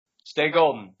Stay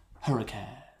golden. Hurricane.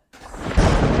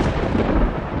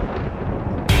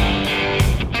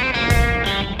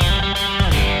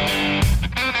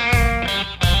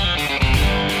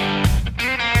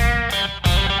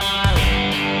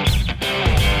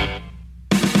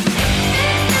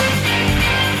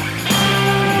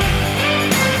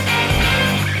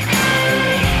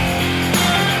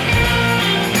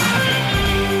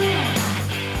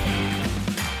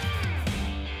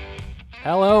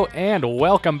 Hello and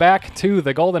welcome back to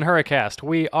the Golden Hurricast.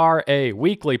 We are a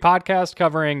weekly podcast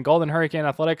covering Golden Hurricane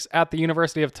athletics at the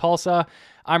University of Tulsa.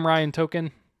 I'm Ryan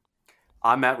Token.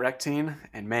 I'm Matt Rectine,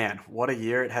 and man, what a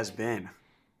year it has been.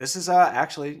 This is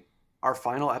actually our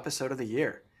final episode of the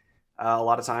year. A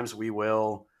lot of times we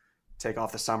will take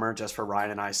off the summer just for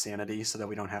Ryan and I's sanity so that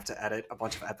we don't have to edit a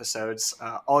bunch of episodes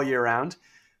all year round.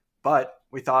 But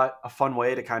we thought a fun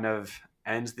way to kind of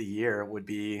end the year would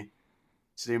be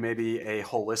to do maybe a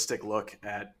holistic look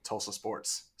at Tulsa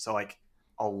sports. So like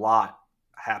a lot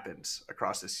happened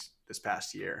across this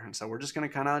past year. And so we're just going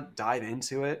to kind of dive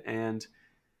into it and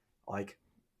like,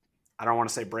 I don't want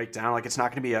to say break down. Like it's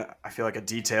not going to be I feel like a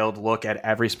detailed look at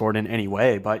every sport in any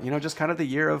way, but just kind of the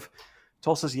year of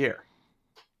Tulsa's year.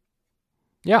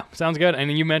 Yeah, sounds good.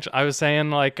 And you mentioned, I was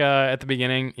saying like at the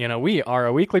beginning, we are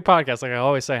a weekly podcast, like I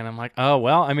always say. And I'm like, oh,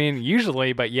 well, I mean,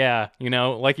 usually, but yeah,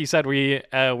 like you said, we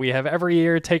have every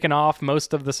year taken off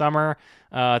most of the summer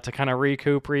to kind of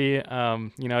recoup, just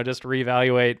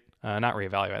reevaluate, not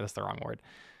reevaluate, that's the wrong word.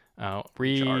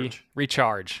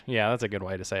 Recharge. Yeah, that's a good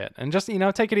way to say it. And just,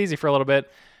 take it easy for a little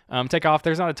bit. Take off.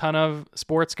 There's not a ton of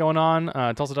sports going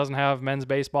on. Tulsa doesn't have men's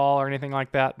baseball or anything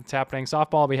like that. It's happening.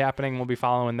 Softball will be happening. We'll be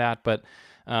following that. But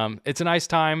it's a nice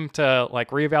time to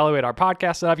like reevaluate our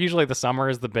podcast setup. Usually the summer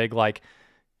is the big like,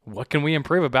 what can we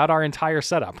improve about our entire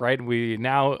setup, right? We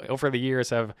now over the years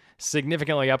have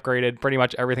significantly upgraded pretty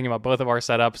much everything about both of our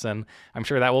setups, and I'm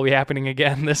sure that will be happening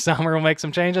again this summer. We'll make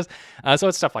some changes. So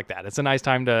it's stuff like that. It's a nice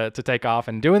time to take off,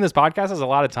 and doing this podcast is a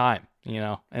lot of time,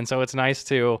 and so it's nice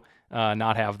to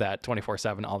not have that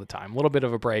 24/7 all the time. A little bit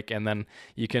of a break, and then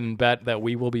you can bet that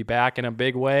we will be back in a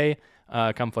big way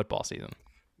come football season.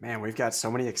 Man, we've got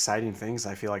so many exciting things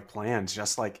I feel like planned,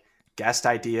 just like guest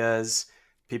ideas,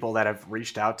 people that have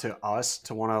reached out to us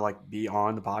to want to like be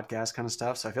on the podcast kind of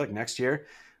stuff. So I feel like next year,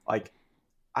 like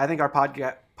I think our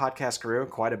podcast grew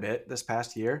quite a bit this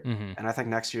past year. Mm-hmm. And I think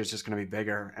next year is just going to be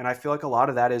bigger. And I feel like a lot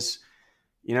of that is,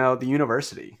 the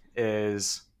university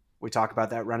is, we talk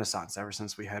about that renaissance ever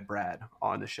since we had Brad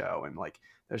on the show. And like,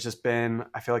 there's just been,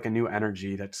 I feel like a new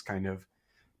energy that's kind of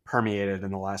permeated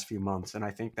in the last few months. And I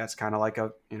think that's kind of like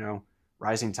a,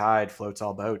 rising tide floats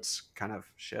all boats kind of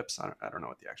ships. I don't know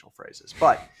what the actual phrase is,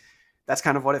 but that's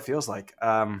kind of what it feels like.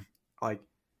 Like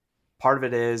part of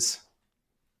it is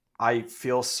I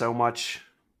feel so much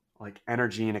like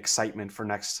energy and excitement for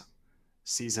next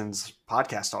season's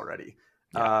podcast already.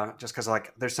 Yeah. Just because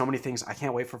like there's so many things. I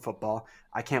can't wait for football.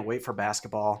 I can't wait for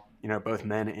basketball, both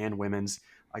men and women's.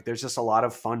 Like there's just a lot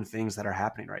of fun things that are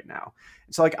happening right now.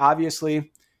 And so like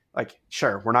obviously, like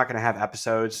sure, we're not going to have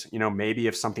episodes, maybe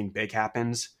if something big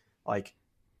happens, like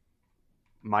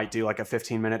might do like a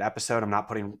 15-minute episode. I'm not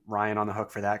putting Ryan on the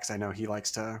hook for that because I know he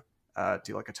likes to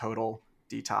do like a total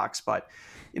detox. But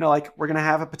like we're going to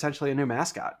have potentially a new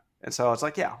mascot. And so it's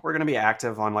like, yeah, we're going to be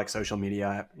active on like social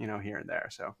media, here and there.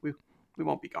 So we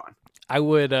won't be gone. I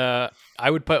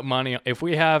would put money if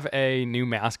we have a new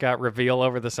mascot reveal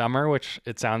over the summer, which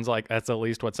it sounds like that's at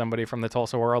least what somebody from the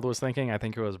Tulsa world was thinking. I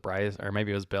think it was Bryce or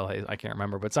maybe it was Bill Hayes. I can't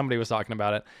remember, but somebody was talking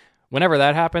about it. Whenever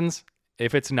that happens,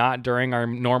 if it's not during our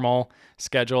normal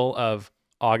schedule of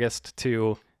August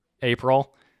to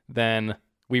April, then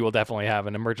we will definitely have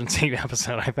an emergency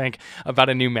episode, I think, about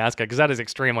a new mascot, because that is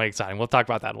extremely exciting. We'll talk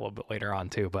about that a little bit later on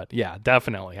too. But yeah,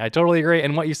 definitely. I totally agree.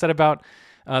 And what you said about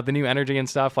the new energy and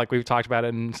stuff, like we've talked about it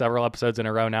in several episodes in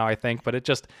a row now, I think, but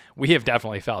we have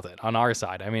definitely felt it on our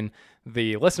side. I mean,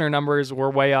 the listener numbers were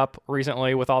way up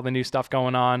recently with all the new stuff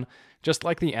going on. Just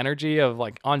like the energy of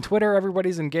like on Twitter,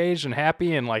 everybody's engaged and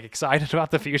happy and like excited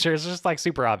about the future. It's just like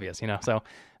super obvious, So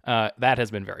that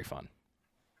has been very fun.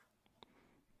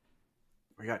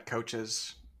 We got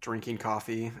coaches drinking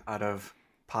coffee out of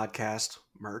podcast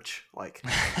merch. Like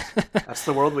that's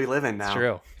the world we live in now. It's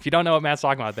true. If you don't know what Matt's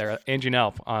talking about there, Angie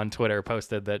Nelp on Twitter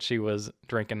posted that she was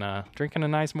drinking a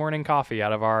nice morning coffee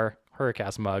out of our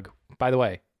Hurricast mug. By the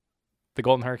way,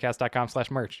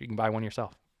 thegoldenhurricast.com/merch. You can buy one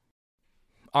yourself.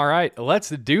 All right, let's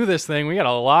do this thing. We got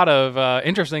a lot of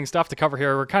interesting stuff to cover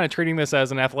here. We're kind of treating this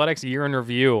as an athletics year in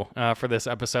review for this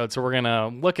episode. So we're going to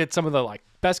look at some of the like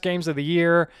best games of the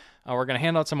year. We're going to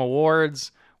hand out some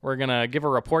awards. We're going to give a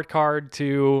report card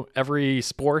to every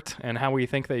sport and how we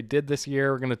think they did this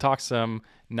year. We're going to talk some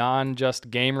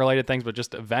non-just game-related things, but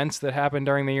just events that happened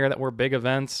during the year that were big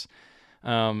events.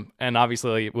 And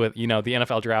obviously with, the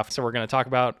NFL draft. So we're going to talk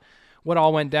about what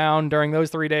all went down during those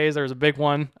 3 days. There was a big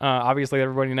one, obviously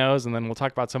everybody knows, and then we'll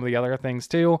talk about some of the other things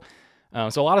too.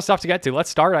 So a lot of stuff to get to. Let's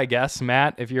start, I guess,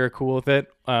 Matt, if you're cool with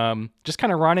it. Just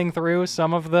kind of running through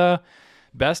some of the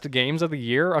best games of the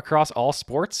year across all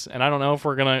sports. And I don't know if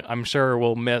I'm sure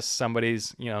we'll miss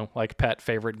somebody's, pet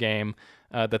favorite game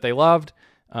that they loved.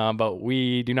 But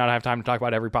we do not have time to talk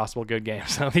about every possible good game.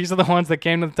 So these are the ones that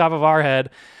came to the top of our head.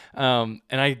 And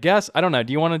I guess, I don't know,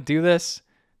 do you want to do this?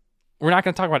 We're not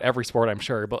going to talk about every sport, I'm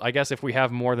sure, but I guess if we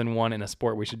have more than one in a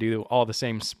sport, we should do all the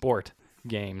same sport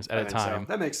games at a time. So.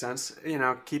 That makes sense.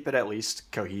 Keep it at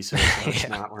least cohesive.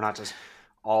 So we're not just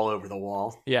all over the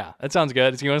wall. Yeah, that sounds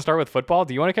good. So you want to start with football?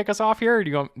 Do you want to kick us off here, or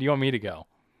do you want me to go?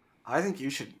 I think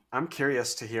you should. I'm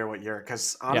curious to hear what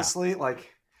because honestly,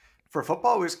 for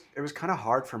football, it was kind of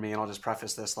hard for me, and I'll just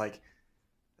preface this. There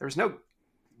was no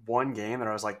one game that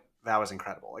I was like, that was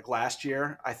incredible. Like last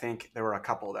year, I think there were a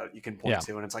couple that you can point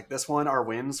to, and it's like this one, our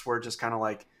wins were just kind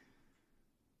of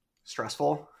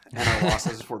stressful, and our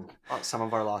losses were some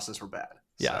of our losses were bad.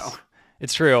 Yes, so,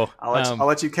 it's true. I'll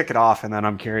let you kick it off, and then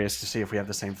I'm curious to see if we have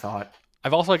the same thought.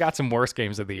 I've also got some worst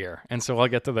games of the year, and so I'll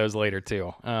get to those later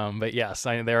too. But yes,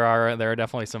 there are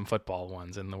definitely some football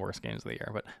ones in the worst games of the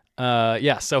year.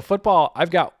 But so football,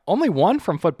 I've got only one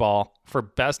from football for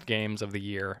best games of the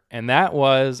year, and that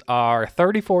was our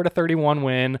 34-31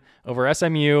 win over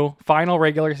SMU, final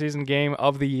regular season game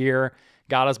of the year,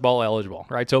 got us bowl eligible,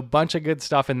 right? So a bunch of good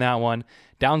stuff in that one.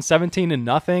 Down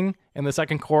 17-0 in the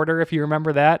second quarter, if you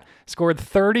remember that. Scored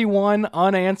 31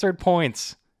 unanswered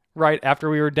points right after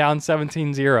we were down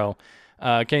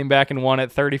 17-0. Came back and won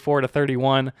it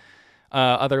 34-31.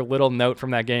 Other little note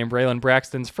from that game, Braylon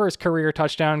Braxton's first career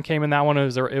touchdown came in that one. It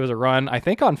was a run, I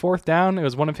think, on fourth down. It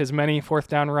was one of his many fourth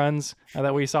down runs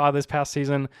that we saw this past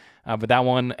season. But that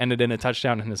one ended in a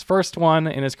touchdown in his first one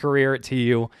in his career at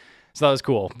TU. So that was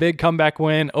cool. Big comeback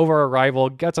win over a rival,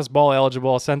 gets us bowl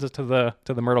eligible, sends us to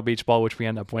the Myrtle Beach Bowl, which we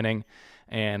end up winning.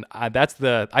 And I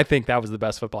think that was the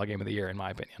best football game of the year, in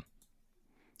my opinion.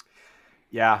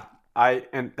 Yeah,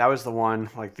 and that was the one,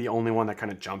 the only one that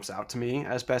kind of jumps out to me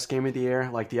as best game of the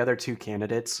year. The other two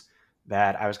candidates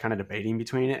that I was kind of debating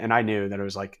between it, and I knew that it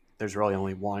was there's really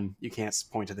only one. You can't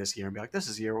point to this year and be like, this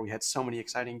is the year where we had so many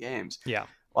exciting games. Yeah.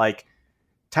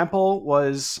 Temple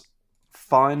was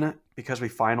fun because we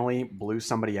finally blew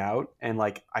somebody out, and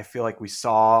I feel like we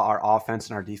saw our offense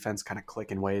and our defense kind of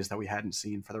click in ways that we hadn't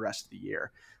seen for the rest of the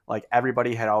year.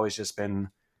 Everybody had always just been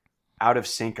out of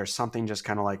sync, or something just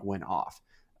kind of went off.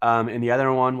 And the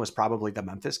other one was probably the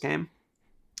Memphis game.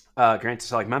 Granted,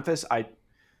 so Memphis,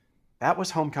 that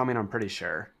was homecoming, I'm pretty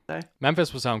sure.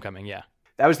 Memphis was homecoming, yeah.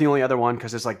 That was the only other one,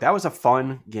 because it's that was a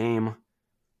fun game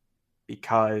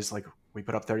because we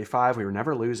put up 35. We were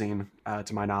never losing,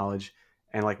 to my knowledge.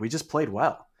 And we just played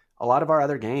well. A lot of our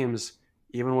other games,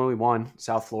 even when we won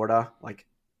South Florida,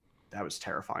 that was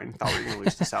terrifying. Thought we were going to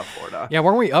lose to South Florida. Yeah,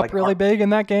 weren't we up really big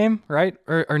in that game, right?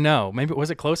 Or no? Maybe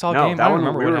was it close all game? I don't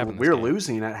remember what happened. We were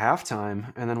losing at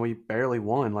halftime, and then we barely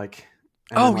won.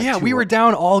 We were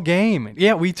down all game.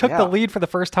 Yeah, we took the lead for the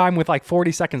first time with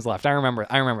 40 seconds left. I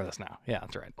remember this now. Yeah,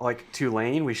 that's right.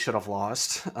 Tulane, we should have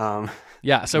lost.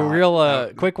 Yeah,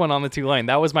 so quick one on the Tulane.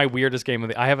 That was my weirdest game of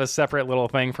the. I have a separate little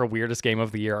thing for weirdest game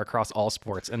of the year across all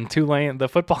sports. And Tulane, the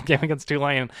football game against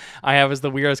Tulane, I have as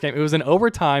the weirdest game. It was an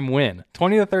overtime win,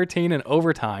 20-13 in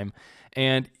overtime,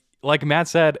 and like Matt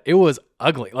said, it was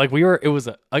ugly.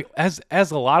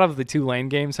 As a lot of the Tulane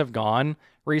games have gone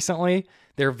recently.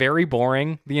 They're very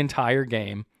boring the entire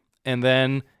game, and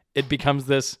then it becomes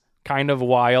this kind of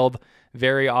wild,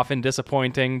 very often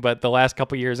disappointing, but the last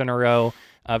couple years in a row,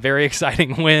 very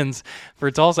exciting wins for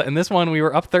Tulsa. And this one, we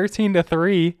were up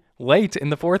 13-3 late in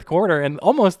the fourth quarter and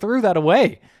almost threw that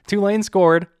away. Tulane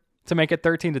scored to make it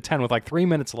 13-10 with 3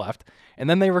 minutes left, and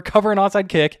then they recover an onside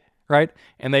kick, right?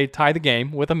 And they tie the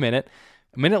game with a minute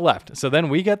left. So then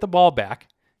we get the ball back,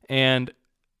 and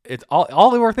it's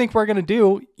all we think we're going to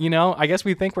do, I guess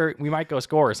we think we might go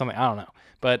score or something. I don't know.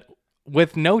 But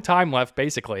with no time left,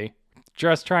 basically,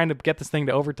 just trying to get this thing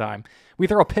to overtime, we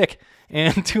throw a pick,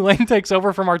 and Tulane takes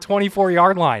over from our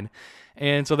 24-yard line.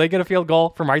 And so they get a field goal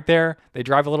from right there. They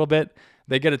drive a little bit.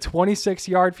 They get a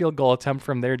 26-yard field goal attempt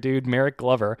from their dude, Merrick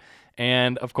Glover.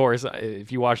 And, of course,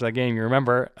 if you watch that game, you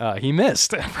remember he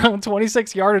missed from a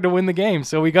 26-yarder to win the game.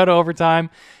 So we go to overtime,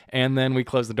 and then we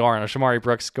close the door on it. Shamari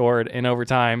Brooks scored in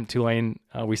overtime. Tulane,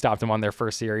 we stopped them on their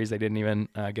first series. They didn't even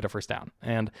get a first down.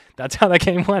 And that's how that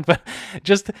game went. But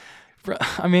just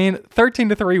I mean,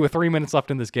 13-3 with 3 minutes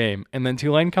left in this game, and then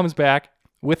Tulane comes back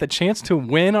with a chance to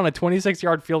win on a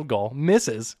 26-yard field goal,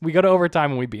 misses. We go to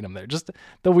overtime and we beat them there. Just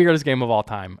the weirdest game of all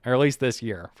time, or at least this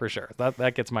year for sure.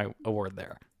 That gets my award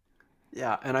there.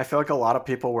 Yeah, and I feel like a lot of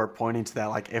people were pointing to that.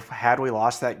 Like, if had we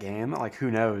lost that game, like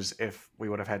who knows if we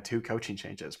would have had 2 coaching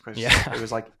changes? Because it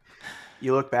was like,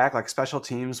 you look back, like special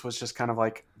teams was just kind of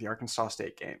like the Arkansas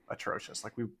State game, atrocious.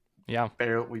 Like we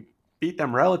beat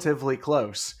them relatively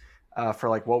close. For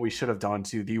like what we should have done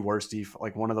to the worst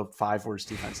like one of the 5 worst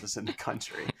defenses in the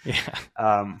country.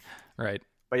 Right.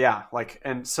 But yeah, like,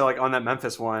 and so like on that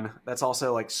Memphis one, that's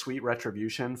also like sweet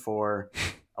retribution for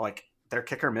like their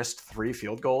kicker missed 3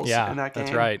 field goals in that game.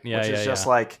 That's right. Yeah. Which is just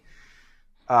like,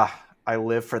 I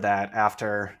live for that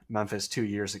after Memphis 2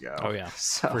 years ago. Oh yeah.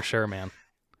 So, for sure, man.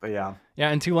 But yeah. Yeah,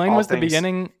 and Tulane was the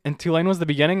beginning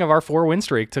of our 4-win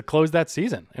streak to close that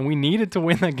season. And we needed to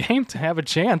win the game to have a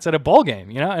chance at a bowl game,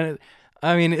 you know?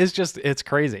 And it's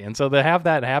crazy. And so to have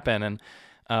that happen and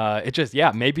it just,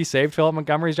 maybe saved Philip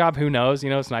Montgomery's job. Who knows?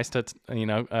 You know, it's nice to,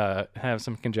 have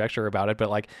some conjecture about it. But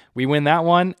like we win that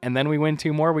one and then we win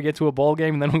 2 more. We get to a bowl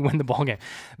game and then we win the bowl game.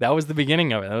 That was the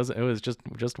beginning of it. It was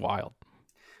just wild.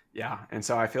 Yeah, and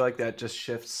so I feel like that just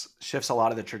shifts a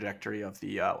lot of the trajectory of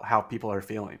the how people are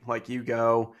feeling. Like you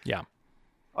go,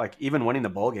 like even winning the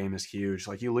bowl game is huge.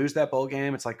 Like you lose that bowl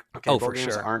game, it's like okay, bowl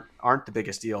games aren't the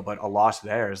biggest deal, but a loss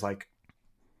there is like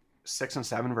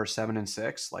 6-7 versus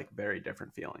 7-6, like very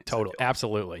different feelings. Total,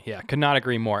 absolutely, yeah, could not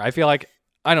agree more. I feel like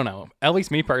I don't know. At least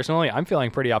me personally, I'm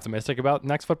feeling pretty optimistic about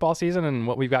next football season and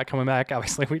what we've got coming back.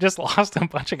 Obviously, we just lost a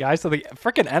bunch of guys to the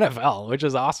freaking NFL, which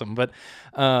is awesome. But,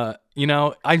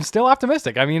 I'm still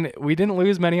optimistic. I mean, we didn't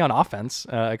lose many on offense,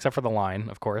 except for the line,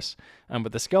 of course.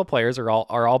 But the skill players are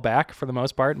all back for the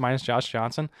most part, minus Josh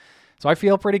Johnson. So I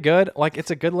feel pretty good. Like,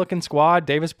 it's a good-looking squad.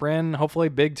 Davis Brin, hopefully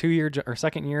big 2-year or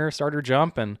second-year starter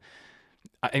jump, and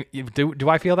do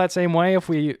I feel that same way if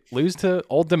we lose to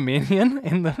Old Dominion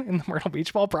in the Myrtle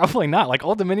Beach Bowl? Probably not. Like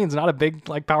Old Dominion's not a big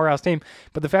like powerhouse team,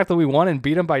 but the fact that we won and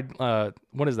beat them by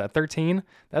 13?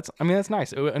 That's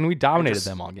nice, and we dominated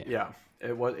them all game. Yeah,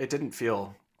 it didn't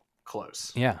feel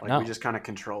close. Yeah, we just kind of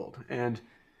controlled, and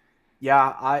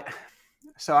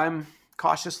I'm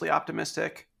cautiously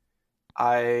optimistic.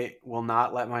 I will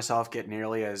not let myself get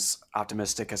nearly as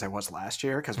optimistic as I was last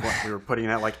year because we were putting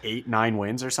at like 8-9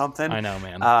 wins or something. I know,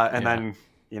 man. Then,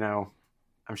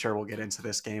 I'm sure we'll get into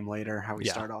this game later, how we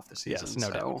start off the season. Yes, no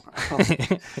doubt.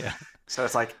 So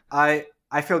it's like, I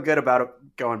feel good about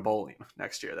going bowling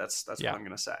next year. That's what I'm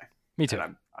going to say. Me too.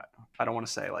 And I don't want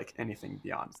to say like anything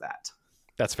beyond that.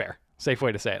 That's fair. Safe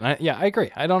way to say it. And I agree.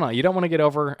 I don't know. You don't want to get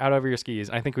out over your skis.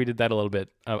 I think we did that a little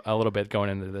bit going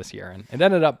into this year, and it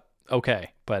ended up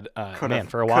okay, but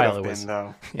for a while it was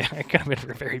it could have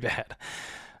been very bad.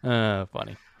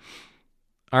 Funny.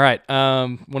 All right,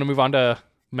 want to move on to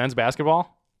men's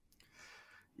basketball?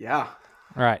 Yeah.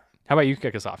 All right, how about you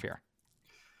kick us off here?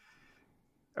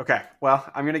 Okay, well,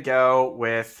 I'm gonna go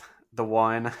with the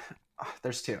one.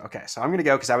 There's 2. Okay, so I'm gonna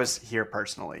go because I was here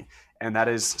personally, and that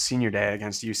is senior day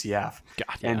against UCF.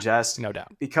 God, and just no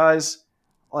doubt because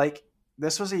like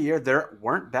this was a year there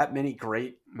weren't that many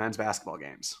great men's basketball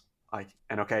games.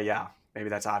 Maybe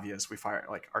that's obvious. We fired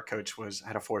our coach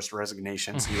had a forced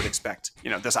resignation, so you would expect,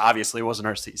 this obviously wasn't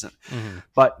our season. Mm-hmm.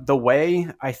 But the way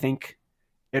I think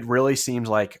it really seems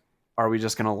like, are we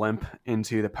just going to limp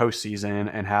into the postseason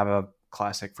and have a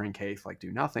classic Frank Haith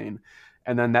do nothing,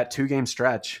 and then that 2-game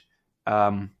stretch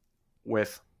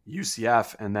with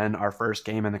UCF, and then our first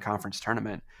game in the conference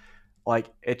tournament,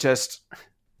 it just,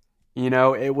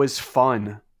 it was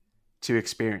fun to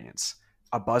experience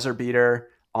a buzzer beater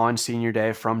on senior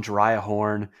day from Jariah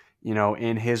Horn,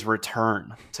 in his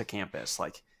return to campus.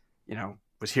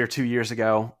 Was here 2 years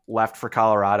ago, left for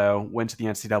Colorado, went to the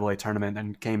NCAA tournament,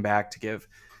 and came back to give,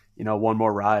 one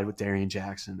more ride with Darian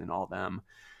Jackson and all them.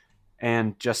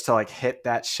 And just to hit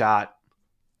that shot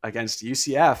against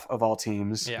UCF of all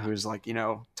teams, who's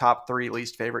top 3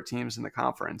 least favorite teams in the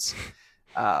conference,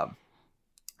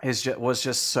 was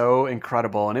just so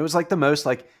incredible. And it was the most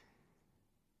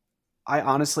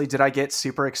did I get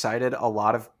super excited a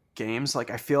lot of games?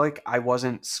 I feel like I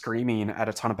wasn't screaming at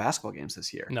a ton of basketball games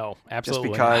this year. No,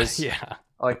 absolutely. Just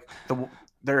because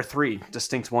there are 3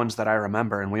 distinct ones that I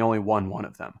remember, and we only won one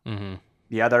of them. Mm-hmm.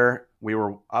 The other, we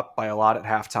were up by a lot at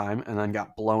halftime and then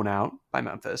got blown out by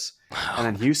Memphis. And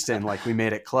then Houston, we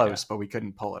made it close, but we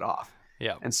couldn't pull it off.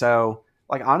 Yeah. And so,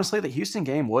 honestly, the Houston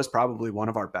game was probably one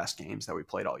of our best games that we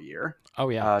played all year. Oh,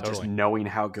 yeah. Totally. Just knowing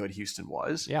how good Houston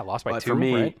was. Yeah, lost by 2, for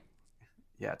me, right?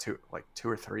 Yeah, 2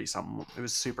 or 3, something. It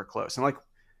was super close. And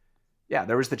yeah,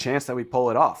 there was the chance that we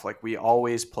pull it off. Like we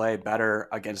always play better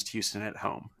against Houston at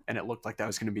home, and it looked like that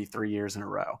was going to be 3 years in a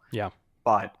row. Yeah.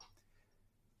 But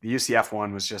the UCF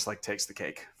one was just like takes the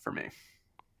cake for me.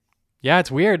 Yeah,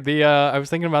 it's weird. I was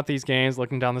thinking about these games,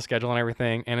 looking down the schedule and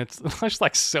everything, and it's just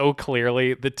like so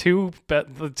clearly the two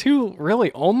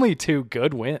really only two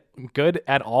good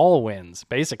at all wins,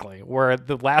 basically, were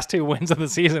the last two wins of the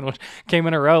season, which came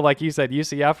in a row, like you said,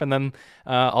 UCF, and then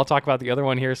I'll talk about the other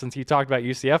one here since you talked about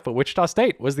UCF, but Wichita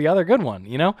State was the other good one,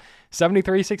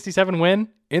 73-67 win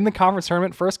in the conference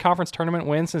tournament, first conference tournament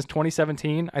win since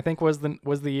 2017, I think was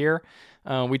the year.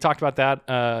 We talked about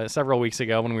that several weeks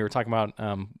ago when we were talking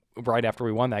about right after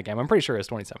we won that game. I'm pretty sure it was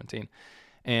 2017.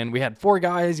 And we had four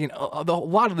guys, a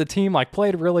lot of the team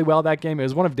played really well that game. It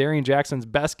was one of Darian Jackson's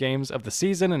best games of the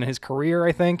season and his career,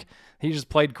 I think. He just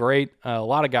played great. A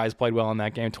lot of guys played well in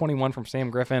that game. 21 from Sam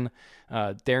Griffin.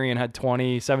 Darian had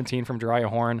 20, 17 from Jariah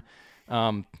Horn.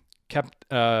 Kept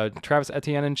Travis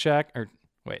Etienne in check.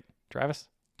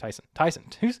 Tyson.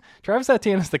 Travis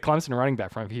Etienne is the Clemson running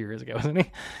back from a few years ago, isn't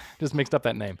he? Just mixed up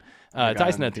that name.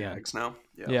 Tyson Etienne.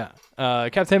 Yeah.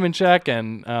 Kept him in check,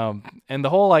 and the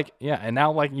whole and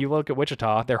now you look at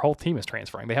Wichita, their whole team is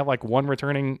transferring. They have one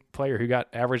returning player who got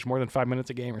averaged more than 5 minutes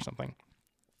a game or something,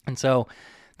 and so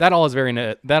that all is very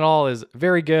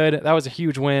good. That was a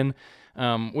huge win.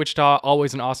 Wichita,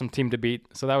 always an awesome team to beat,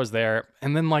 so that was there.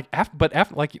 And then after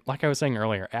I was saying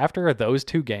earlier, after those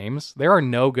two games, there are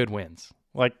no good wins.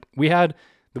 We had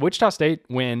the Wichita State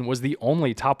win was the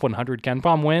only top 100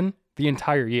 KenPom win the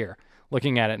entire year.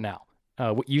 Looking at it now,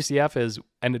 UCF has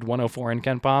ended 104 in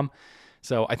KenPom,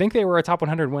 so I think they were a top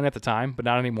 100 win at the time, but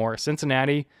not anymore.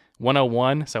 Cincinnati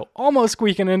 101, so almost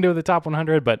squeaking into the top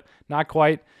 100, but not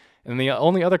quite. And the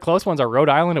only other close ones are Rhode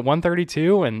Island at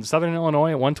 132 and Southern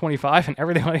Illinois at 125, and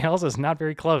everybody else is not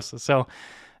very close. So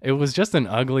it was just an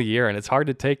ugly year, and it's hard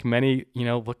to take many,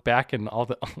 look back and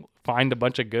find a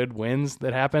bunch of good wins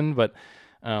that happened, but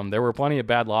there were plenty of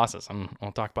bad losses, and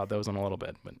I'll talk about those in a little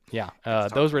bit. But yeah,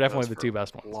 those were definitely the two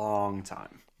best ones. Long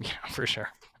time. Yeah, for sure.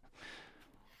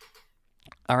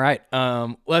 All right,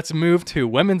 let's move to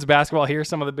women's basketball. Here's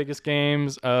some of the biggest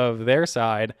games of their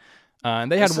side.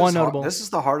 And they had one notable. This is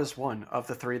the hardest one of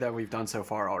the three that we've done so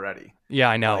far already. Yeah,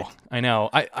 I know.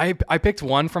 I picked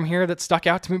one from here that stuck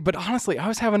out to me, but honestly, I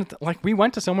was having we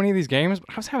went to so many of these games,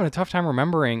 but I was having a tough time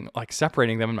remembering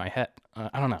separating them in my head.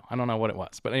 I don't know what it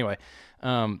was, but anyway,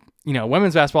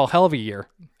 women's basketball, hell of a year.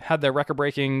 Had their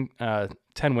record-breaking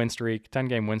 10-game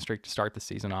win streak to start the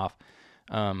season off.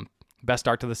 Best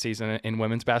start to the season in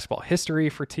women's basketball history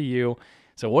for TU.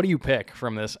 So what do you pick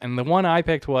from this? And the one I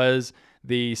picked was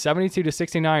the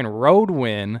 72-69 road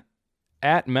win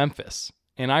at Memphis.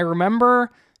 And I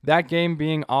remember that game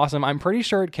being awesome. I'm pretty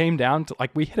sure it came down to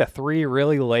we hit a three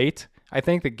really late, I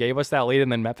think, that gave us that lead,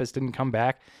 and then Memphis didn't come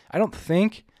back. I don't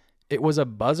think it was a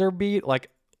buzzer beat.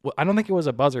 I don't think it was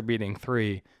a buzzer beating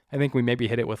three. I think we maybe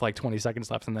hit it with 20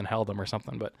 seconds left and then held them or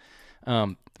something. But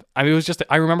it was just,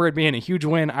 I remember it being a huge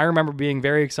win. I remember being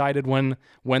very excited when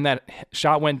that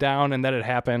shot went down and that it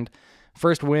happened.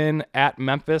 First win at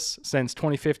Memphis since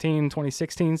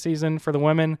 2015-2016 season for the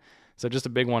women. So just a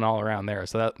big one all around there.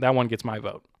 So that one gets my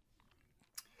vote.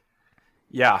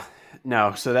 Yeah,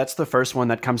 no. So that's the first one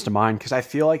that comes to mind because I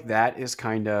feel like that is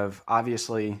kind of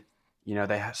obviously,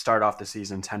 they start off the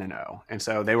season 10-0. And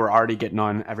so they were already getting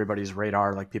on everybody's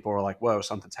radar. People were like, whoa,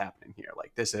 something's happening here.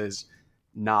 This is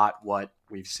not what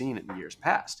we've seen in years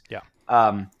past. Yeah.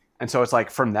 And so it's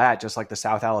from that, just the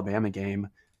South Alabama game,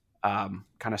 kind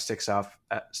of sticks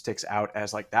out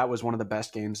as that was one of the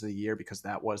best games of the year because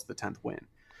that was the 10th win.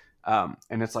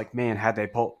 And it's man, had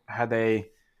they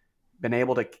been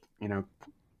able to,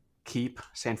 keep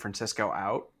San Francisco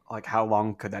out, how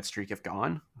long could that streak have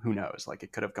gone? Who knows?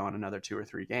 It could have gone another 2 or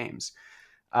 3 games.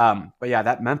 But yeah,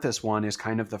 that Memphis one is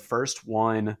kind of the first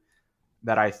one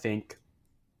that I think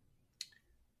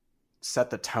set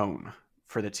the tone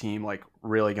for the team,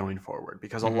 really going forward,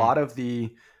 because mm-hmm. a lot of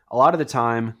the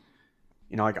time,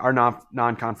 our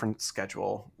non-conference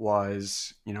schedule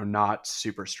was, not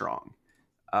super strong.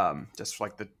 Just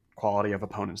the quality of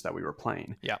opponents that we were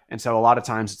playing. Yeah. And so a lot of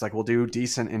times it's we'll do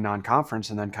decent in non-conference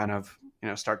and then kind of,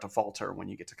 start to falter when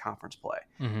you get to conference play.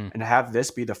 Mm-hmm. And to have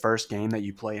this be the first game that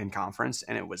you play in conference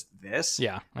and it was this.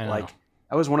 Yeah. I know.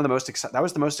 That was one of the most that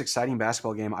was the most exciting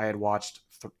basketball game I had watched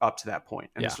up to that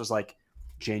point. And this was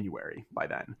January by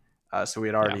then. So we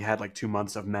had already had 2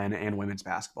 months of men and women's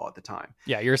basketball at the time.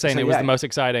 Yeah, you're saying it was the most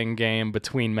exciting game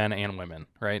between men and women,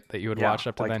 right? That you had watched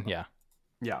up to then? Yeah.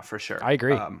 Yeah, for sure. I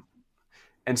agree.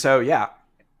 And so,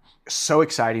 so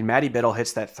exciting. Maddie Biddle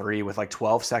hits that three with like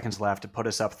 12 seconds left to put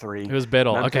us up 3. It was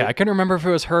Biddle. Memphis, okay, I couldn't remember if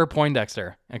it was her or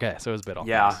Poindexter. Okay, so it was Biddle.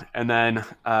 Yeah, Nice. and then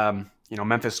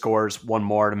Memphis scores one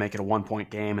more to make it a 1-point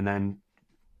game, and then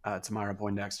Tamara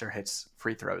Poindexter hits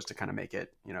free throws to kind of make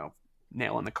it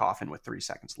nail in the coffin with 3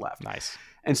 seconds left. Nice.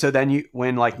 And so then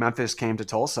when like Memphis came to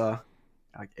Tulsa,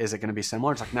 like, is it going to be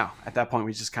similar? It's like, no. At that point,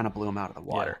 we just kind of blew them out of the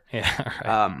water. Yeah.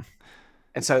 Right.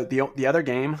 And so the other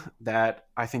game that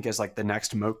I think is like the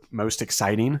next most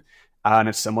exciting, and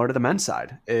it's similar to the men's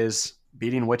side, is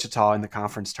beating Wichita in the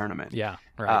conference tournament. Yeah.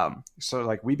 Right. So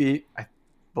like I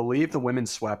believe the women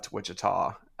swept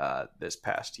Wichita this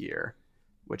past year,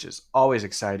 which is always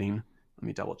exciting. Let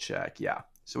me double check. Yeah.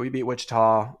 So we beat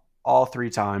Wichita all 3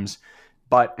 times,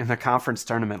 but in the conference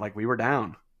tournament, like we were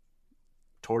down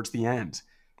towards the end.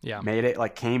 Yeah. Made it,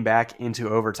 like came back into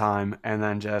overtime and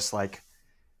then just like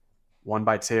won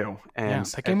by 2. And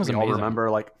that game was we all amazing.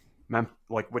 remember like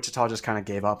Wichita just kind of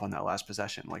gave up on that last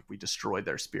possession. Like we destroyed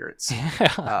their spirits.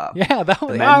 Yeah. That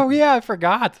was, I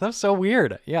forgot. That was so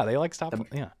weird. Yeah. They like stopped.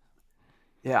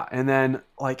 Yeah. And then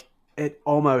like it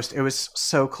was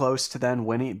so close to then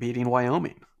beating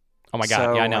Wyoming. Oh my God.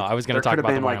 So, yeah, I know. like, I was going to talk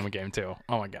about the Wyoming like, game too.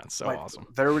 Oh my God. So awesome.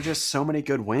 There were just so many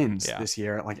good wins this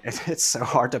year. Like it's so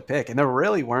hard to pick. And there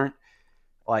really weren't,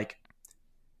 like,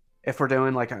 if we're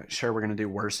doing like, sure, we're going to do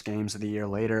worst games of the year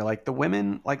later. Like the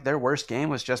women, like their worst game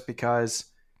was just because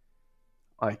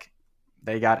like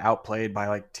they got outplayed by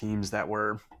like teams that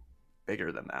were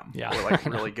bigger than them. Yeah. Or like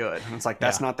really good. And it's like,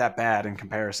 that's not that bad in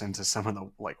comparison to some of the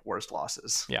like worst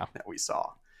losses that we saw.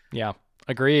 Yeah.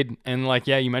 Agreed. And like,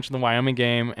 yeah, you mentioned the Wyoming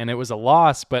game and it was a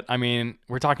loss, but I mean,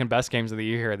 we're talking best games of the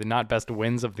year, the not best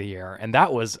wins of the year. And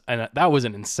that was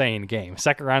an insane game.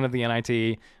 Second round of the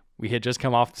NIT. We had just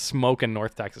come off smoking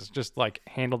North Texas, just like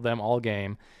handled them all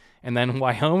game. And then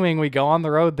Wyoming, we go on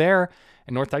the road there,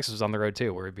 and North Texas was on the road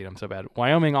too, where we beat them so bad.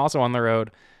 Wyoming also on the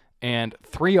road, and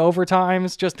 3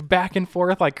 overtimes, just back and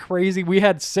forth like crazy. We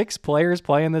had 6 players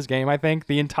play in this game, I think,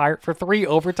 for 3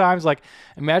 overtimes. Like,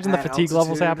 imagine the fatigue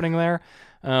levels happening there.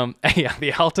 Yeah,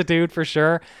 the altitude for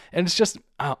sure. And it's just,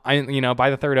 by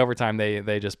the 3rd overtime,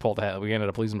 they just pulled ahead. We ended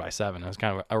up losing by 7. It was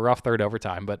kind of a rough 3rd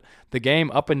overtime, but the game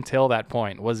up until that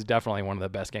point was definitely one of the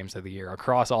best games of the year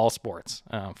across all sports,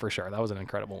 for sure. That was an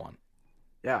incredible one.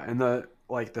 Yeah. And the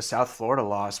South Florida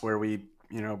loss where we,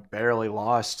 barely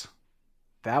lost,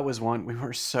 that was one we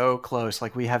were so close.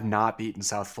 Like we have not beaten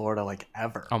South Florida like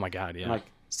ever. Oh my God. Yeah. And,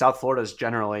 like South Florida is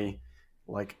generally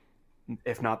like,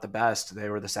 if not the best, they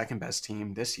were the 2nd best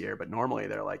team this year, but normally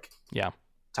they're like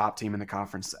top team in the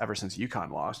conference ever since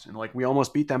UConn lost. And like we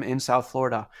almost beat them in South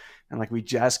Florida and like we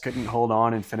just couldn't hold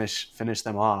on and finish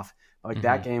them off. Like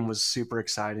that game was super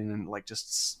exciting and like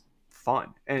just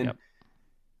fun. And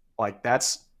like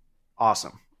that's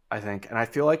awesome, I think. And I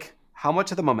feel like how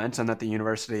much of the momentum that the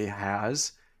university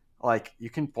has, like you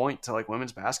can point to like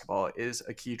women's basketball is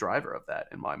a key driver of that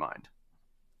in my mind.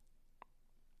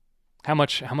 How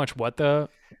much what they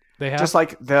have? Just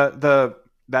like that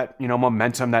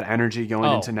momentum, that energy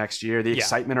going into next year, the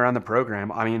excitement around the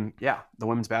program. I mean, the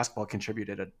women's basketball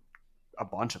contributed a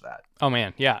bunch of that. Oh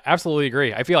man, yeah, absolutely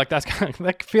agree. I feel like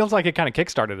that feels like it kind of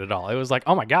kickstarted it all. It was like,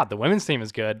 oh my God, the women's team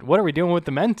is good. What are we doing with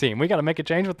the men's team? We got to make a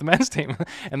change with the men's team.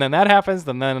 And then that happens,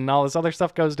 and then all this other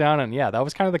stuff goes down, and that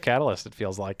was kind of the catalyst. It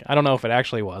feels like. I don't know if it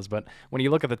actually was, but when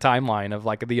you look at the timeline of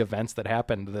like the events that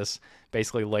happened this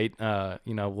basically late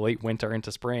winter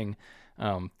into spring,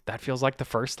 that feels like the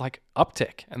first like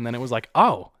uptick, and then it was like,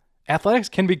 oh, athletics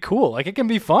can be cool. Like it can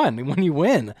be fun when you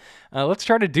win. Let's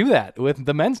try to do that with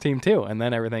the men's team too. And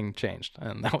then everything changed,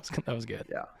 and that was good.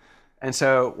 Yeah. And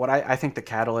so what I think the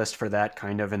catalyst for that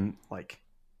kind of in like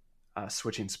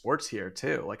switching sports here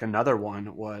too, like another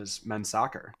one was men's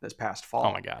soccer this past fall.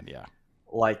 Oh my God. Yeah.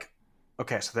 Like,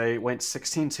 okay. So they went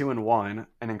 16-2-1,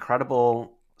 an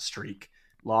incredible streak.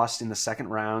 Lost in the 2nd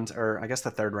round, or I guess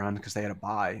the 3rd round because they had a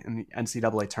bye in the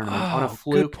NCAA tournament on a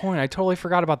fluke. Good point. I totally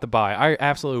forgot about the bye. I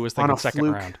absolutely was thinking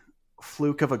second round.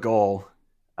 Fluke of a goal.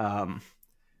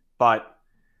 But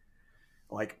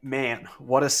like, man,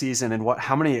 what a season and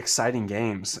how many exciting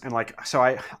games. And like, so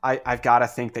I've got to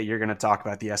think that you're going to talk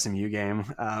about the SMU game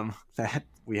that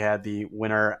we had the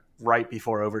winner right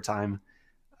before overtime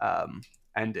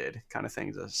ended kind of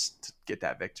thing to get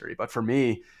that victory. But for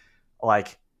me,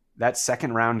 like, that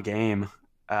 2nd round game,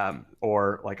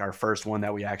 or like our first one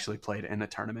that we actually played in the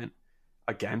tournament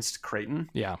against Creighton.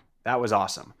 Yeah. That was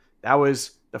awesome. That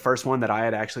was the first one that I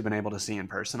had actually been able to see in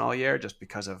person all year just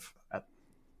because of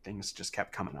things just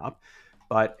kept coming up.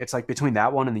 But it's like between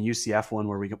that one and the UCF one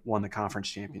where we won the conference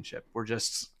championship, we're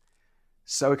just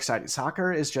so excited.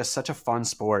 Soccer is just such a fun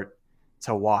sport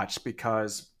to watch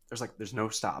because there's no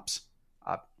stops,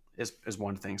 is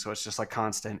one thing. So it's just like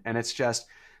constant, and it's just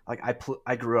like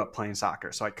I grew up playing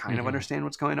soccer, so I kind of understand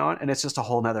what's going on, and it's just a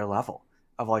whole nother level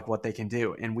of like what they can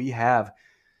do. And we have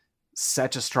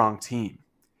such a strong team,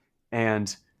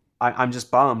 and I'm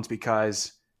just bummed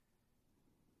because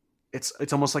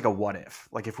it's almost like a what if.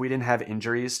 Like if we didn't have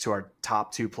injuries to our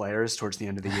top 2 players towards the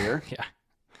end of the year, Yeah.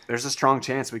 there's a strong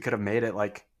chance we could have made it,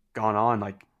 like gone on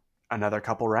like another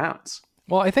couple rounds.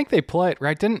 Well, I think they played,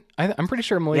 right? I'm pretty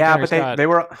sure Malik Yeah, Henry but Scott they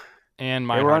were and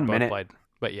they were Meinhardt on both minute played.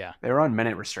 But yeah. they were on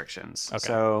minute restrictions. Okay,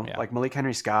 So yeah. like Malik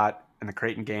Henry Scott in the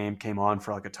Creighton game came on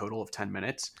for like a total of 10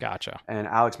 minutes. Gotcha. And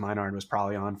Alex Meinhardt was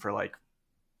probably on for like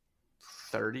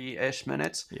 30-ish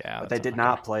minutes. Yeah. But they did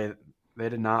not play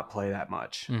that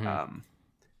much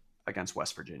against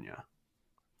West Virginia.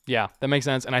 Yeah, that makes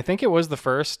sense. And I think it was the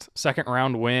first second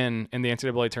round win in the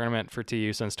NCAA tournament for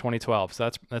TU since 2012. So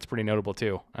that's pretty notable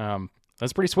too.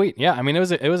 That's pretty sweet. Yeah, I mean it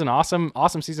was an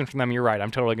awesome season for them. You're right.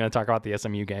 I'm totally going to talk about the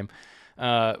SMU game.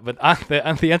 But the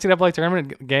NCAA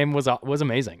tournament game was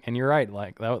amazing. And you're right.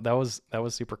 Like that was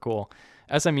super cool.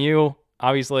 SMU,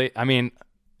 obviously, I mean,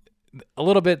 a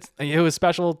little bit, it was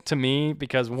special to me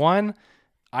because one,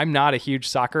 I'm not a huge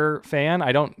soccer fan.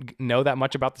 I don't know that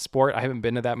much about the sport. I haven't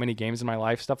been to that many games in my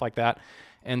life, stuff like that.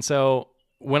 And so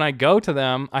when I go to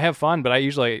them, I have fun, but I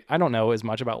don't know as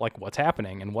much about like what's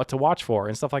happening and what to watch for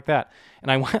and stuff like that.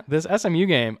 And I went this SMU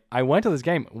game. I went to this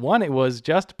game. One, it was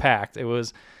just packed. It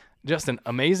was just an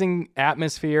amazing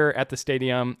atmosphere at the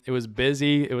stadium. It was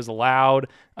busy. It was loud.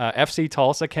 FC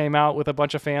Tulsa came out with a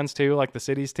bunch of fans too, like the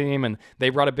city's team, and they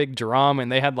brought a big drum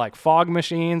and they had like fog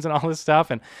machines and all this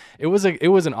stuff. And it was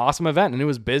an awesome event, and it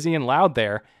was busy and loud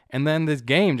there. And then this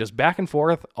game just back and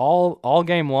forth all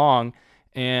game long.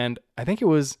 And I think it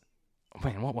was,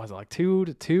 what was it, like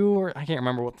 2-2, or I can't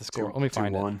remember what the score. Let me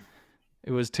find it.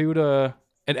 It was 2-1.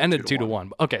 It ended 2-1.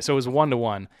 Okay, so it was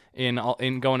 1-1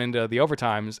 in going into the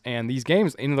overtimes. And these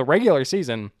games in the regular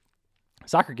season,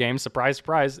 soccer games, surprise,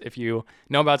 surprise, if you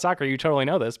know about soccer, you totally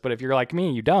know this. But if you're like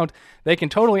me, you don't. They can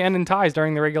totally end in ties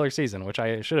during the regular season, which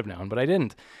I should have known, but I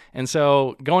didn't. And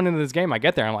so going into this game, I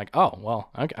get there, I'm like, oh, well,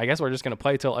 okay, I guess we're just going to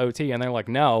play till OT. And they're like,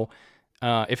 no.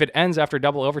 If it ends after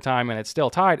double overtime and it's still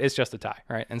tied, it's just a tie,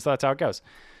 right? And so that's how it goes.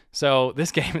 So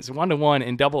this game is 1-1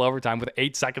 in double overtime with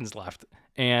 8 seconds left.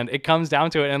 And it comes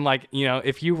down to it. And like,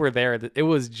 if you were there, it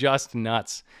was just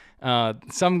nuts.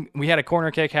 We had a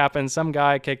corner kick happen. Some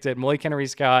guy kicked it. Malik Henry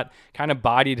Scott kind of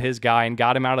bodied his guy and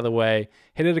got him out of the way.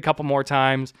 Hit it a couple more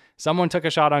times. Someone took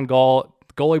a shot on goal.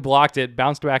 Goalie blocked it,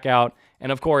 bounced back out.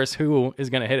 And of course, who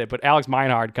is going to hit it? But Alex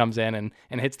Meinhardt comes in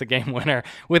and hits the game winner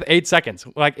with 8 seconds.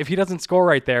 Like, if he doesn't score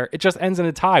right there, it just ends in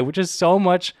a tie, which is so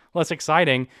much less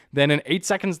exciting than an 8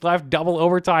 seconds left double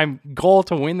overtime goal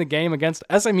to win the game against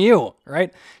SMU,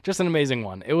 right? Just an amazing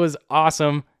one. It was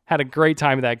awesome. Had a great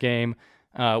time at that game.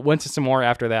 Went to some more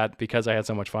after that because I had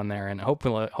so much fun there. And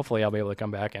hopefully I'll be able to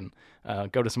come back and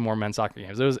go to some more men's soccer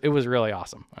games. It was really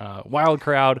awesome. Wild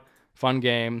crowd, fun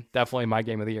game. Definitely my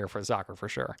game of the year for soccer for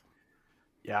sure.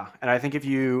 Yeah, and I think if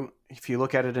you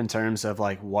look at it in terms of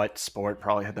like what sport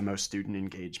probably had the most student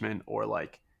engagement or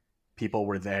like people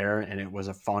were there and it was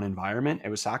a fun environment, it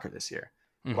was soccer this year.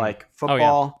 Mm-hmm. Like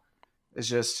football is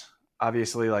just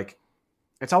obviously like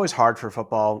it's always hard for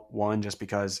football, one, just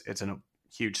because it's in a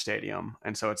huge stadium,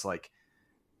 and so it's like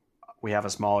we have a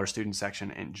smaller student section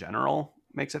in general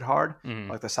makes it hard. Mm-hmm.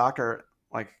 Like the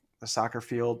soccer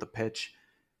field, the pitch,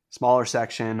 smaller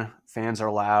section, fans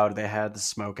are loud. They had the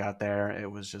smoke out there.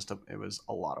 It was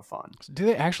a lot of fun. Do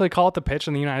they actually call it the pitch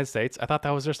in the United States? I thought that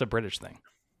was just a British thing.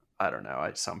 I don't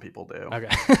know. Some people do. Okay.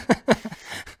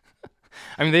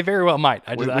 I mean, they very well might.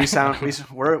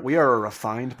 We are a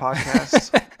refined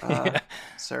podcast,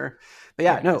 sir. But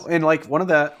yeah, no. And like one of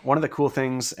the cool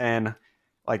things, and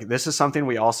like this is something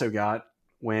we also got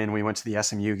when we went to the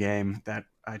SMU game that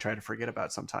I try to forget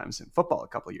about sometimes in football a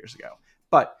couple of years ago,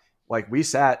 but. Like we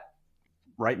sat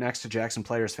right next to Jackson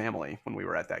Player's family when we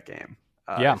were at that game.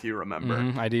 If you remember.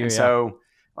 Mm-hmm, I do. And so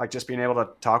like just being able to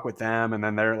talk with them, and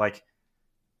then they're like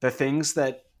the things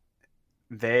that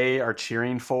they are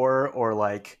cheering for or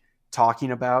like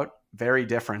talking about, very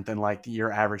different than like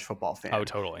your average football fan. Oh,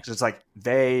 totally. So it's like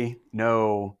they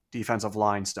know defensive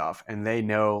line stuff and they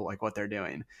know like what they're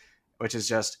doing, which is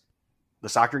just the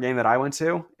soccer game that I went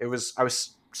to. I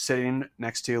was sitting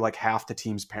next to like half the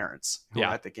team's parents who were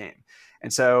at the game.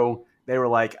 And so they were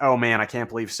like, oh man, I can't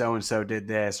believe so-and-so did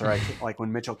this. Or like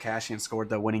when Mitchell Cashian scored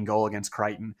the winning goal against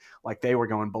Crichton, like they were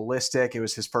going ballistic. It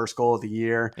was his first goal of the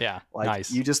year. Yeah. Like nice.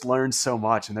 You just learn so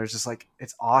much. And there's just like,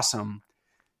 it's awesome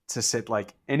to sit,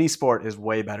 like any sport is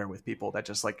way better with people that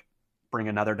just like bring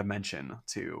another dimension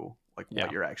to like Yeah.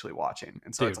 what you're actually watching.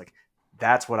 And so Dude. it's like,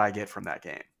 that's what I get from that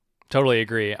game. Totally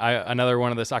agree. Another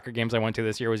one of the soccer games I went to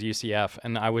this year was UCF,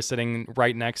 and I was sitting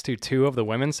right next to two of the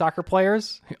women's soccer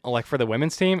players, like for the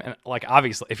women's team. And like,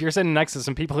 obviously, if you're sitting next to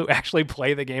some people who actually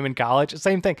play the game in college,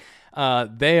 same thing.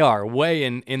 They are way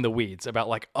in the weeds about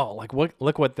like, oh, like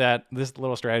look what this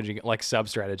little strategy, like sub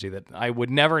strategy that I would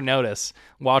never notice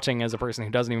watching as a person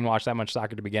who doesn't even watch that much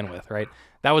soccer to begin with, right?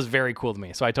 That was very cool to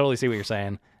me. So I totally see what you're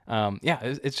saying. Yeah,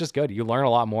 it's just good. You learn a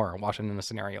lot more watching in a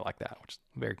scenario like that, which is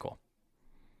very cool.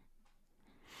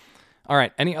 All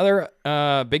right. Any other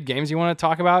big games you want to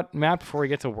talk about, Matt, before we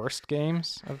get to worst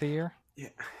games of the year?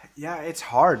 Yeah, it's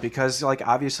hard because like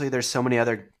obviously there's so many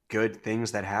other good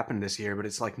things that happened this year, but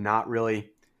it's like not really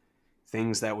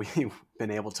things that we've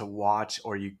been able to watch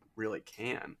or you really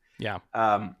can. Yeah.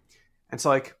 And so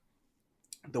like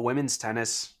the women's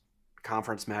tennis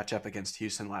conference matchup against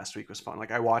Houston last week was fun.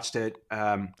 Like I watched it.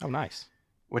 Oh, nice.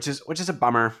 Which is a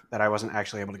bummer that I wasn't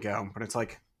actually able to go, but it's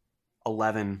like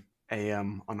 11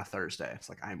 a.m. on a Thursday. It's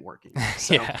like I'm working.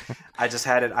 So Yeah. I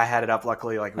had it up.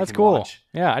 Luckily, like That's cool. Watch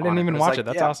Yeah, I didn't even watch it.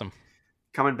 That's yeah, awesome.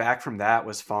 Coming back from that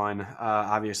was fun.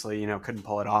 Obviously, couldn't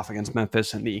pull it off against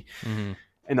Memphis in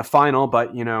the final,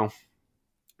 but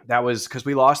that was because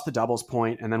we lost the doubles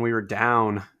point and then we were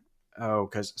down.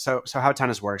 So how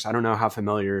tennis works. I don't know how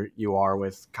familiar you are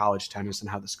with college tennis and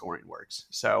how the scoring works.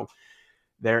 So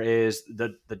there is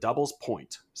the doubles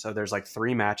point. So there's like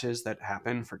 3 matches that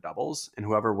happen for doubles, and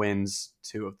whoever wins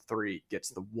 2 of 3 gets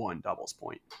the 1 doubles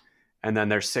point. And then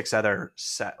there's 6 other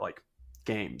set like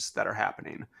games that are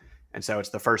happening. And so it's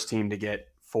the first team to get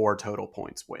 4 total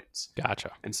points wins.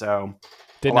 Gotcha. And so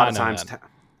a lot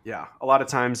of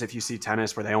times if you see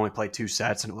tennis where they only play 2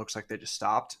 sets and it looks like they just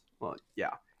stopped, well,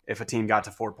 yeah. If a team got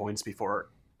to 4 points before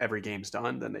every game's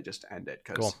done, then they just end it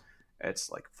because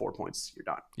it's like 4 points, you're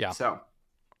done. Yeah. So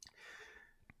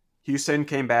Houston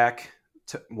came back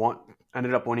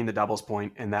ended up winning the doubles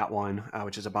point in that one,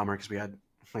 which is a bummer because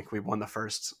we won the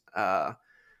first, I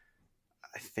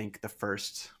think the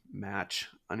first match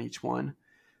on each one,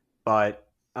 but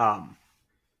and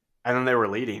then they were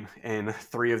leading in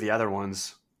 3 of the other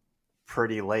ones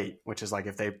pretty late, which is like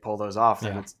if they pull those off,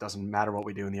 then it doesn't matter what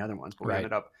we do in the other ones. But we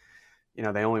ended up,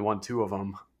 they only won 2 of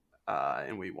them,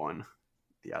 and we won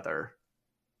the other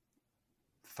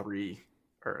 3.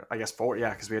 Or I guess 4,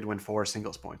 because we had to win 4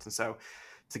 singles points. And so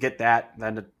to get that,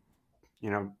 then to,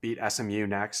 beat SMU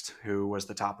next, who was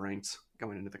the top ranked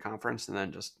going into the conference, and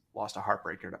then just lost a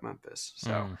heartbreaker at Memphis.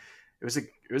 So it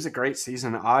was a great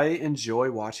season. I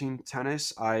enjoy watching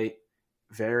tennis. I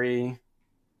have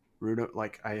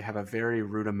a very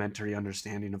rudimentary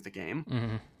understanding of the game.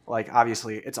 Mm-hmm. Like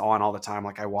obviously it's on all the time.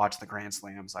 Like I watch the Grand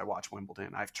Slams, I watch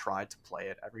Wimbledon. I've tried to play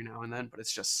it every now and then, but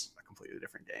it's just a completely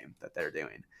different game that they're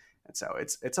doing. And so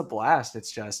it's a blast.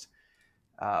 It's just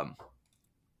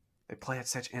they play at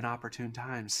such inopportune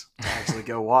times to actually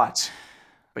go watch.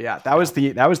 But yeah, that was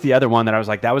the other one that I was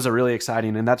like, that was a really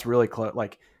exciting, and that's really close.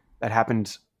 Like that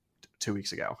happened 2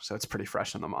 weeks ago, so it's pretty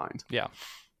fresh in the mind. Yeah,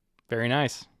 very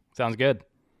nice. Sounds good.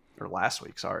 Or last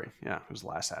week, sorry. Yeah, it was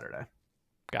last Saturday.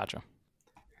 Gotcha.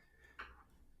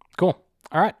 Cool.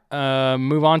 All right.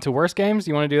 Move on to worst games.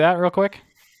 You want to do that real quick?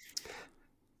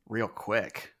 Real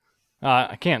quick.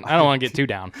 I can't. I don't want to get too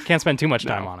down. Can't spend too much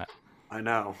time on it. I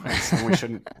know.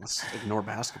 Let's ignore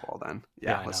basketball then.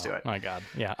 Yeah, let's do it. My God.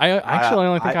 Yeah. I actually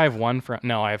only think I have one from.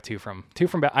 No, I have two from.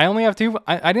 I only have 2.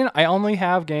 I only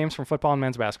have games from football and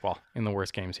men's basketball in the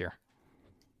worst games here.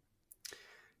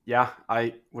 Yeah,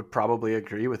 I would probably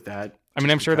agree with that. I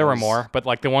mean, I'm sure there were more, but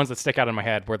like the ones that stick out in my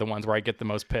head were the ones where I get the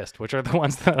most pissed, which are the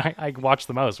ones that I watch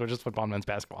the most, which is football and men's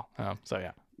basketball. So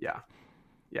yeah.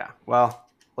 Yeah. Well,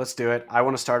 let's do it. I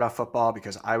want to start off football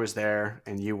because I was there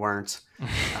and you weren't.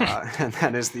 And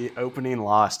that is the opening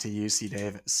loss to UC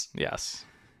Davis. Yes.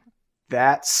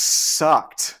 That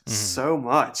sucked so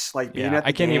much. Like being at the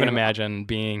I can't game, even imagine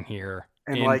being here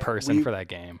in person for that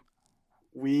game.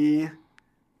 We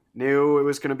knew it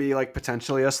was going to be like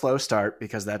potentially a slow start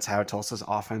because that's how Tulsa's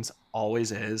offense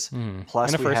always is.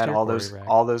 Plus we had all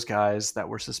those guys that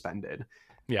were suspended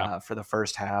for the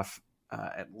first half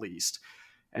at least.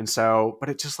 And so, but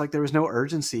it's just like there was no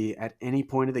urgency at any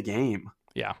point of the game.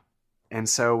 Yeah. And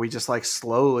so we just like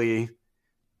slowly,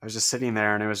 I was just sitting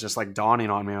there and it was just like dawning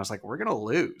on me. I was like, we're going to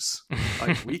lose.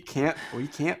 Like we can't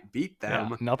beat them.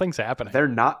 Yeah, nothing's happening. They're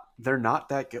not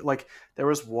that good. Like there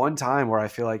was one time where I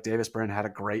feel like Davis Brin had a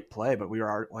great play, but we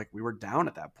were down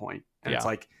at that point. And it's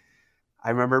like,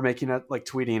 I remember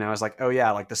tweeting. I was like, oh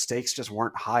yeah, like the stakes just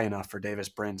weren't high enough for Davis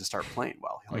Brin to start playing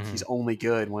well. Like he's only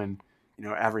good when,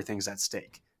 everything's at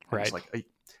stake. And right. It's like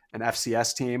an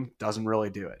FCS team doesn't really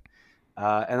do it.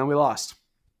 And then we lost.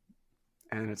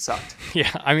 and it sucked.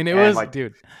 Yeah, I mean, it And, was, like,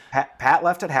 dude. Pat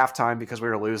left at halftime because we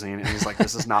were losing, and he's like,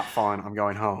 "This is not fun. I'm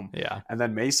going home." Yeah, And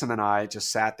then Mason and I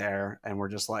just sat there, and we're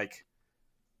just like,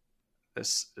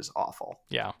 "This is awful."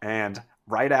 yeah. And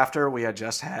right after we had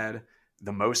just had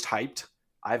the most hyped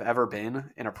I've ever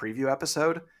been in a preview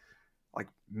episode, like,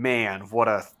 man, what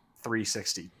a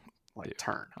 360 Dude,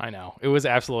 turn. I know. It was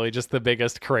absolutely just the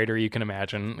biggest crater you can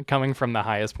imagine, coming from the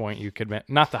highest point you could,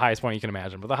 not the highest point you can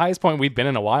imagine, but the highest point we've been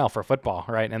in a while for football,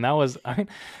 right? And that was, I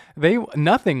mean,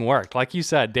 nothing worked. Like you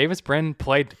said, Davis Brin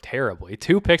played terribly.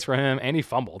 2 picks for him, and he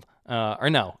fumbled. Or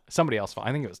no, somebody else fumbled.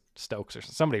 I think it was Stokes or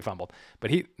somebody fumbled.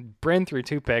 But Brin threw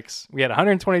 2 picks. We had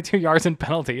 122 yards in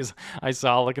penalties. I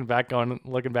saw looking back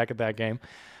at that game.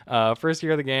 First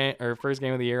game of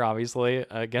the year, obviously,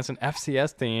 against an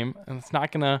FCS team, and it's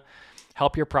not gonna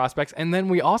help your prospects. And then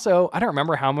we also, I don't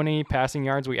remember how many passing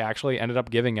yards we actually ended up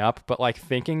giving up, but like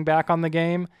thinking back on the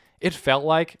game, it felt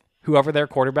like whoever their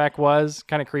quarterback was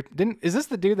kind of is this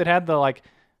the dude that had the like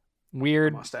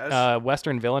weird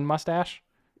Western villain mustache?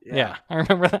 Yeah, I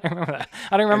remember that.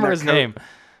 I don't remember his name.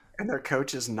 And their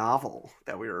coach's novel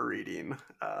that we were reading.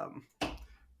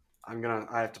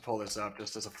 I have to pull this up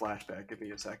just as a flashback. Give me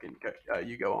a second.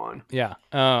 You go on. Yeah.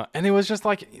 And it was just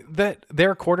like that.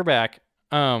 Their quarterback,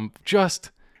 it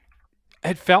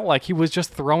felt like he was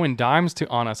just throwing dimes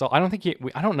on us. I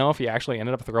don't know if he actually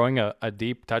ended up throwing a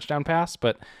deep touchdown pass,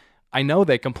 but I know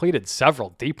they completed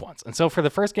several deep ones. And so for the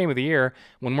first game of the year,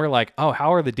 when we're like, oh,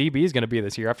 how are the DBs going to be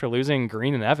this year after losing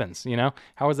Green and Evans? You know,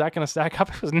 how is that going to stack up?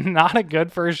 It was not a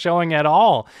good first showing at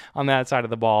all on that side of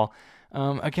the ball.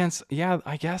 I guess,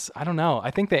 I don't know.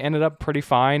 I think they ended up pretty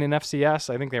fine in FCS.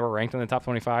 I think they were ranked in the top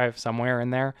 25 somewhere in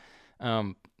there.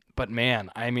 But man,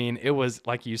 I mean, it was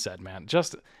like you said, man,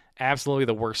 just absolutely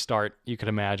the worst start you could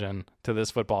imagine to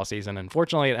this football season. And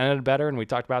fortunately, it ended better, and we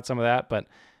talked about some of that, but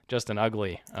just an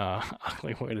ugly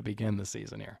way to begin the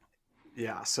season here.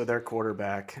 Yeah, so their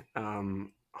quarterback,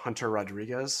 Hunter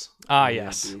Rodriguez.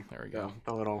 Yes. There we go.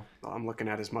 I'm looking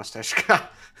at his mustache.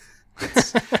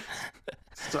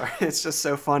 Sorry, it's just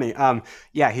so funny.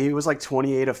 He was like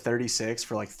 28 of 36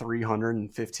 for like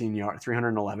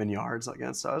 311 yards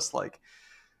against us. Like,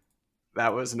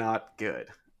 that was not good.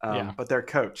 But their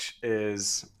coach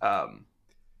is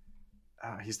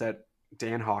he's that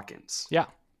Dan Hawkins. Yeah.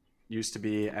 Used to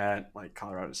be at like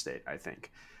Colorado State, I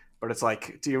think. But it's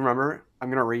like, do you remember? I'm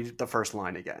going to read the first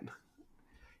line again.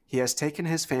 He has taken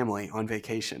his family on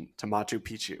vacation to Machu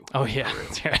Picchu. Oh, yeah.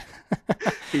 That's right.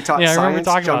 He taught science,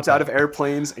 jumped out of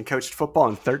airplanes, and coached football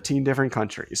in 13 different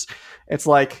countries. It's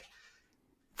like,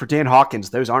 for Dan Hawkins,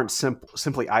 those aren't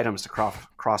simply items to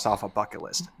cross off a bucket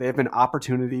list. They have been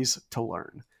opportunities to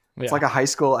learn. It's like a high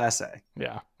school essay.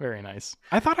 Yeah, very nice.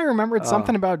 I thought I remembered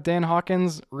something about Dan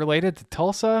Hawkins related to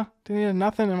Tulsa. Did he have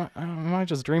nothing? Am I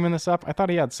just dreaming this up? I thought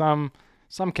he had some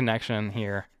connection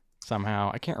here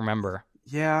somehow. I can't remember.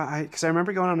 Yeah, because I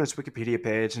remember going on his Wikipedia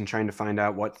page and trying to find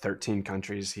out what 13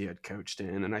 countries he had coached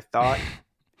in, and I thought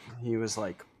he was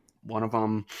like one of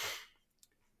them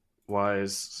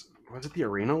was it the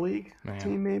Arena League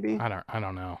team maybe? I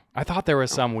don't know. I thought there was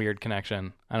some weird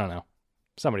connection. I don't know.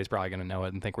 Somebody's probably going to know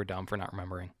it and think we're dumb for not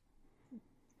remembering.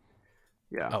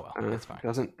 Yeah. Oh well, that's fine.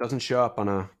 Doesn't show up on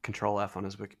a Control F on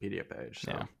his Wikipedia page.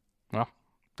 So. Yeah. Well,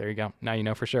 there you go. Now you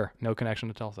know for sure. No connection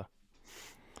to Tulsa.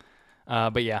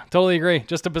 But yeah, totally agree.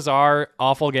 Just a bizarre,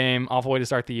 awful game, awful way to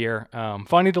start the year.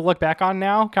 Funny to look back on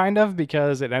now, kind of,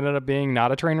 because it ended up being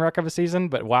not a train wreck of a season.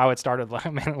 But wow, it started.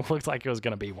 Man, it looked like it was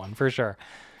going to be one for sure.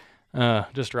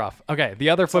 Just rough. Okay, the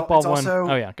other football one.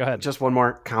 Oh yeah, go ahead. Just one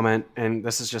more comment, and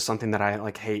this is just something that I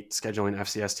like hate scheduling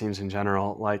FCS teams in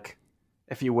general. Like,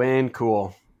 if you win,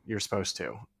 cool, you're supposed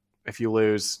to. If you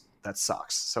lose, that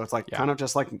sucks. So it's like kind of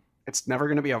just like it's never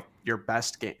going to be your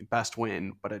best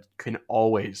win, but it can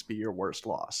always be your worst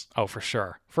loss. Oh, for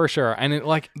sure. And it,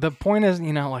 like, the point is,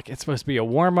 like, it's supposed to be a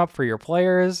warm up for your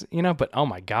players, but oh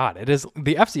my God, it is.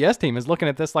 The FCS team is looking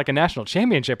at this like a national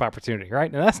championship opportunity,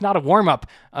 right? And that's not a warm up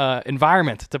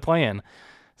environment to play in.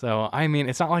 So, I mean,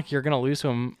 it's not like you're going to lose to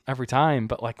them every time,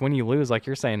 but like when you lose, like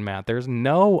you're saying, Matt, there's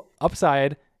no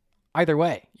upside either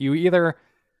way. You either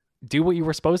do what you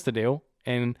were supposed to do,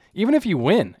 and even if you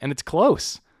win and it's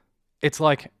close, it's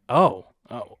like, oh,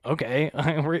 okay,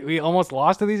 we almost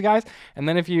lost to these guys. And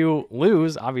then if you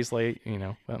lose, obviously,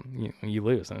 you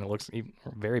lose, and it looks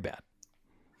very bad.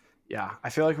 Yeah,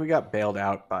 I feel like we got bailed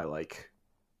out by like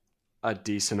a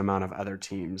decent amount of other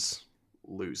teams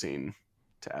losing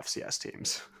to FCS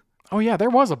teams. Oh yeah, there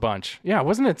was a bunch. Yeah,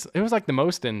 wasn't it? It was like the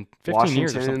most in 15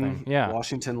 years or something. Yeah,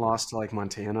 Washington lost to like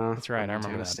Montana. That's right, I remember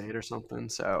Montana that. State or something.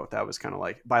 So that was kind of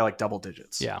like by like double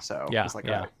digits. Yeah, So yeah, it was like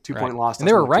yeah, a 2-point loss. And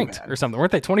they were doesn't look too ranked bad. or something,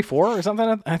 weren't they? 24 or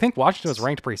something. I think Washington was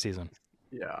ranked preseason.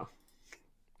 Yeah.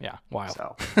 Yeah, wild.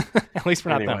 So At least for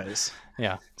not them. anyways,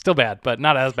 Yeah, still bad, but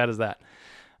not as bad as that.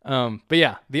 But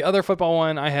yeah, the other football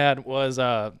one I had was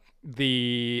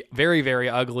the very, very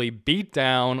ugly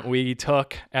beatdown we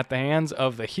took at the hands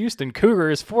of the Houston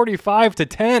Cougars,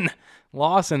 45-10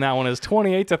 loss, and that one is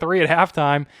 28-3 at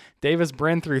halftime. Davis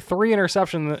Brin threw 3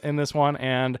 interceptions in this one,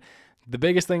 and the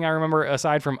biggest thing I remember,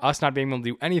 aside from us not being able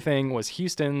to do anything, was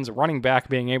Houston's running back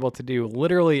being able to do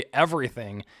literally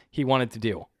everything he wanted to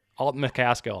do. Alton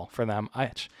McCaskill for them.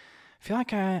 I feel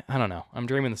like I don't know. I'm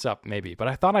dreaming this up maybe, but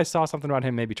I thought I saw something about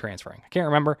him maybe transferring. I can't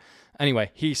remember.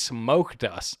 Anyway, he smoked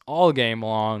us all game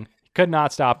long. Could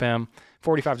not stop him.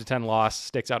 45-10 loss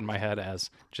sticks out in my head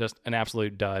as just an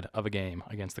absolute dud of a game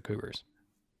against the Cougars.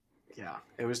 Yeah,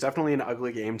 it was definitely an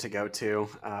ugly game to go to.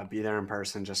 Be there in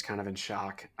person, just kind of in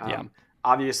shock.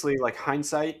 Obviously, like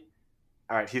hindsight,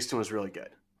 all right, Houston was really good.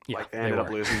 Yeah, like they ended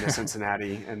up losing to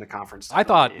Cincinnati in the conference. I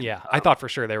thought for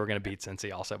sure they were going to beat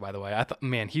Cincy also, by the way. I thought,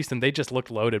 man, Houston, they just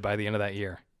looked loaded by the end of that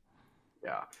year.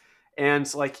 Yeah.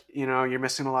 And like, you're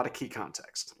missing a lot of key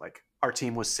context. Like our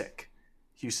team was sick.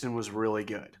 Houston was really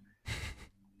good.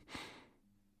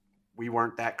 We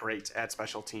weren't that great at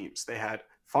special teams. They had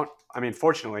fun. I mean,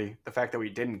 fortunately, the fact that we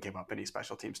didn't give up any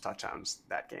special teams touchdowns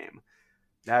that game,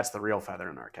 that's the real feather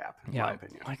in our cap, in my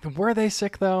opinion. Like, were they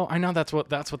sick though? I know that's what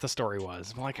the story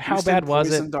was. Like, how bad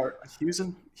was it?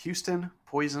 Houston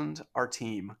poisoned our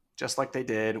team just like they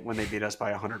did when they beat us by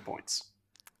 100 points.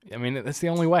 I mean, it's the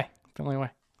only way. The only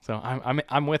way. So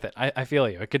I'm with it. I feel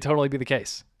you. It could totally be the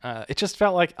case. It just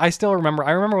felt like I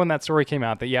remember when that story came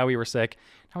out that we were sick.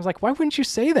 I was like, why wouldn't you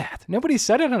say that? Nobody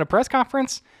said it in a press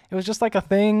conference. It was just like a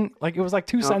thing. Like it was like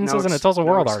two sentences in a Tulsa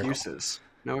World article.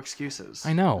 No excuses.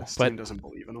 I know, this but team doesn't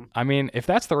believe in them. I mean, if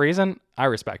that's the reason, I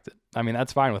respect it. I mean,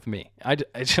 that's fine with me. It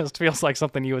just feels like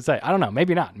something you would say. I don't know.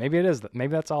 Maybe not. Maybe it is.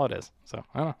 Maybe that's all it is. So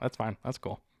I don't know. That's fine. That's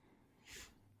cool.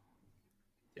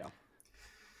 Yeah.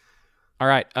 All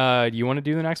right. You want to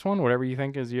do the next one? Whatever you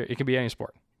think is it could be any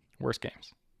sport. Worst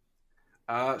games.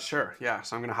 Sure. Yeah.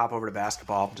 So I'm going to hop over to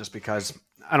basketball just because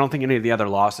I don't think any of the other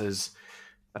losses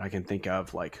that I can think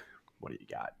of, like, what do you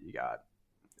got? You got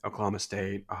Oklahoma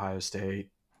State, Ohio State,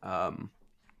 and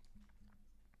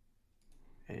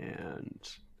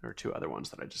there are two other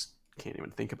ones that I just can't even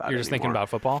think about. You're just thinking about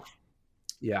football?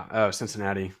 Yeah. Oh,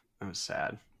 Cincinnati. That was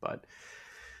sad, but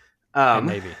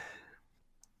Navy.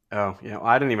 Oh, yeah. Well,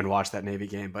 I didn't even watch that Navy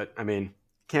game, but I mean,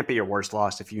 can't be your worst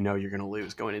loss if you know you're going to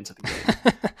lose going into the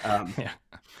game. Yeah,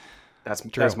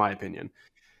 that's my opinion.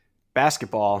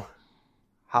 Basketball.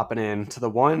 Hopping in to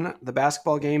the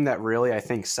basketball game that really, I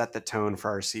think, set the tone for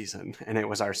our season. And it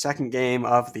was our second game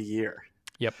of the year.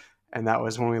 Yep. And that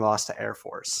was when we lost to Air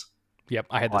Force. Yep.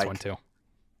 I had this one too.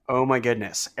 Oh my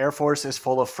goodness. Air Force is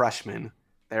full of freshmen.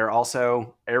 They're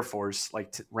also Air Force,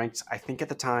 ranked, I think at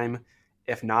the time,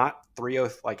 if not in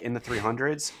the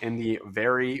 300s, in the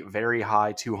very, very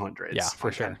high 200s. Yeah,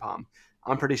 for sure. KenPom.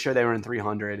 I'm pretty sure they were in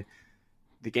 300.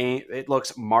 The game, it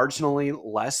looks marginally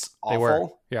less awful. They were.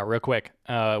 Yeah, real quick.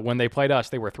 When they played us,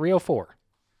 they were 304.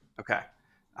 Okay.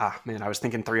 Man, I was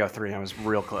thinking 303. I was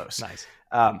real close. Nice.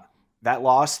 That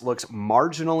loss looks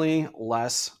marginally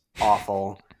less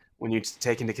awful when you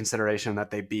take into consideration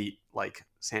that they beat like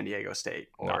San Diego State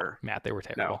or Matt. They were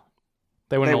terrible. No.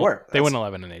 They went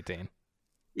 11 and 18.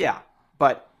 Yeah,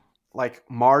 but like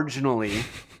marginally,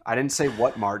 I didn't say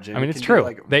what margin. I mean, it's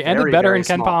true. They ended better in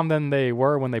KenPom than they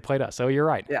were when they played us. So you're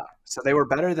right. Yeah. So they were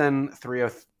better than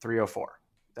 304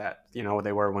 that,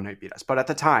 they were when they beat us. But at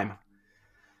the time,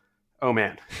 oh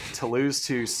man, to lose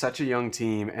to such a young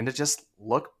team and to just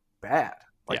look bad.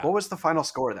 What was the final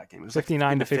score of that game? It was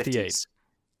 59-58.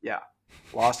 Yeah.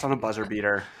 Lost on a buzzer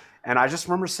beater. And I just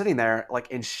remember sitting there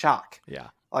like in shock. Yeah.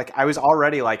 Like I was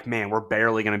already like, man, we're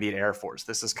barely going to beat Air Force.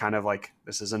 This is kind of like,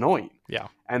 this is annoying. Yeah.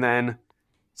 And then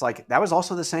it's like, that was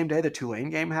also the same day the Tulane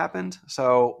game happened.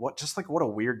 So what a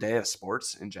weird day of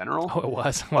sports in general. Oh, it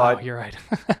was. Wow. You're right.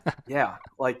 Yeah.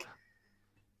 Like,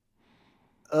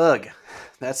 ugh,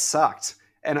 that sucked.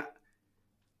 And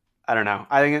I don't know.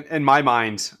 I think in my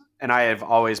mind, and I have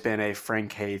always been a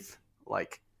Frank Haith,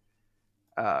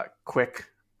 quick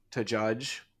to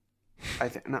judge. I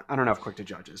don't know if quick to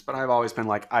judge is, but I've always been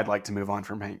like, I'd like to move on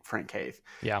from Frank Haith.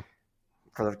 Yeah.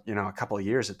 For a couple of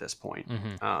years at this point.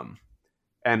 Mm-hmm.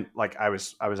 And like I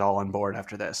was all on board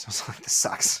after this. I was like, this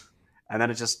sucks. And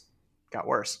then it just got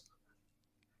worse.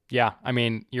 Yeah, I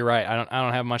mean, you're right. I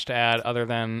don't have much to add other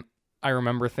than I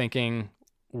remember thinking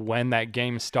when that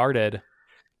game started,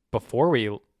 before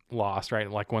we lost, right?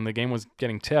 Like when the game was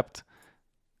getting tipped,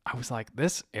 I was like,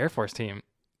 this Air Force team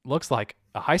looks like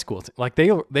a high school team. Like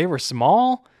they were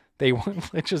small.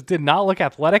 It just did not look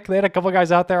athletic. They had a couple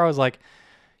guys out there. I was like,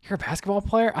 you're a basketball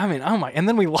player? I mean, oh my! And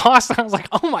then we lost. I was like,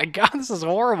 oh my god, this is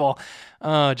horrible.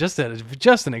 Just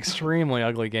an extremely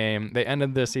ugly game. They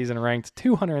ended the season ranked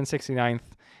 269th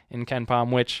in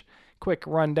KenPom, which, quick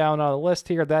rundown on the list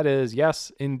here, that is,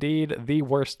 yes, indeed, the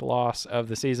worst loss of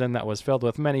the season. That was filled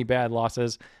with many bad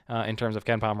losses in terms of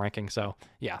KenPom ranking. So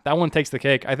yeah, that one takes the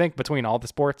cake. I think between all the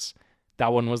sports,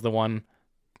 that one was the one.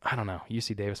 I don't know,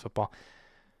 UC Davis football.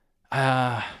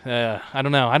 I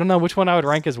don't know. I don't know which one I would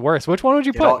rank as worst. Which one would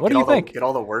you put? What do you think? Get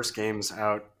all the worst games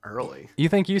out early. You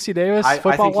think UC Davis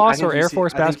football loss or Air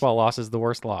Force basketball loss is the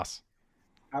worst loss?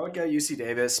 I would go UC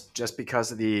Davis just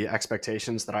because of the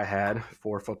expectations that I had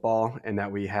for football and that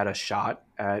we had a shot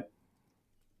at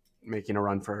making a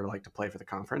run for to play for the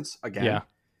conference again. Yeah.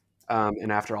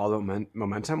 And after all the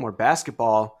momentum, where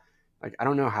basketball, I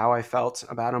don't know how I felt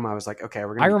about them. I was like, okay,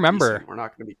 we're going to be decent. We're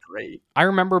not going to be great. I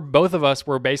remember both of us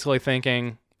were basically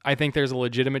thinking, I think there's a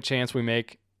legitimate chance we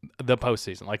make the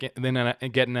postseason, then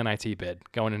get an NIT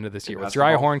bid going into this year. With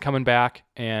Jariah Horn coming back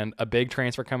and a big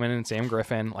transfer coming in, Sam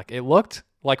Griffin, it looked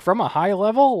like from a high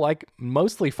level,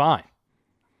 mostly fine.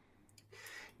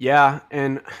 Yeah,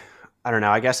 and I don't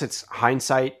know. I guess it's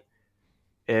hindsight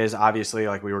is obviously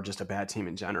we were just a bad team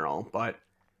in general, but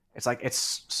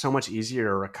it's so much easier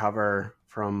to recover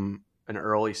from an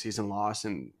early season loss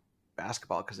in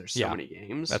basketball because there's so many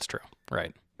games. That's true.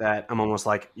 Right. That I'm almost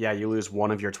you lose one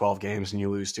of your 12 games and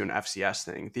you lose to an FCS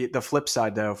thing. The flip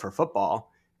side though for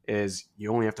football is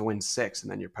you only have to win 6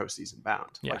 and then you're postseason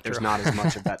bound. Yeah, there's not as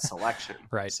much of that selection.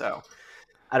 Right. So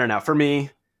I don't know. For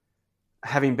me,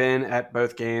 having been at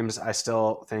both games, I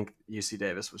still think UC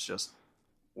Davis was just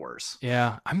worse.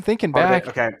 Yeah. I'm thinking back.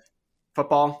 Okay.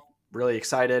 Football. Really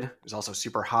excited. It was also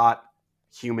super hot,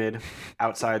 humid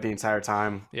outside the entire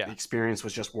time. Yeah. The experience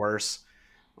was just worse.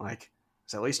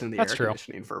 It's at least in the That's air true.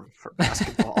 Conditioning for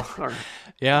basketball. Or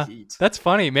yeah. heat. That's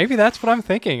funny. Maybe that's what I'm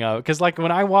thinking of. Because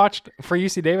when I watched for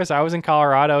UC Davis, I was in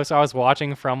Colorado. So I was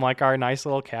watching from our nice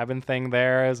little cabin thing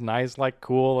there. It was nice,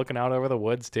 cool looking out over the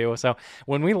woods too. So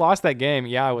when we lost that game,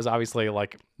 yeah, I was obviously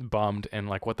bummed and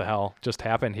what the hell just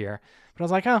happened here. But I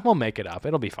was like, oh, we'll make it up.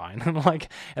 It'll be fine.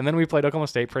 And then we played Oklahoma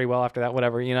State pretty well after that,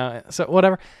 whatever, so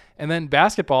whatever. And then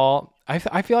basketball,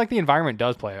 I feel like the environment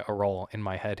does play a role in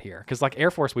my head here. Because Air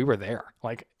Force, we were there.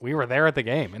 We were there at the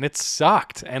game and it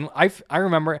sucked. And I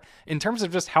remember in terms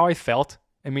of just how I felt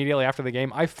immediately after the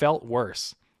game, I felt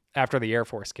worse after the Air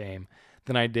Force game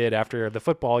than I did after the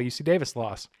football UC Davis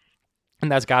loss.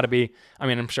 And that's got to be,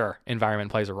 I'm sure environment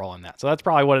plays a role in that. So that's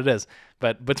probably what it is.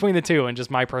 But between the two and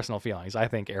just my personal feelings, I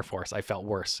think Air Force, I felt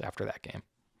worse after that game.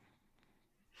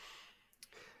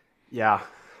 Yeah,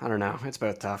 I don't know. It's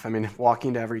both tough.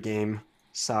 Walking to every game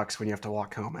sucks when you have to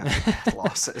walk home after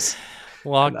losses.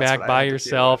 Walk back by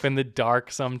yourself in the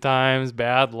dark sometimes.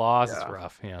 Bad loss. It's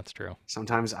rough. Yeah, it's true.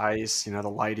 Sometimes ice. The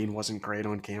lighting wasn't great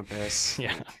on campus.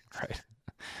 Yeah, right.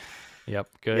 Yep.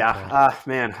 Good. Yeah.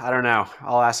 Man, I don't know.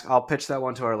 I'll pitch that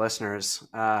one to our listeners.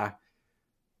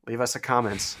 Leave us a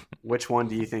comment. Which one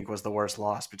do you think was the worst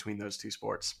loss between those two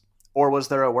sports? Or was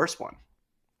there a worse one?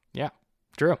 Yeah,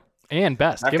 true. And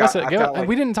best. We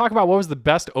didn't talk about what was the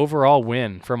best overall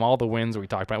win from all the wins we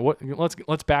talked about.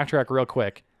 Let's backtrack real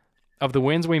quick. Of the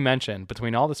wins we mentioned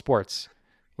between all the sports,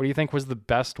 what do you think was the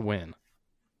best win?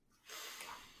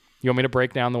 You want me to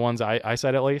break down the ones I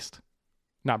said at least?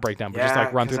 Not break down, but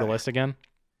just run through the list again?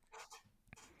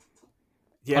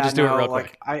 Yeah, I'll just do it real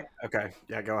quick. Okay.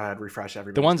 Yeah, go ahead. Refresh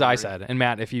everybody. The ones I said, and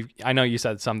Matt, I know you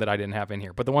said some that I didn't have in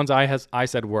here, but the ones I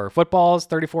said were football's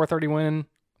 34-31.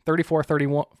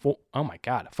 Oh my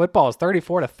God. Football's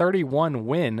 34-31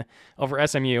 win over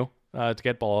SMU to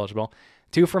get bowl eligible.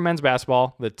 2 for men's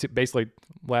basketball, basically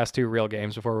last 2 real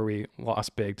games before we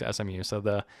lost big to SMU. So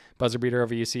the buzzer beater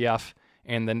over UCF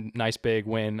and the nice big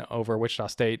win over Wichita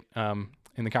State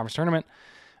in the conference tournament.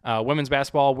 Women's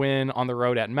basketball win on the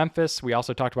road at Memphis. We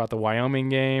also talked about the Wyoming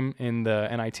game in the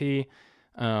NIT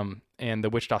and the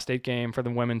Wichita State game for the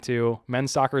women too.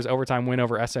 Men's soccer's overtime win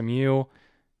over SMU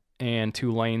and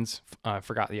Tulane's. I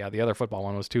forgot. Yeah, the other football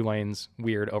one was Tulane's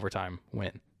weird overtime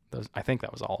win. I think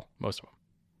that was most of them.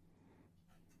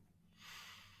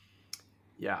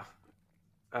 Yeah.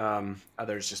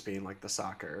 Others just being the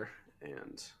soccer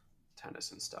and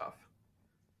tennis and stuff.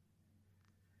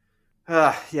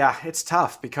 Yeah, it's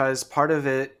tough because part of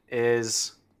it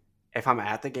is if I'm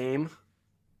at the game,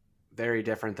 very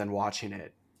different than watching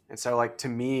it. And so to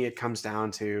me, it comes down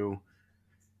to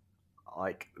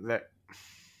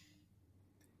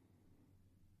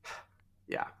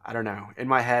yeah, I don't know. In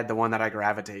my head, the one that I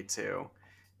gravitate to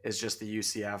is just the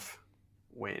UCF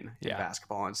win in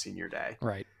basketball on senior day.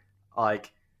 Right.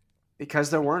 Like, because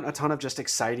there weren't a ton of just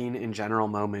exciting in general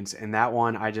moments. And that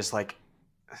one, I just like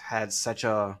had such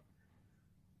a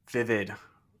vivid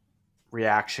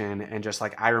reaction. And just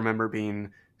like, I remember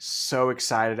being so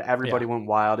excited. Everybody went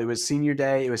wild. It was senior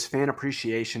day. It was fan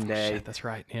appreciation day. Shit, that's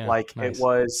right. Yeah. Like nice. It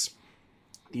was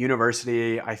the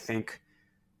university, I think,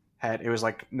 it was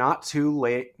like not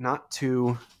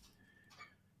too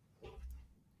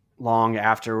long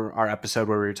after our episode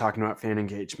where we were talking about fan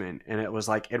engagement. And it was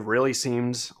like, it really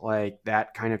seemed like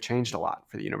that kind of changed a lot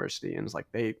for the university. And it's like,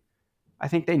 I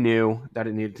think they knew that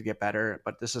it needed to get better,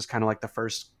 but this is kind of like the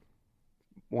first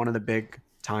one of the big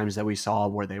times that we saw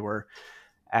where they were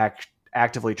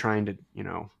actively trying to,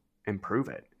 improve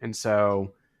it. And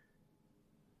so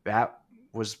that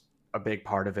was a big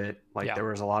part of it. Like there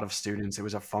was a lot of students. It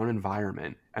was a fun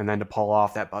environment. And then to pull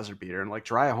off that buzzer beater, and like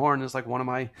Jariah Horn is like one of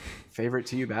my favorite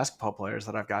TU basketball players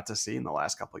that I've got to see in the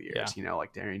last couple of years.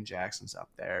 Like Darian Jackson's up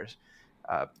there,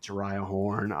 Jariah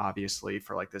Horn, obviously,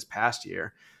 for like this past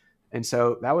year. And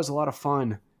so that was a lot of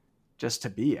fun just to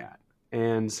be at.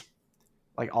 And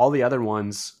like all the other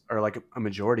ones, or like a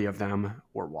majority of them,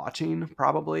 were watching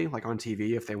probably like on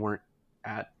TV if they weren't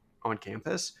on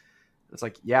campus. It's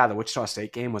like, yeah, the Wichita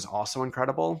State game was also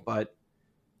incredible, but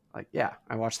like, yeah,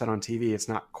 I watched that on TV. It's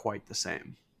not quite the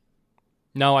same.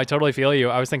 No, I totally feel you.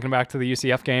 I was thinking back to the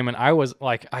UCF game, and I was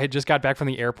like, I had just got back from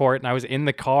the airport, and I was in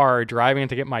the car driving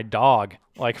to get my dog,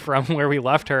 like from where we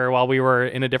left her while we were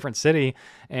in a different city.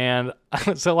 And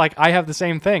so like, I have the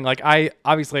same thing. Like I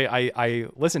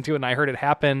listened to it and I heard it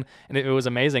happen, and it was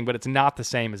amazing, but it's not the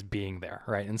same as being there.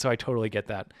 Right. And so I totally get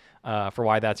that for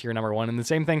why that's your number one. And the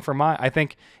same thing for I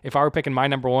think if I were picking my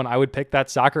number one, I would pick that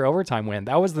soccer overtime win.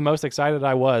 That was the most excited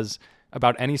I was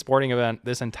about any sporting event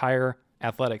this entire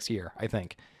athletics year. I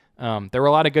think there were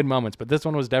a lot of good moments, but this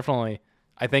one was definitely,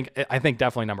 I think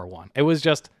definitely number one. It was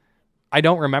just, I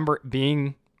don't remember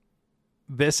being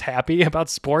this happy about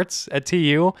sports at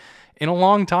TU in a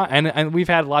long time. And we've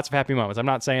had lots of happy moments. I'm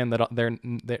not saying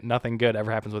that nothing good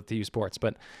ever happens with TU sports,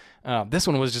 but this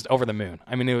one was just over the moon.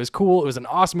 I mean, it was cool. It was an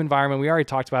awesome environment. We already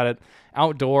talked about it.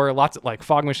 Outdoor, lots of like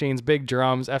fog machines, big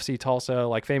drums, FC Tulsa,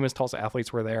 like famous Tulsa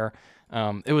athletes were there.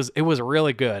 It was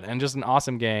really good and just an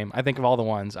awesome game. I think of all the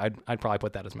ones, I'd probably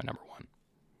put that as my number one.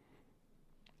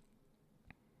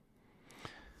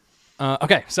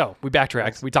 Okay, so we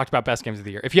backtracked. We talked about best games of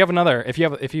the year. If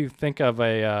you think of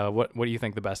a what do you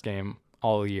think the best game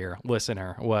all year,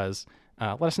 listener, was?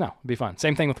 Let us know. It'd be fun.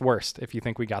 Same thing with worst. If you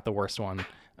think we got the worst one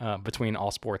between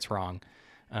all sports wrong,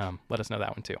 let us know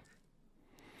that one too.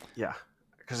 Yeah,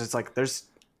 because it's like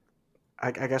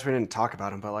I guess we didn't talk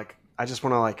about them, but like I just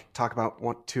want to like talk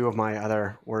about two of my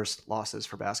other worst losses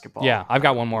for basketball. Yeah, I've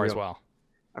got one more as well.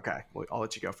 Okay, well, I'll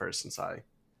let you go first since I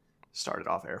started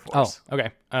off Air Force. Oh,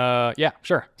 okay. Yeah,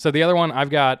 sure. So the other one I've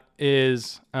got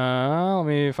is let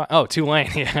me find.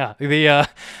 Tulane. Yeah,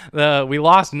 we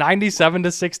lost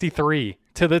 97-63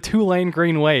 to the Tulane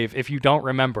Green Wave, if you don't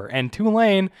remember. And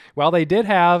Tulane, while they did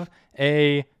have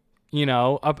a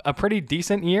pretty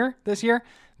decent year this year,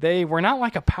 they were not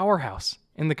like a powerhouse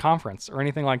in the conference or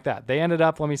anything like that. They ended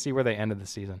up. Let me see where they ended the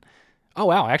season. Oh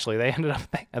wow, actually they ended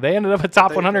up a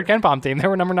top 100 KenPom team. They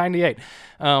were number 98.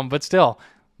 But still.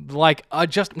 Like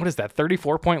just what is that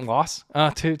 34-point loss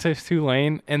to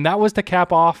Tulane, and that was to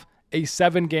cap off a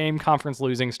 7-game conference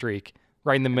losing streak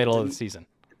right in the middle of the season.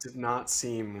 It did not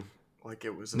seem like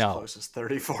it was as close as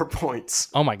 34 points.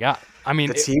 Oh my god! I mean,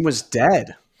 the team was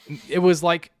dead. It was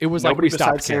like nobody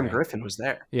besides Sam Griffin was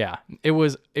there. Yeah, it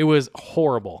was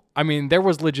horrible. I mean, there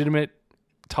was legitimate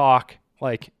talk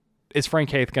like, is Frank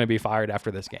Haith going to be fired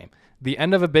after this game? The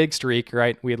end of a big streak,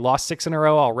 right? We had lost 6 in a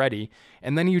row already,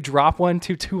 and then you drop one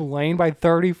to Tulane by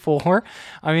 34.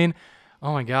 I mean,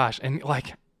 oh my gosh. And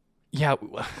like, yeah,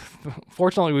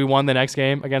 fortunately we won the next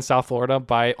game against South Florida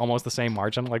by almost the same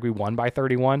margin. Like we won by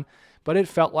 31, but it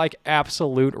felt like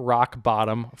absolute rock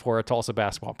bottom for a Tulsa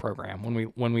basketball program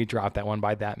when we dropped that one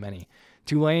by that many.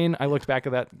 Tulane, I looked back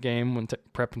at that game when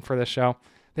prepping for this show.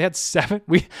 They had 7.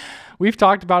 We've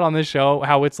talked about on this show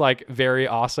how it's like very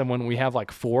awesome when we have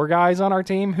like 4 guys on our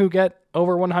team who get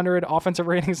over 100 offensive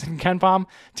ratings in KenPom.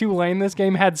 Tulane this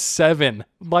game had 7.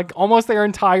 Like almost their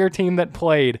entire team that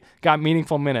played got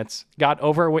meaningful minutes, got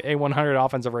over a 100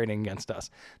 offensive rating against us.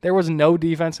 There was no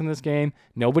defense in this game.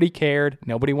 Nobody cared.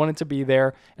 Nobody wanted to be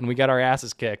there, and we got our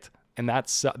asses kicked. And that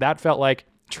felt like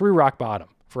true rock bottom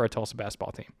for a Tulsa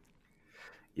basketball team.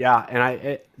 Yeah,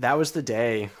 and that was the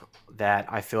day that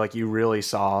I feel like you really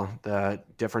saw the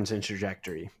difference in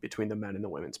trajectory between the men and the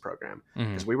women's program.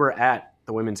 Because we were at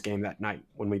the women's game that night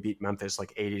when we beat Memphis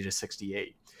like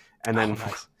 80-68. And then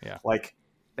nice. Yeah. like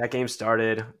that game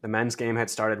started, the men's game had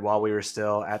started while we were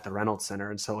still at the Reynolds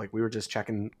Center. And so like we were just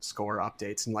checking score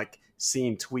updates and like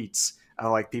seeing tweets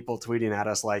of like people tweeting at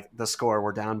us like the score,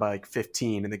 we're down by like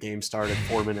 15 and the game started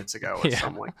 4 minutes ago or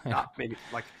something like that. Maybe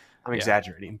like I'm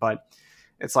exaggerating, but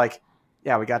it's like,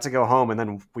 yeah, we got to go home and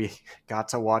then we got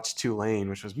to watch Tulane,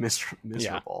 which was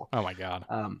miserable. Yeah. Oh my God.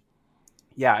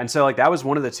 Yeah. And so like, that was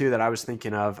one of the two that I was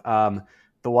thinking of.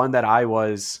 The one that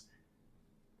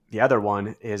the other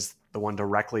one is the one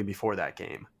directly before that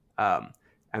game.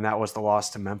 And that was the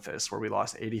loss to Memphis where we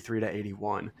lost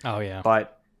 83-81. Oh yeah.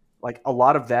 But like a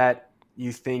lot of that,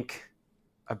 you think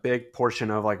a big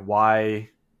portion of like why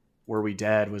were we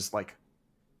dead was like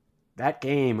that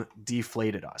game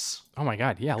deflated us. Oh my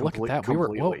God. Yeah. Look at that.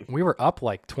 Completely. We were up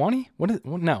like 20.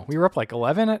 No, we were up like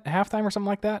 11 at halftime or something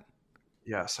like that.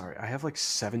 Yeah. Sorry. I have like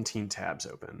 17 tabs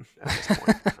open at this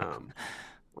point.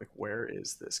 Like, where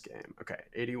is this game? Okay.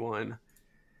 81.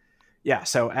 Yeah.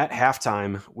 So at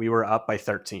halftime, we were up by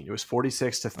 13. It was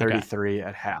 46-33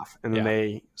 at half. And then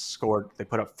they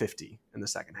put up 50 in the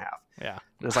second half. Yeah.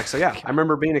 And it was like, so yeah, I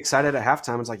remember being excited at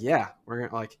halftime. It's like, yeah, we're going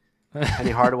to like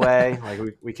Penny Hardaway, like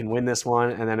we can win this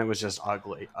one. And then it was just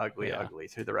ugly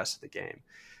through the rest of the game.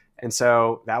 And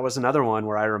so that was another one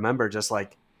where I remember just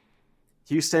like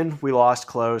Houston, we lost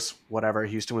close, whatever.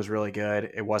 Houston was really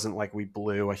good. It wasn't like we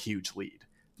blew a huge lead.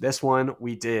 This one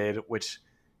we did, which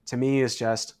to me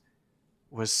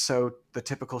was so the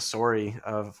typical story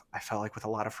of, I felt like with a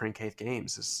lot of Frank Haith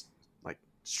games is like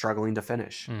struggling to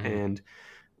finish. Mm-hmm. And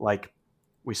like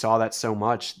we saw that so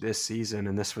much this season.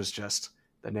 And this was just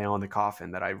the nail in the coffin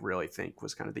that I really think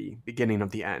was kind of the beginning of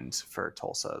the end for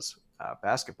Tulsa's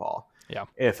basketball. Yeah.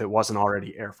 If it wasn't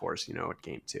already Air Force, at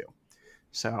game 2.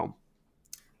 So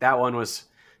that one was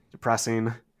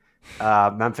depressing.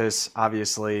 Memphis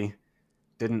obviously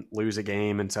didn't lose a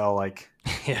game until like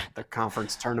the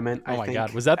conference tournament. Oh my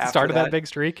God. Was that the start of that big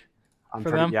streak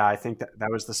for them? Yeah, I think that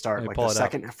was the start. Like the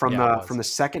second from the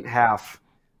second half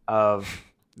of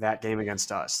that game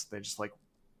against us, they just like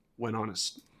went on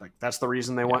like that's the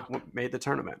reason they made the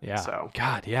tournament. Yeah. So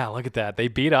God, yeah, look at that. They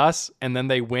beat us and then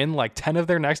they win like 10 of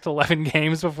their next 11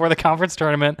 games before the conference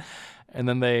tournament. And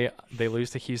then they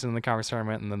lose to Houston in the conference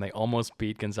tournament, and then they almost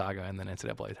beat Gonzaga in the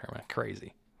NCAA tournament.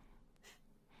 Crazy.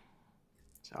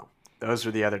 So those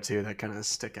are the other two that kind of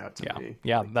stick out to me.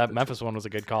 Yeah, like that Memphis one was a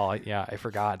good call. I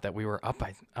forgot that we were up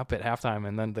at halftime,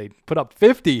 and then they put up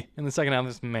 50 in the second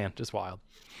half. Man, just wild.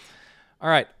 All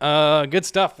right, good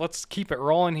stuff. Let's keep it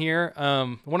rolling here.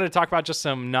 Wanted to talk about just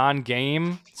some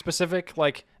non-game specific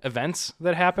like events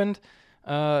that happened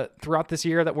throughout this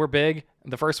year that were big.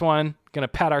 The first one, going to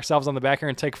pat ourselves on the back here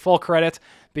and take full credit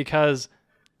because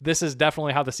this is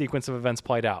definitely how the sequence of events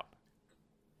played out.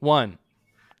 1,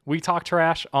 we talked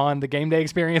trash on the game day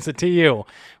experience at TU,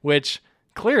 which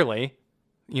clearly,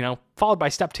 followed by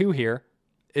step 2 here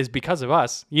is because of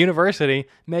us. University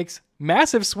makes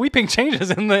massive sweeping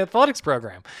changes in the athletics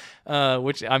program,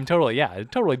 which I'm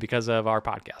totally because of our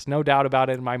podcast. No doubt about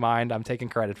it in my mind. I'm taking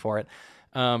credit for it.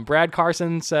 Brad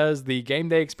Carson says the game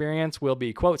day experience will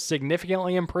be, quote,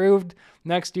 significantly improved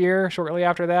next year. Shortly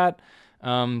after that,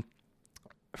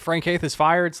 Frank Haith is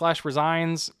fired /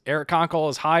 resigns. Eric Conkle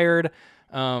is hired.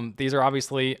 These are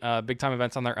obviously big time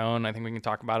events on their own. I think we can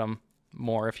talk about them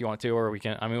more if you want to, or we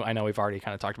can. I mean, I know we've already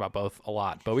kind of talked about both a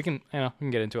lot, but we can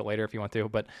get into it later if you want to.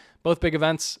 But both big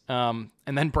events. And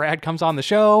then Brad comes on the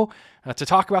show to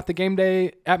talk about the game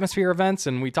day atmosphere events,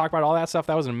 and we talk about all that stuff.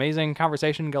 That was an amazing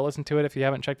conversation. Go listen to it if you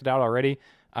haven't checked it out already.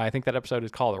 I think that episode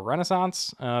is called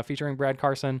Renaissance, featuring Brad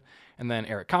Carson, and then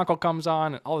Eric Conkle comes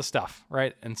on, and all this stuff,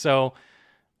 right? And so,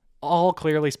 all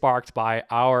clearly sparked by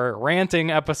our ranting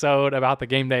episode about the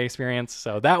game day experience.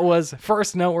 So that was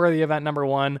first noteworthy event number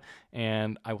 1,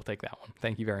 and I will take that one.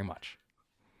 Thank you very much.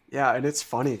 Yeah, and it's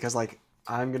funny because like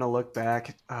I'm going to look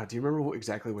back. Do you remember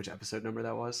exactly which episode number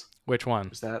that was? Which one?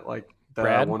 Was that like the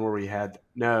Brad? one where we had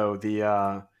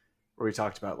where we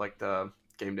talked about like the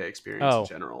game day experience in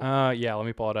general? Yeah, let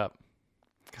me pull it up.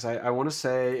 Because I want to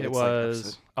say it was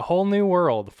like A Whole New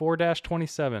World,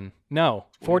 4-27. No,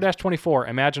 4-24.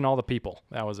 Imagine All the People.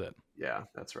 That was it. Yeah,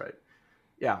 that's right.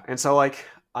 Yeah, and so like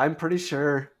I'm pretty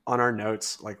sure on our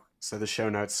notes, like so the show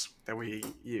notes that we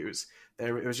use,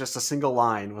 it was just a single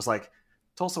line. It was like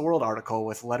Tulsa World article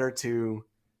with letter to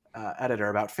editor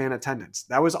about fan attendance.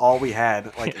 That was all we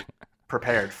had like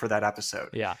prepared for that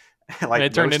episode. Yeah. Like and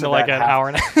it turned into like an hour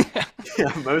and a half.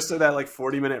 Yeah, most of that like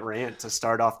 40-minute rant to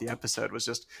start off the episode was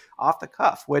just off the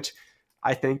cuff, which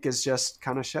I think is just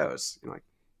kind of shows, like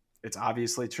it's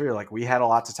obviously true. Like we had a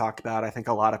lot to talk about. I think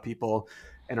a lot of people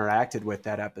interacted with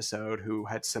that episode who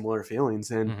had similar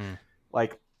feelings. And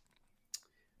like,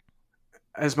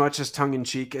 as much as tongue in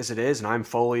cheek as it is, and I'm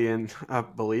fully a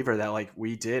believer that like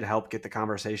we did help get the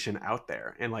conversation out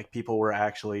there, and like people were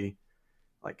actually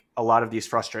like a lot of these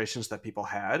frustrations that people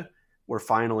had were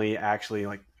finally actually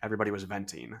like everybody was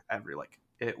venting.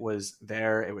 It was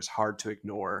there. It was hard to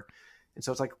ignore. And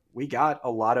so it's like we got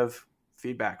a lot of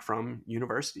feedback from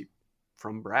university,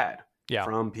 from Brad,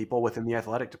 from people within the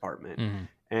athletic department.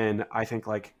 And I think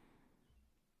like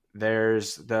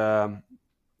there's the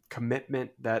commitment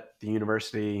that the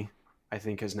university I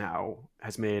think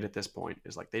has made at this point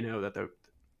is like they know that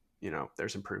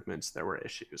there's improvements, there were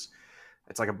issues.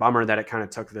 It's like a bummer that it kind of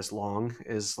took this long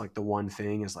is like the one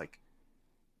thing is like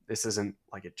this isn't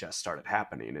like it just started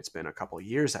happening. It's been a couple of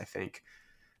years, I think.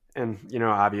 And,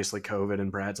 obviously COVID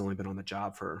and Brad's only been on the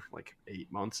job for like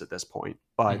 8 months at this point.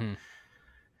 But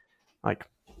like,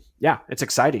 yeah, it's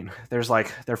exciting. There's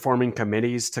like, they're forming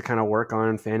committees to kind of work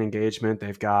on fan engagement.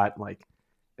 They've got like,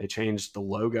 they changed the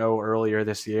logo earlier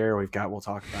this year. We'll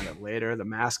talk about it later. The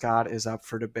mascot is up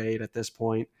for debate at this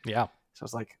point. Yeah. So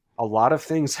it's like a lot of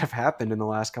things have happened in the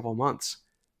last couple of months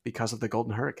because of the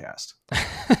Golden Hurricast.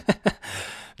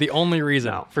 The only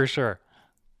reason, for sure.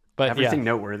 But everything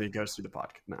noteworthy goes through the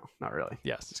podcast. No, not really.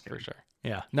 Yes, for sure.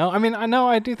 Yeah. No, I mean,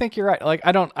 I do think you're right. Like,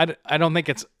 I don't think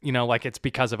it's, like it's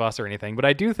because of us or anything, but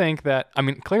I do think that, I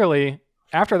mean, clearly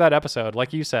after that episode,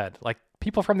 like you said, like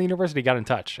people from the university got in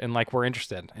touch and like were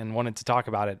interested and wanted to talk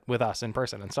about it with us in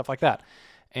person and stuff like that.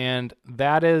 And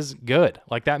that is good.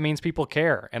 Like that means people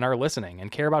care and are listening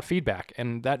and care about feedback,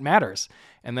 and that matters.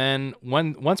 And then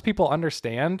once people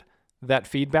understand that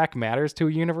feedback matters to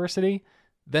a university,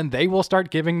 then they will start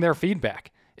giving their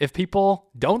feedback. If people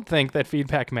don't think that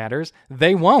feedback matters,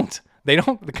 they won't. They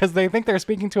don't, because they think they're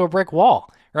speaking to a brick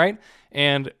wall, right?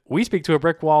 And we speak to a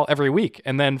brick wall every week.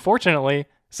 And then fortunately,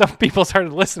 some people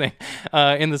started listening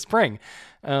in the spring.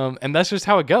 And that's just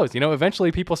how it goes.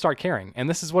 Eventually people start caring. And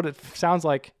this is what it sounds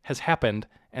like has happened.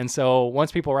 And so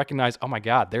once people recognize, oh my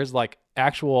God, there's like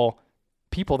actual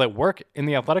people that work in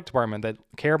the athletic department that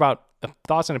care about the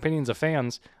thoughts and opinions of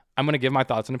fans, I'm going to give my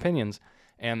thoughts and opinions.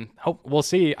 And we'll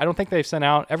see. I don't think they've sent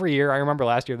out every year. I remember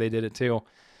last year they did it too,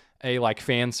 a like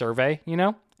fan survey,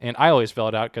 and I always fill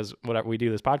it out because whatever we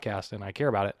do this podcast and I care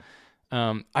about it.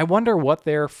 I wonder what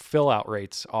their fill out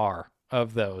rates are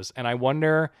of those. And I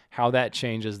wonder how that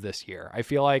changes this year. I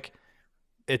feel like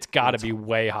it's got to be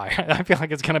way higher. I feel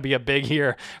like it's going to be a big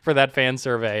year for that fan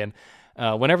survey.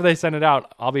 And whenever they send it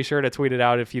out, I'll be sure to tweet it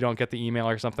out if you don't get the email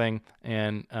or something,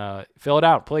 and fill it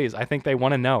out, please. I think they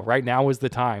want to know. Right now is the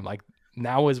time. Like,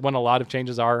 now is when a lot of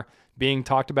changes are being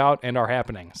talked about and are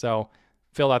happening. So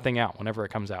fill that thing out whenever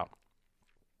it comes out.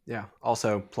 Yeah.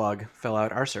 Also fill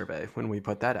out our survey when we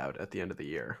put that out at the end of the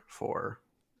year for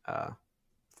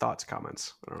thoughts,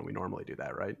 comments. I don't know. We normally do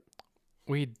that, right?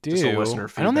 We do.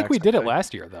 I don't think we did it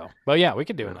last year though, but yeah, we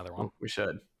could do another one. Well, we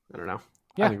should. I don't know.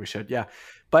 Yeah. I think we should. Yeah.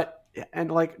 But, and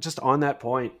like, just on that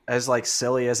point, as like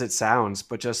silly as it sounds,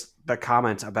 but just the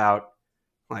comment about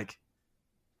like,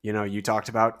 you talked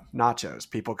about nachos.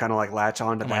 People kind of like latch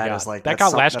on to that as like that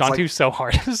got latched onto so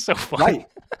hard. It's so funny, right?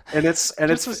 And it's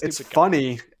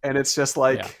funny, and it's just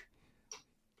like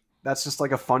that's just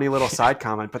like a funny little side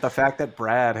comment. But the fact that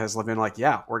Brad has been like,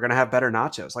 yeah, we're gonna have better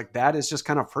nachos, like that is just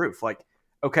kind of proof. Like,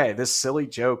 okay, this silly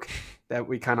joke that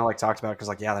we kind of like talked about because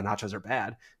like, yeah, the nachos are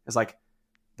bad, is like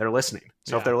they're listening.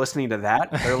 So if they're listening to that,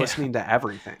 they're listening to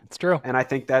everything. It's true, and I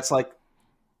think that's like,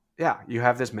 yeah, you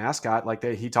have this mascot like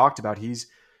that he talked about.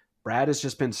 Brad has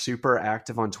just been super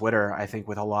active on Twitter, I think,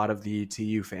 with a lot of the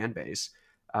TU fan base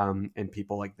and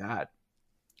people like that.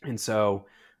 And so,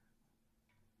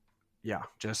 yeah,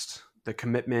 just the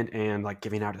commitment and like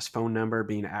giving out his phone number,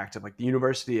 being active. Like the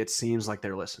university, it seems like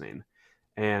they're listening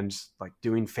and like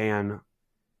doing fan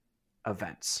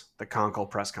events, the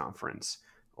Conkle press conference,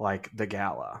 like the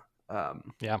gala,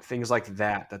 things like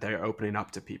that they're opening up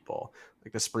to people.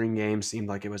 Like the spring game seemed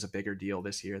like it was a bigger deal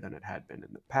this year than it had been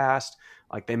in the past.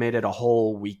 Like they made it a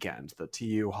whole weekend, the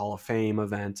TU Hall of Fame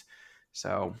event.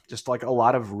 So just like a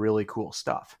lot of really cool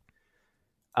stuff.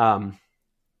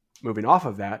 Moving off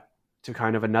of that to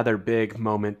kind of another big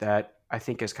moment that I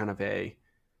think is kind of a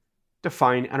I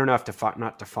don't know if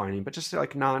not defining, but just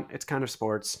like it's kind of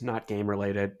sports, not game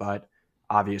related, but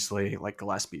obviously like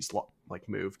Gillespie's like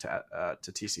move to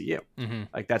TCU. Mm-hmm.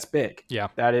 Like that's big. Yeah.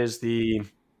 That is it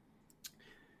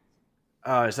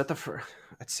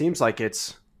seems like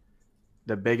it's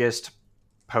the biggest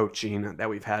poaching that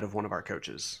we've had of one of our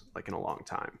coaches like in a long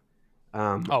time.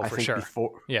 I for think sure.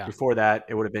 Before that,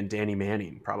 it would have been Danny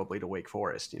Manning probably to Wake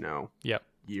Forest,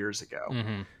 years ago.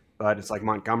 Mm-hmm. But it's like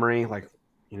Montgomery, like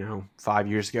 5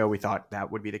 years ago, we thought that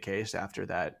would be the case after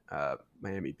that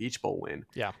Miami Beach Bowl win.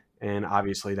 Yeah. And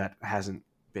obviously that hasn't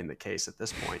been the case at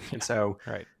this point. And so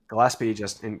right. Gillespie,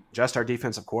 just our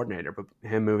defensive coordinator, but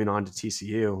him moving on to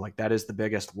TCU, like that is the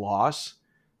biggest loss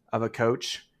of a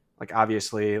coach. Like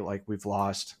obviously, like we've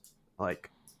lost like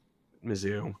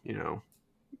Mizzou,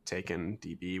 taken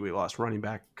DB. We lost running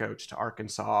back coach to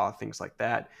Arkansas, things like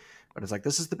that. But it's like,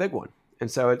 this is the big one. And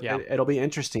so it'll be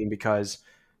interesting because,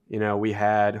 we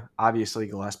had, obviously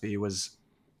Gillespie was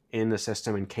in the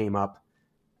system and came up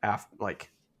after,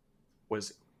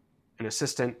 was an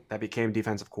assistant that became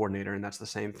defensive coordinator. And that's the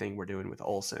same thing we're doing with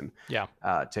Olson,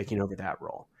 taking over that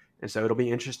role. And so it'll be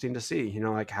interesting to see,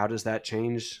 how does that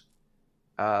change?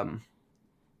 How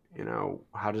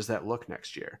does that look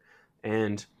next year?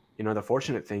 And, the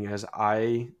fortunate thing is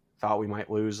I thought we might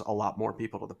lose a lot more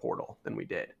people to the portal than we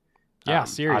did. Yeah,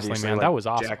 seriously, man. That was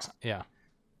awesome.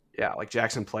 Like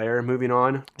Jackson Player moving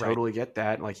on. Totally get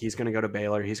that. Like he's going to go to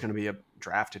Baylor. He's going to be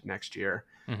drafted next year.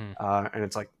 Mm-hmm. And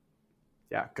it's like,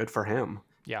 yeah, good for him.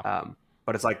 Yeah.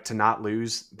 But it's like to not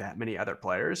lose that many other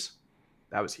players.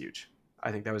 That was huge.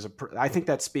 I think I think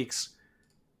that speaks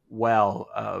well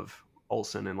of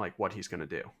Olson and like what he's going to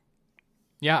do.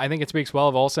 Yeah, I think it speaks well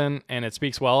of Olson, and it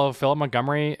speaks well of Philip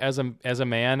Montgomery as a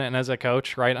man and as a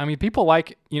coach, right? I mean, people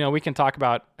we can talk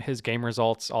about his game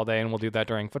results all day, and we'll do that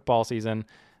during football season.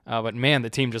 But man, the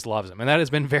team just loves him, and that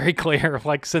has been very clear.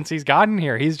 Like since he's gotten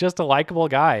here, he's just a likable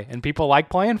guy, and people like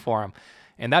playing for him,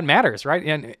 and that matters,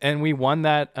 right? And we won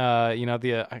that. I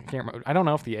can't remember. I don't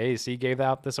know if the AAC gave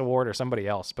out this award or somebody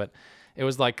else, but it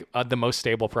was like the most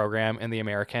stable program in the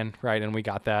American, right? And we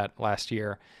got that last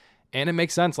year. And it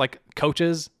makes sense. Like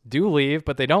coaches do leave,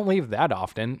 but they don't leave that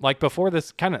often. Like before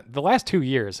this, the last 2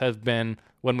 years have been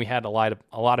when we had a lot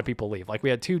of people leave. Like we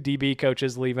had 2 DB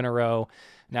coaches leave in a row.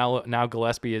 Now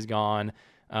Gillespie is gone.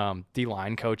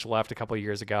 D-line coach left a couple of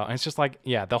years ago. And it's just like,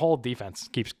 yeah, the whole defense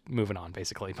keeps moving on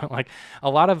basically. But like a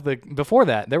lot of before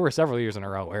that, there were several years in a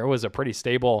row where it was a pretty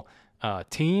stable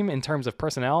team in terms of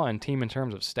personnel and team in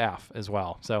terms of staff as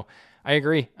well. So I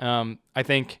agree. I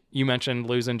think you mentioned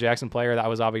losing Jackson Player. That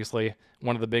was obviously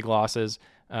one of the big losses.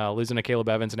 Losing to Caleb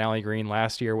Evans and Allie Green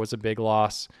last year was a big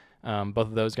loss. Both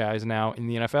of those guys now in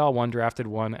the NFL, one drafted,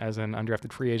 one as an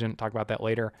undrafted free agent. Talk about that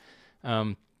later.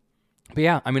 But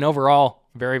yeah, I mean, overall,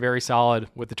 very, very solid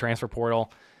with the transfer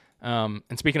portal. And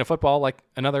speaking of football, like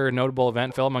another notable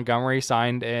event, Philip Montgomery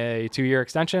signed a 2-year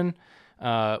extension,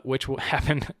 which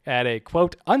happened at a,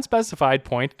 quote, unspecified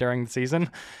point during the season.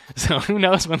 So who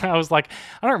knows when that was like,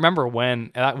 I don't remember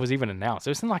when that was even announced.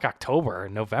 It was in like October,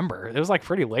 November. It was like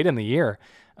pretty late in the year.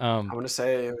 I want to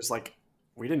say it was like,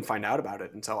 we didn't find out about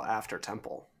it until after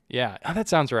Temple. Yeah, that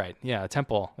sounds right. Yeah,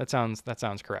 Temple. That sounds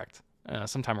correct.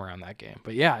 Sometime around that game.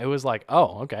 But yeah, it was like,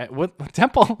 oh, okay. What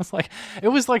Temple was like, it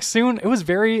was like soon, it was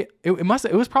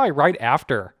it was probably right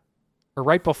after or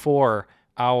right before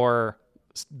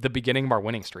the beginning of our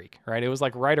winning streak, right? It was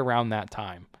like right around that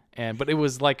time. But it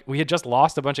was like, we had just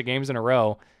lost a bunch of games in a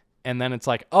row. And then it's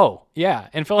like, oh yeah.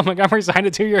 And Philip Montgomery signed a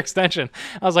 2-year extension.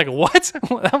 I was like, what?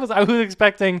 I was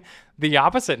expecting the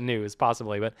opposite news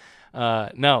possibly, but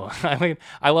no, I mean,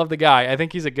 I love the guy. I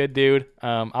think he's a good dude.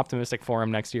 Optimistic for him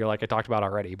next year, like I talked about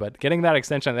already, but getting that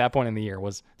extension at that point in the year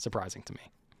was surprising to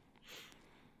me.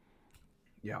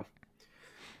 Yeah.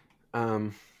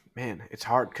 Man, it's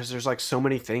hard because there's like so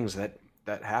many things that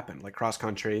happened, like cross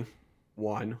country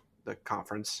won the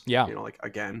conference. Yeah. Like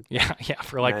again. Yeah.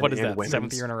 For like, what is that? Women's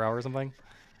 7th year in a row or something?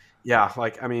 Yeah.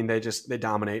 Like, I mean, they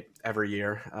dominate every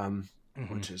year.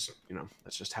 Which is,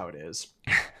 that's just how it is.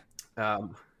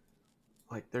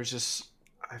 Like there's just,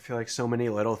 I feel like so many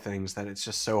little things that it's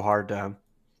just so hard to,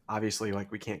 obviously,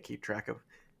 like we can't keep track of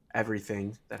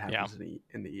everything that happens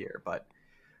in the year, but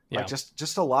like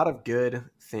just a lot of good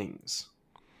things.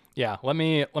 Yeah, let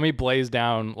me blaze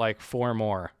down like 4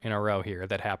 more in a row here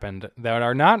that happened that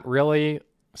are not really,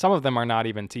 some of them are not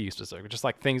even TU specific, just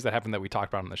like things that happened that we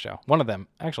talked about on the show. One of them,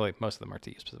 actually most of them are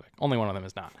TU specific. Only one of them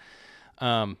is not.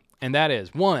 And that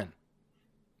is 1,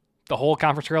 the whole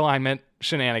conference realignment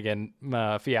shenanigan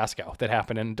fiasco that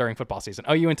happened during football season.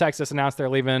 OU and Texas announced they're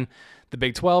leaving the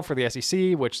Big 12 for the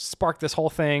SEC, which sparked this whole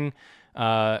thing.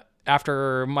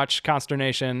 After much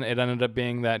consternation, it ended up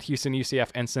being that Houston,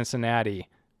 UCF, and Cincinnati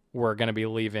were going to be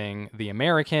leaving the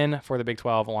American for the Big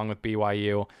 12 along with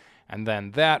BYU. And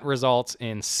then that results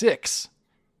in 6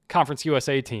 Conference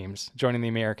USA teams joining the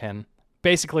American.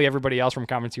 Basically everybody else from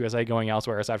Conference USA going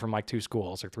elsewhere aside from like 2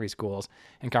 schools or 3 schools,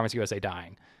 and Conference USA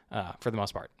dying for the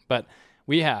most part. But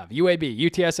we have UAB,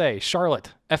 UTSA,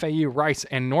 Charlotte, FAU, Rice,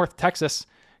 and North Texas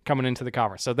coming into the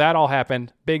conference. So that all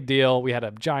happened. Big deal. We had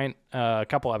a giant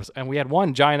couple episodes, and we had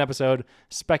one giant episode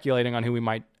speculating on who we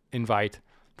might invite.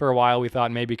 For a while, we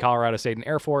thought maybe Colorado State and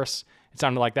Air Force. It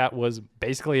sounded like that was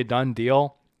basically a done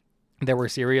deal. There were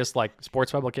serious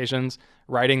sports publications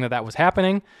writing that was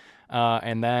happening.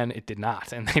 And then it did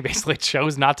not. And they basically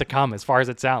chose not to come, as far as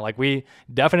it sounded. We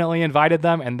definitely invited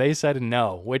them, and they said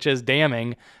no, which is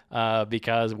damning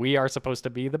because we are supposed to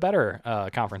be the better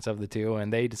conference of the two.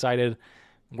 And they decided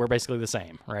we're basically the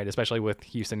same, right? Especially with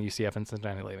Houston, UCF, and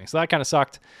Cincinnati leaving. So that kind of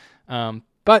sucked.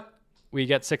 But we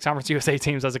get 6 Conference USA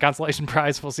teams as a consolation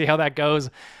prize. We'll see how that goes.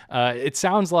 It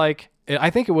sounds like, I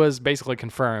think it was basically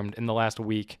confirmed in the last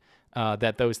week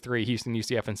that those 3, Houston,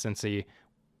 UCF, and Cincy,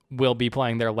 will be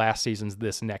playing their last seasons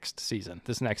this next season.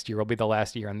 This next year will be the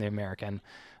last year in the American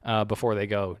before they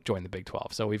go join the Big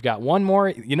 12. So we've got one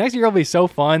more. The next year will be so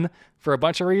fun for a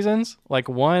bunch of reasons.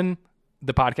 One,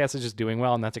 the podcast is just doing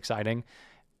well, and that's exciting.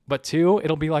 But 2,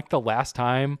 it'll be the last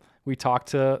time we talk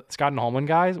to Scott and Holman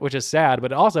guys, which is sad,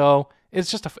 but also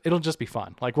it'll just be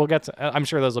fun. We'll get to, I'm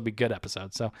sure those will be good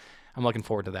episodes. So I'm looking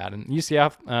forward to that. And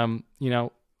UCF,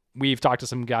 we've talked to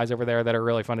some guys over there that are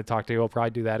really fun to talk to. We'll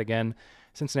probably do that again.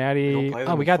 Cincinnati.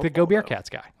 We got the Go Bearcats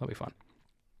guy. That'll be fun.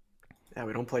 Yeah,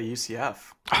 we don't play UCF.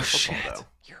 Oh, shit.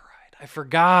 You're right. I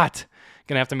forgot.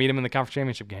 Gonna have to meet him in the conference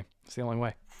championship game. It's the only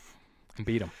way. And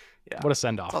beat him. Yeah. What a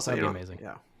send-off. That'd be amazing.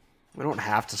 Yeah. We don't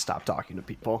have to stop talking to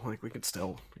people. We could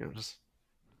still, just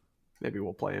maybe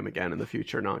we'll play him again in the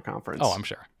future, non-conference. Oh, I'm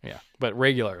sure. Yeah. But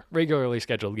regularly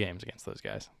scheduled games against those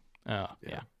guys.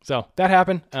 Yeah. So that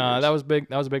happened. That was big.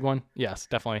 That was a big one. Yes,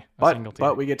 definitely.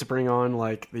 But we get to bring on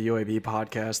the UAB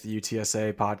podcast. The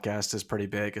UTSA podcast is pretty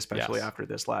big, especially after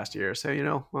this last year. So,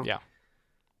 yeah.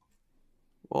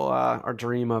 Well, our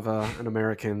dream of an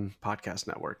American podcast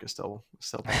network is still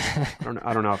possible.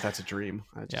 I don't know if that's a dream.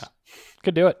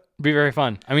 Could do it. Be very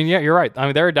fun. You're right.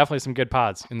 There are definitely some good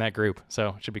pods in that group,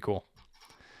 so it should be cool.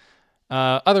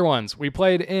 Other ones, we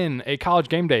played in a college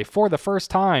game day for the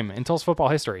first time in Tulsa football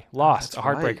history. Lost a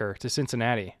heartbreaker to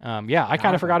Cincinnati. I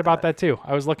kind of forgot about that too.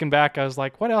 I was looking back. I was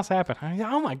like, what else happened?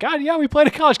 Oh my God. Yeah, we played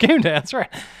a college game day. That's right.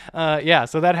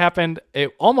 So that happened.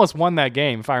 It almost won that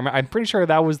game. If I remember, I'm pretty sure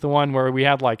that was the one where we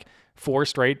had 4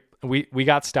 straight. We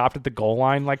got stopped at the goal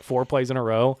line 4 plays in a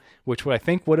row, which I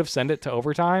think would have sent it to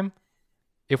overtime.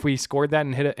 If we scored that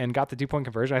and hit it and got the 2-point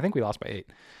conversion, I think we lost by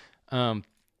 8.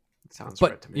 Sounds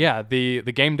right to me. Yeah, the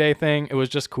game day thing, it was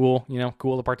just cool,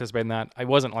 cool to participate in that. It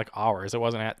wasn't ours. It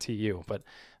wasn't at TU, but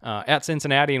at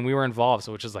Cincinnati, and we were involved,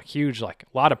 so which is huge, a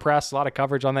lot of press, a lot of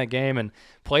coverage on that game, and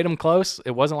played them close.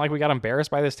 It wasn't like we got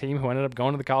embarrassed by this team who ended up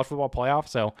going to the college football playoff,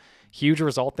 so huge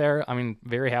result there.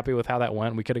 Very happy with how that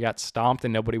went. We could have got stomped,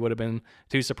 and nobody would have been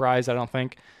too surprised, I don't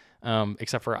think.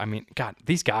 Except for, God,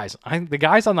 these guys, the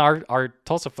guys on our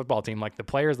Tulsa football team, the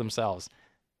players themselves,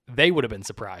 they would have been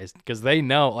surprised because they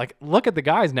know, look at the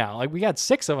guys now. We got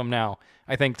 6 of them now,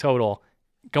 I think, total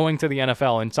going to the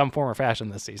NFL in some form or fashion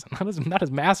this season. That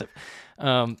is massive.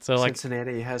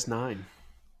 Cincinnati has 9.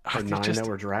 9 that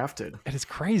were drafted. It is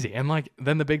crazy. And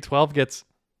then the Big 12 gets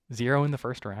 0 in the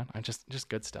first round. Just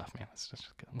good stuff, man. It's just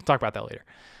good. We'll talk about that later.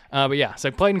 But yeah,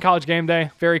 so played in college game day.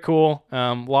 Very cool.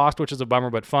 Lost, which is a bummer,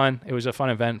 but fun. It was a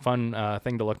fun event, fun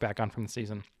thing to look back on from the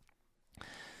season.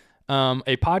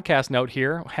 A podcast note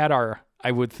here had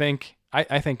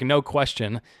I think no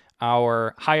question,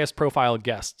 our highest profile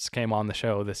guests came on the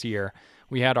show this year.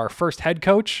 We had our first head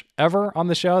coach ever on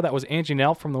the show. That was Angie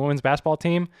Nelp from the women's basketball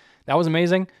team. That was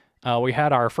amazing. We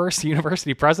had our first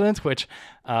university president, which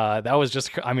that was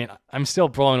just, I'm still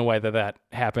blown away that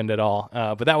happened at all.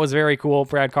 But that was very cool.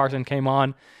 Brad Carson came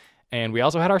on. And we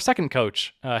also had our second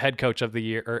coach, head coach of the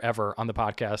year or ever on the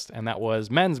podcast, and that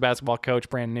was men's basketball coach,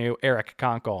 brand new, Eric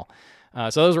Conkle.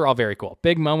 So those were all very cool.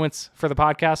 Big moments for the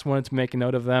podcast. Wanted to make a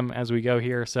note of them as we go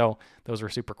here. So those were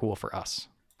super cool for us.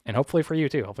 And hopefully for you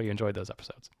too. Hopefully you enjoyed those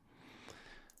episodes.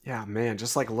 Yeah, man,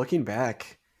 just looking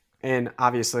back, and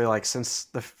obviously since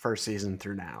the first season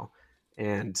through now,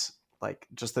 and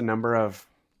just the number of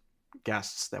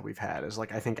guests that we've had is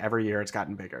I think every year it's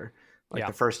gotten bigger.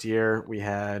 The first year we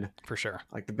had, for sure,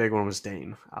 the big one was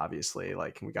Dane, obviously,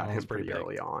 we got him pretty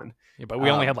early on. Yeah, but we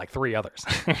only had 3 others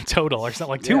total, or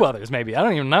something, 2 others maybe. I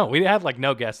don't even know. We had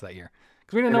no guests that year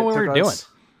because we didn't know what we were doing.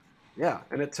 Yeah,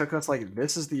 and it took us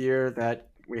this is the year that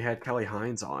we had Kelly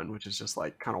Hines on, which is just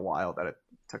kind of wild that it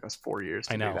took us 4 years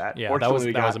to do that. Yeah, that was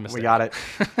a mistake. We got it.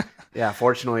 Yeah,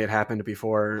 fortunately it happened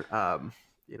before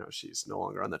she's no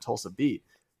longer on the Tulsa beat.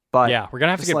 But yeah, we're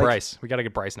gonna have to get Bryce. We got to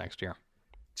get Bryce next year.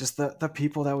 just the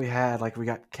people that we had, like we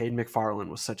got Cade McFarland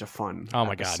was such a fun. Oh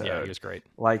my episode. God. Yeah, he was great.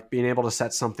 Like being able to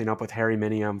set something up with Harry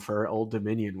Minium for Old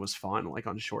Dominion was fun, like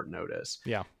on short notice.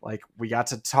 Yeah. Like we got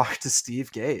to talk to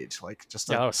Steve Gage, like just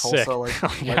a that was Tulsa sick.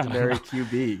 like Yeah, legendary I know.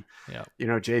 QB. Yeah. You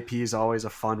know, JP is always a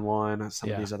fun one. Some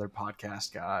Yeah. of these other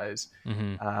podcast guys.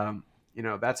 Mm-hmm. You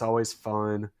know, that's always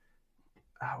fun.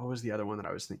 What was the other one that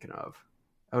I was thinking of?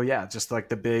 Oh yeah, just like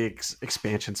the big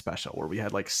expansion special where we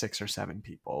had like 6 or 7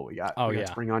 people. We got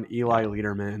to bring on Eli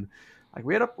Lederman. Like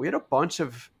we had a bunch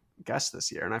of guests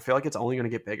this year, and I feel like it's only going to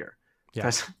get bigger. Yeah.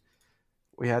 Because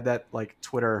we had that like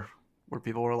Twitter where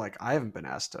people were like, I haven't been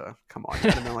asked to come on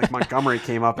yet. And then like Montgomery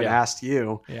came up and asked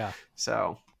you. Yeah.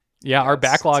 So yeah, our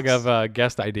backlog of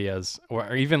guest ideas,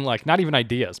 or even like not even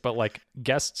ideas, but like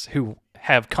guests who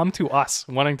have come to us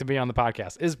wanting to be on the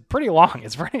podcast is pretty long.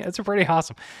 It's pretty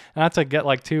awesome. Not to get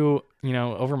like too,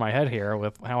 over my head here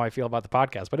with how I feel about the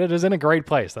podcast, but it is in a great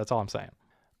place. That's all I'm saying.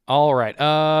 All right.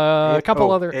 A couple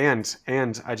other.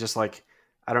 And I just like,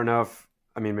 I don't know if,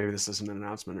 I mean, maybe this isn't an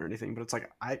announcement or anything, but it's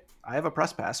like, I have a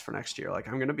press pass for next year. Like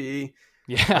I'm going to be.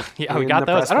 Yeah. We got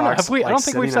those. I don't know. I don't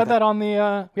think we've said that on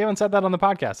the, we haven't said that on the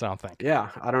podcast. I don't think. Yeah.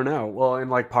 I don't know. Well, and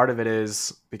like part of it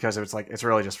is because it's like, it's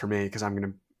really just for me because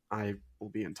I will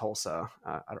be in Tulsa.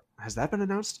 Has that been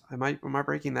announced? Am I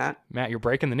breaking that? Matt, you're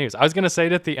breaking the news. I was going to say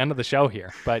it at the end of the show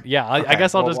here, but yeah, I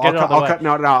guess I'll just get it out of the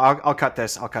way. I'll cut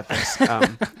this.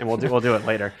 And we'll do it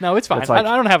later. No, it's fine.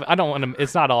 I don't want to.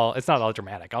 It's not all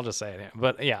dramatic. I'll just say it.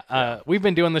 But yeah, we've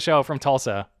been doing the show from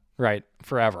Tulsa, right,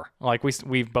 forever. Like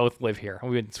we both live here.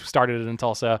 We started it in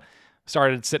Tulsa.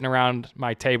 Started sitting around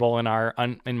my table in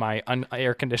my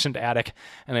air conditioned attic,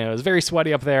 and it was very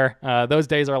sweaty up there. Those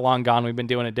days are long gone. We've been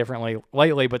doing it differently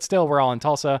lately, but still, we're all in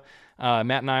Tulsa.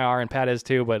 Matt and I are, and Pat is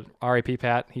too. But R.I.P.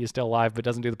 Pat, he's still alive, but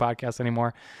doesn't do the podcast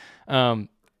anymore.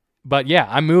 But yeah,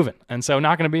 I'm moving, and so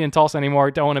not going to be in Tulsa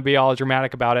anymore. Don't want to be all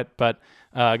dramatic about it, but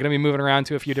going to be moving around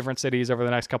to a few different cities over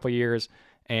the next couple of years,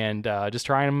 and just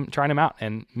trying them out.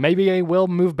 And maybe I will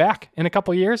move back in a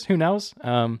couple of years. Who knows?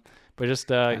 But just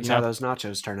that's how those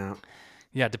nachos turn out.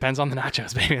 Yeah, it depends on the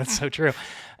nachos, baby. That's so true.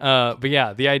 But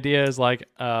yeah, the idea is like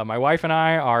my wife and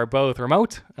I are both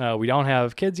remote. We don't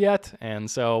have kids yet,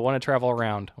 and so want to travel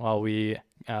around while we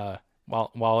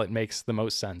while it makes the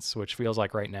most sense, which feels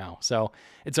like right now. So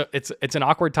it's an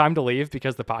awkward time to leave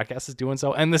because the podcast is doing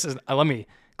so. And this is let me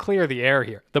clear the air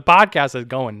here. The podcast is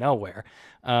going nowhere.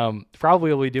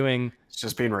 Probably will be doing. It's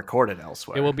just being recorded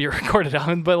elsewhere. It will be recorded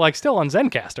on, but like still on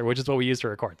Zencastr, which is what we use to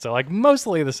record. So like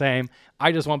mostly the same.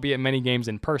 I just won't be at many games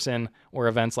in person or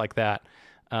events like that,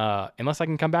 unless I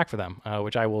can come back for them,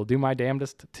 which I will do my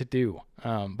damnedest to do.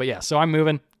 But yeah, so I'm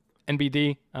moving.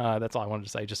 NBD. That's all I wanted to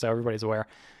say, just so everybody's aware.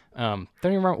 Don't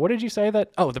even remember. What did you say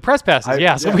that? Oh, the press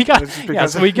passes. So we get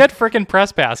freaking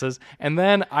press passes, and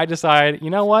then I decide, you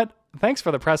know what? Thanks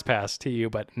for the press pass to you,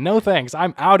 but no thanks.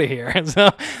 I'm out of here. So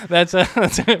that's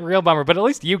a real bummer. But at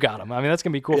least you got them. I mean, that's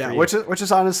gonna be cool for you. Which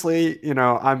is honestly,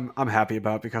 I'm happy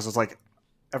about because it's like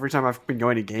every time I've been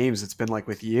going to games, it's been like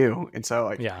with you, and so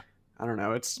like I don't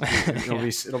know.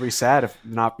 It'll be sad if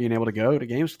not being able to go to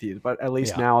games with you, but at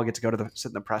least now I'll get to go to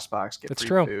sit in the press box, get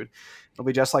free food. It'll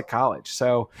be just like college.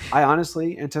 So I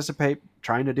honestly anticipate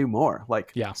trying to do more,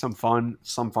 like some fun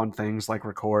things, like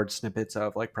record snippets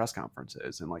of like press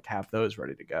conferences and like have those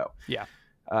ready to go. Yeah.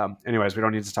 Anyways, we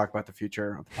don't need to talk about the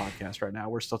future of the podcast right now.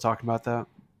 We're still talking about the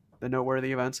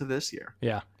noteworthy events of this year.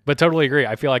 Yeah, but totally agree.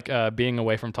 I feel like being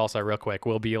away from Tulsa real quick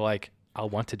will be like, I'll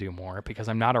want to do more because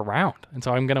I'm not around. And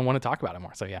so I'm going to want to talk about it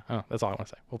more. So yeah, that's all I want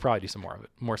to say. We'll probably do some more of it,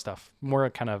 more stuff, more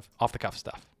kind of off the cuff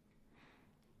stuff.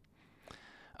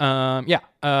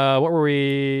 What were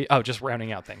we? Oh, just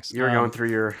rounding out things. You were going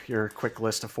through your quick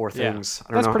list of 4 things.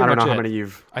 I don't know how many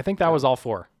you've. I think that was all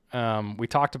 4. We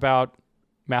talked about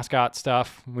mascot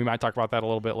stuff. We might talk about that a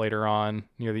little bit later on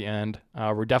near the end.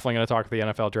 We're definitely going to talk the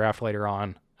NFL draft later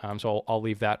on. So I'll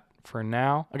leave that for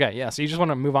now. Okay. Yeah. So you just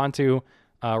want to move on to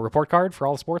report card for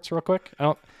all the sports real quick?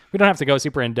 We don't have to go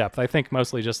super in depth. I think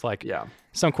mostly just like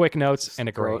some quick notes just and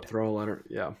a grade. Throw a letter.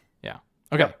 Yeah.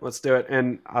 Okay. Yeah, let's do it.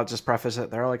 And I'll just preface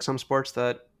it. There are like some sports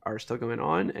that are still going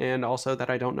on and also that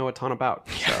I don't know a ton about.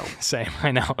 So same.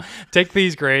 I know. Take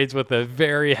these grades with a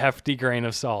very hefty grain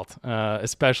of salt,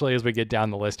 especially as we get down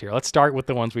the list here. Let's start with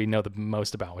the ones we know the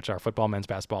most about, which are football, men's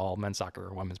basketball, men's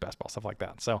soccer, women's basketball, stuff like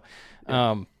that. So,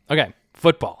 okay.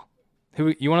 Football.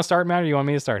 Who you want to start, Matt, or you want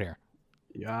me to start here?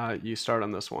 Yeah, you start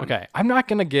on this one. Okay. I'm not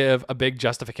going to give a big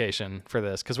justification for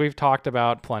this because we've talked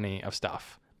about plenty of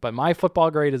stuff. But my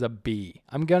football grade is a B.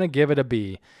 I'm going to give it a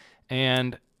B.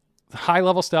 And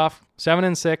high-level stuff,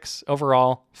 7-6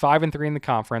 overall, 5-3 in the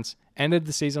conference, ended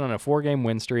the season on a 4-game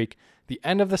win streak. The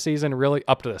end of the season really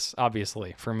up to this,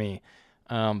 obviously, for me.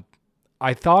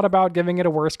 I thought about giving it a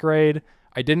worse grade.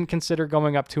 I didn't consider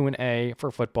going up to an A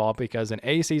for football because an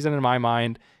A season in my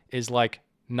mind is like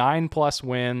 9+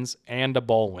 wins and a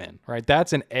bowl win, right?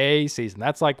 That's an A season.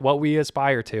 That's like what we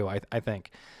aspire to, I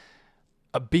think.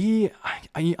 A B,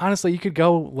 honestly, you could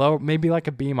go low, maybe like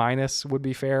a B- would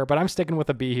be fair, but I'm sticking with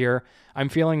a B here. I'm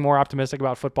feeling more optimistic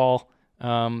about football,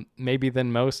 maybe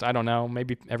than most. I don't know.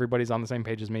 Maybe everybody's on the same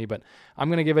page as me, but I'm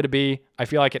going to give it a B. I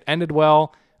feel like it ended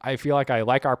well. I feel like I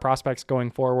like our prospects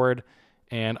going forward,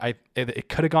 and it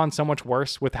could have gone so much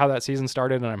worse with how that season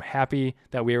started, and I'm happy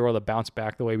that we were able to bounce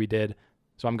back the way we did.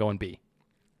 So I'm going B.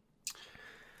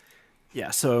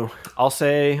 Yeah, so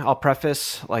I'll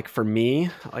preface, like, for me,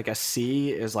 like a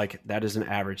C is like, that is an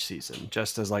average season,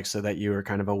 just as like, so that you are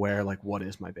kind of aware, like, what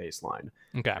is my baseline.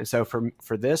 Okay. And so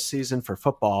for this season for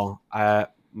football,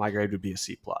 my grade would be a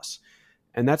C+.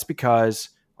 And that's because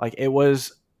like it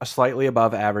was a slightly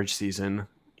above average season,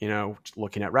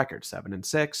 looking at records,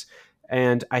 7-6.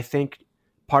 And I think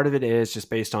part of it is just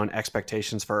based on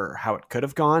expectations for how it could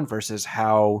have gone versus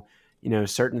how,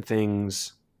 certain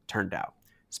things turned out.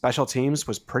 Special teams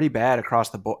was pretty bad across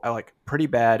the board, like pretty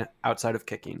bad outside of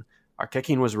kicking. Our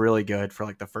kicking was really good for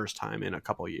like the first time in a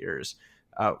couple of years.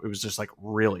 It was just like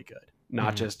really good,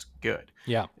 not just good.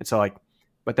 Yeah. And so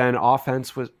but then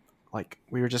offense was like,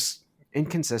 we were just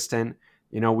inconsistent.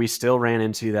 We still ran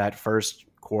into that first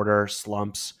quarter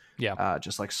slumps. Yeah.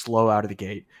 Just like slow out of the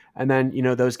gate. And then,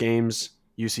 those games,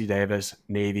 UC Davis,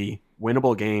 Navy,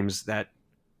 winnable games that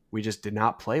we just did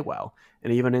not play well.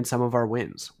 And even in some of our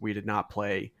wins, we did not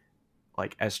play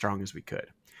like as strong as we could.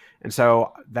 And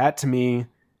so that to me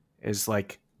is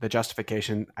like the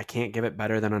justification. I can't give it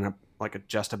better than a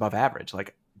just above average.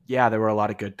 Like, yeah, there were a lot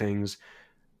of good things.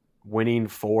 Winning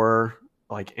 4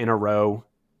 like in a row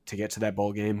to get to that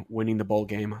bowl game, winning the bowl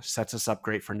game sets us up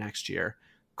great for next year.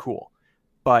 Cool.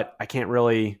 But I can't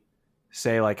really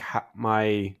say like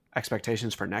my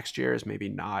expectations for next year is maybe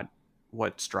not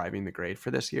what's driving the grade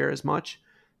for this year as much.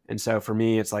 And so for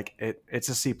me, it's like it's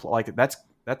a C+. Like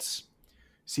that's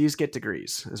C's get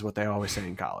degrees is what they always say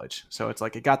in college. So it's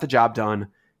like it got the job done,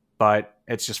 but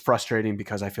it's just frustrating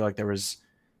because I feel like there was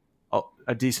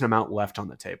a decent amount left on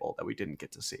the table that we didn't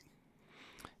get to see.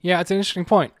 Yeah, it's an interesting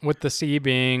point with the C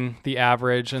being the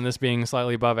average and this being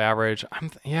slightly above average.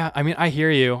 I hear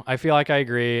you. I feel like I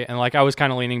agree. And like I was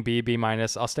kind of leaning B-.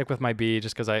 I'll stick with my B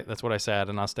just because that's what I said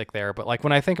and I'll stick there. But like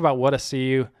when I think about what a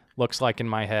C looks like in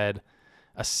my head,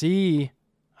 a C,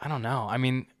 I don't know. I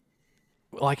mean,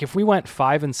 like if we went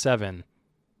 5-7,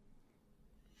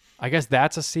 I guess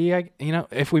that's a C.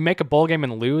 If we make a bowl game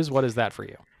and lose, what is that for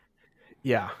you?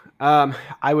 Yeah.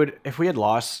 I would, if we had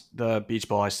lost the Beach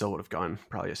Bowl, I still would have gone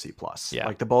probably a C+. Yeah.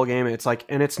 Like the bowl game, it's like,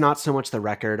 and it's not so much the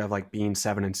record of like being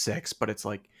 7-6, but it's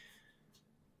like,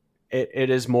 it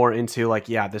is more into like,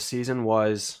 yeah, the season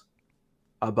was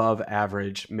above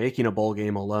average. Making a bowl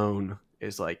game alone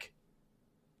is like,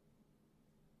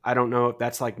 I don't know if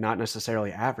that's like not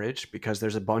necessarily average because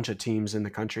there's a bunch of teams in the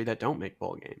country that don't make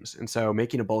bowl games. And so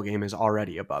making a bowl game is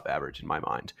already above average in my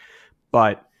mind.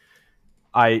 But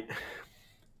I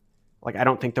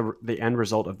don't think the end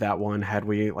result of that one, had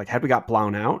we got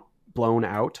blown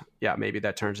out, yeah, maybe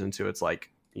that turns into, it's like,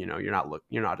 you're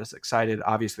not as excited.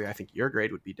 Obviously, I think your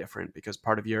grade would be different because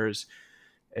part of yours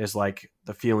is like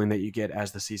the feeling that you get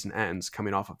as the season ends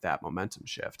coming off of that momentum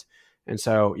shift. And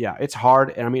so, yeah, it's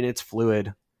hard. And I mean, it's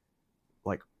fluid,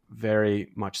 like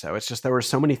very much so. It's just, there were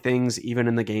so many things, even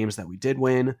in the games that we did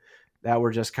win, that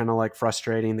were just kind of like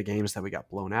frustrating. The games that we got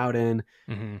blown out in,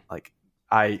 like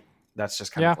that's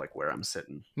just kind of like where I'm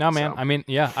sitting. No, man. So. I mean,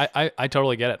 yeah, I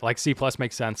totally get it. Like C+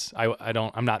 makes sense.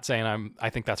 I'm not saying I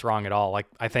think that's wrong at all. Like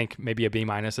I think maybe a B-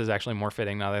 is actually more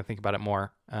fitting now that I think about it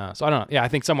more. So I don't know. Yeah, I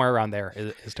think somewhere around there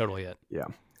is totally it. Yeah.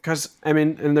 Because, I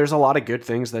mean, and there's a lot of good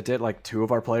things that did. Like 2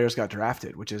 of our players got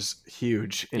drafted, which is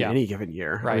huge in any given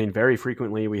year. Right. I mean, very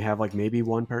frequently we have like maybe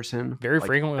one person. Very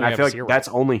frequently, and I feel like 0. that's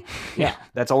only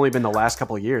that's only been the last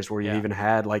couple of years where you've even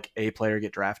had like a player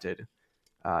get drafted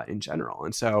in general.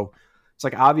 And so it's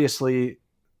like obviously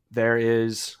there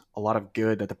is a lot of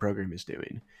good that the program is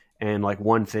doing. And like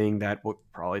one thing that we'll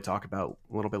probably talk about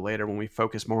a little bit later when we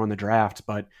focus more on the draft,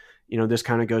 but this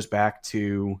kind of goes back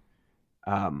to.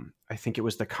 I think it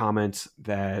was the comment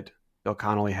that Bill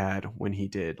Connolly had when he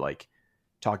did like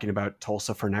talking about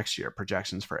Tulsa for next year,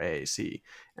 projections for AAC,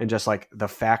 and just like the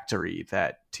factory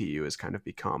that TU has kind of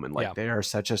become. And like they are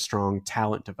such a strong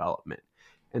talent development.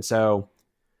 And so,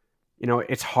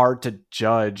 it's hard to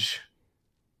judge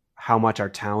how much our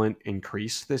talent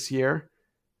increased this year.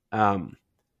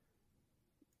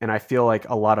 And I feel like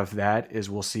a lot of that is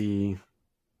we'll see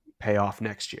pay off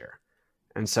next year.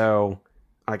 And so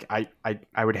like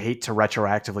I would hate to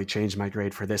retroactively change my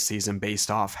grade for this season based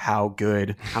off how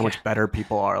much better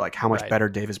people are, like how much better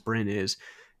Davis Brin is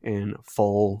in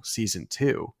full season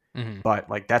 2. Mm-hmm. But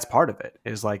like that's part of it,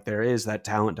 is like there is that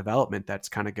talent development that's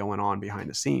kind of going on behind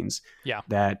the scenes. Yeah.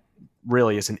 That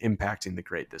really isn't impacting the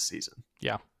grade this season.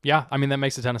 Yeah. Yeah. I mean, that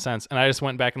makes a ton of sense. And I just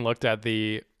went back and looked at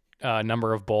the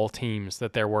number of bowl teams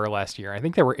that there were last year. I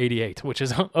think there were 88, which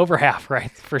is over half,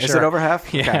 right? For sure. Is it over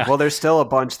half? Yeah. Okay. Well, there's still a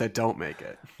bunch that don't make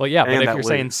it. But if you're lose.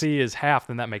 saying C is half,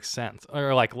 then that makes sense.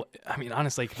 Or like, I mean,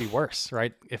 honestly, it could be worse,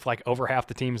 right? If like over half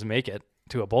the teams make it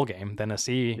to a bowl game, then a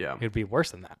C would be worse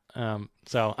than that.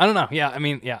 So I don't know. Yeah. I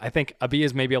mean, I think a B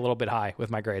is maybe a little bit high with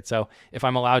my grade. So if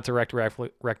I'm allowed to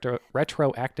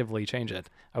retroactively change it,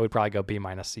 I would probably go B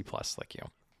minus C plus like you.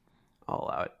 I'll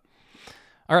allow it.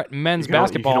 All right. Men's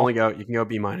basketball. You can go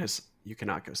B minus. You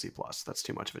cannot go C plus. That's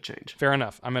too much of a change. Fair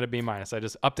enough. I'm at a B minus. I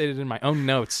just updated in my own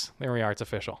notes. There we are. It's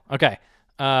official. Okay.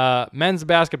 Men's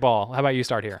basketball. How about you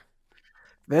start here?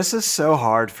 This is so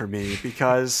hard for me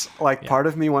because part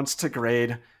of me wants to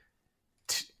grade.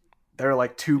 There are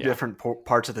like two different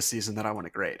parts of the season that I want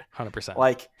to grade. 100%.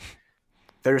 Like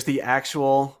there's the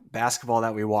actual basketball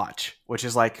that we watch, which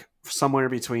is like somewhere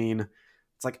between.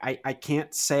 It's like I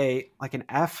can't say like an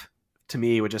F to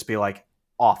me would just be like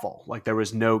awful. Like there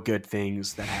was no good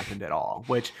things that happened at all,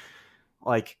 which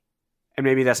like, and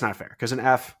maybe that's not fair because an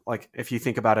F, like if you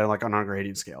think about it like on our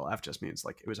grading scale, F just means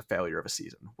like it was a failure of a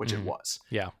season, which it was.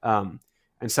 Yeah.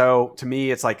 And so to me,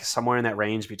 it's like somewhere in that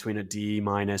range between a D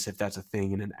minus, if that's a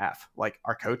thing, and an F. Like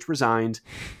our coach resigned.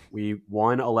 We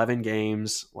won 11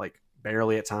 games, like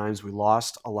barely at times. We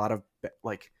lost a lot of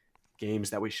like games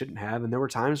that we shouldn't have. And there were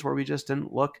times where we just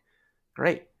didn't look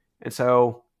great. And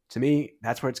so to me,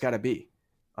 that's where it's got to be.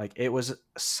 Like it was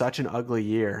such an ugly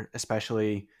year,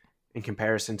 especially in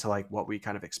comparison to like what we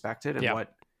kind of expected and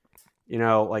what,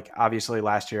 like obviously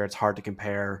last year it's hard to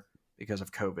compare because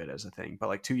of COVID as a thing. But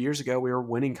like 2 years ago, we were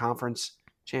winning conference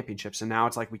championships and now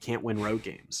it's like we can't win road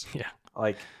games. Yeah.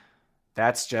 Like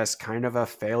that's just kind of a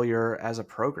failure as a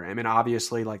program. And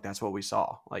obviously like that's what we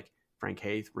saw. Like Frank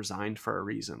Haith resigned for a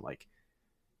reason. Like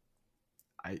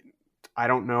I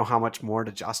don't know how much more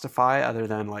to justify other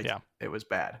than like it was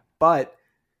bad. But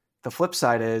the flip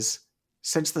side is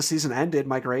since the season ended,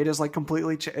 my grade is like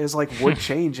completely would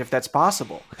change if that's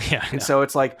possible. Yeah. And so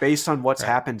it's like based on what's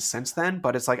happened since then,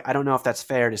 but it's like I don't know if that's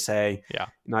fair to say. Yeah.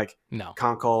 Like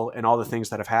Conkle and all the things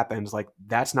that have happened, like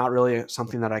that's not really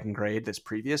something that I can grade this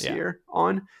previous year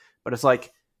on. But it's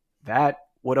like that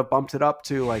would have bumped it up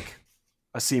to like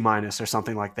a C minus or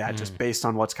something like that, just based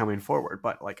on what's coming forward.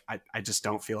 But like I just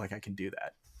don't feel like I can do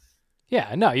that.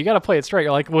 Yeah, no, you got to play it straight.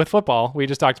 Like with football, we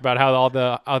just talked about how all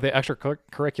the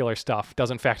extracurricular stuff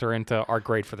doesn't factor into our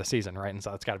grade for the season, right? And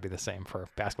so it's got to be the same for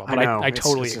basketball. But I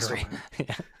totally agree.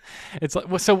 It's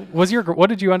like, so what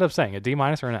did you end up saying? A D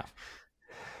minus or an F?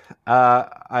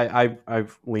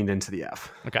 I've leaned into the F.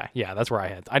 Okay, yeah, that's where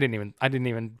I didn't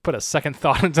even put a second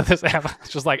thought into this F. It's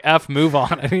just like F, move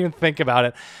on. I didn't even think about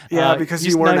it. Yeah, because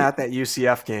you weren't at that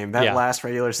UCF game. That last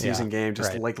regular season game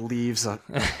just like leaves a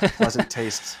pleasant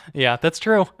taste. Yeah, that's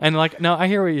true. And like, no, I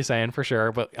hear what you're saying for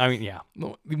sure. But I mean,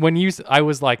 I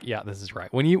was like, yeah, this is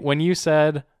right. When you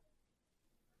said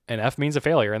an F means a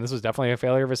failure, and this was definitely a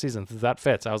failure of a season. That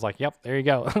fits. I was like, yep, there you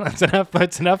go. That's an F.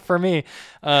 That's enough for me.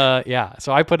 So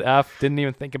I put F. Didn't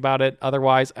even think about it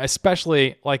otherwise,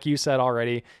 especially like you said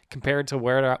already, compared to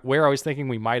where I was thinking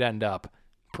we might end up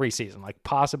preseason, like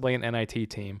possibly an NIT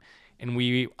team. And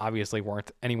we obviously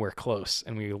weren't anywhere close.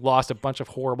 And we lost a bunch of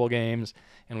horrible games.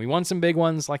 And we won some big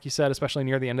ones, like you said, especially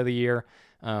near the end of the year.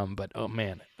 But, oh,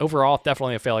 man, overall,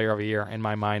 definitely a failure of a year in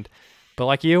my mind. But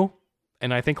like you,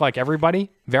 and I think like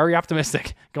everybody, very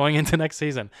optimistic going into next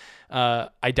season.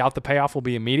 I doubt the payoff will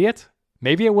be immediate.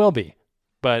 Maybe it will be,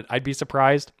 but I'd be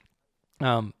surprised.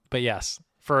 But yes,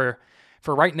 for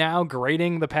right now,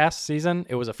 grading the past season,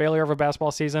 it was a failure of a basketball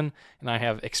season, and I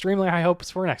have extremely high hopes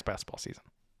for next basketball season.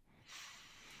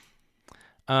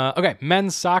 Okay,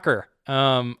 men's soccer.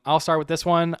 I'll start with this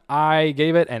one. I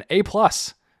gave it an A+.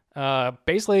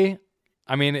 Basically,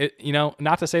 I mean,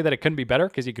 not to say that it couldn't be better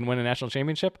because you can win a national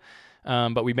championship.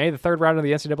 But we made the third round of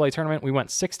the NCAA tournament. We went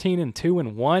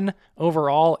 16-2-1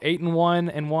 overall,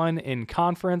 8-1-1 in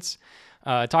conference.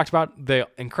 Talked about the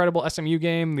incredible SMU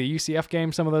game, the UCF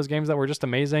game, some of those games that were just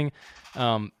amazing.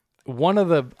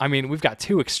 We've got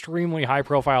two extremely high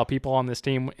profile people on this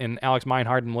team in Alex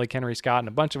Meinhardt and Blake Henry Scott and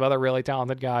a bunch of other really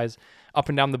talented guys up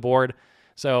and down the board.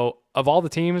 So of all the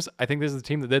teams, I think this is the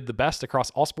team that did the best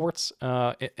across all sports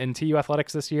in TU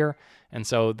athletics this year. And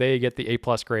so they get the A+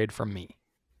 grade from me.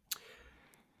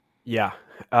 Yeah.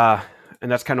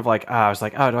 And that's kind of like, I was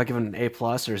like, oh, do I give it an A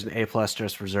plus, or is an A plus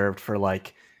just reserved for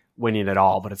like winning it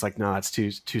all? But it's like, no, that's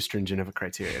too stringent of a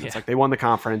criteria. It's like they won the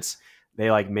conference,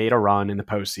 they like made a run in the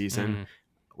postseason.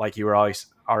 Like you were always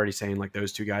already saying, like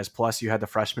those two guys, plus you had the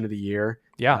freshman of the year,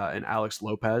 and Alex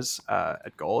Lopez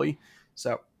at goalie.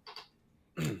 So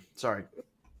sorry.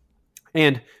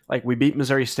 And like we beat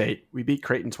Missouri State, we beat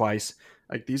Creighton twice.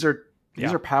 Like these are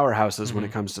powerhouses when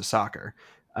it comes to soccer.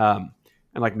 And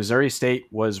like Missouri State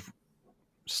was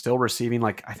still receiving,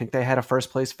 like I think they had a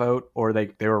first place vote, or they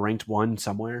were ranked 1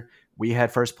 somewhere. We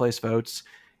had first place votes.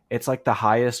 It's like the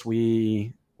highest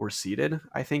we were seated,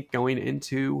 I think, going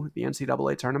into the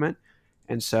NCAA tournament.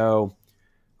 And so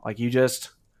like you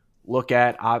just look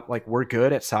at like we're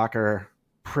good at soccer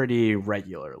pretty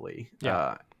regularly.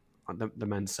 On the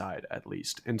men's side at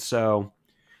least. And so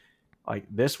like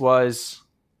this was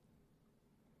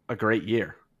a great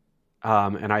year.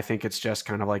 And I think it's just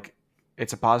kind of like,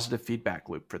 it's a positive feedback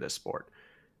loop for this sport.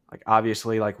 Like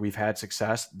obviously like we've had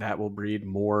success that will breed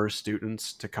more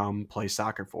students to come play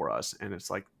soccer for us. And it's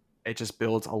like, it just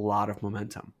builds a lot of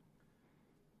momentum.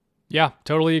 Yeah,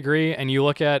 totally agree. And you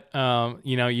look at,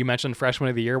 you mentioned freshman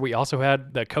of the year. We also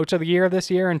had the coach of the year this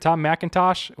year in Tom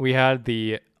McIntosh. We had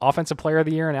the offensive player of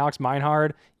the year in Alex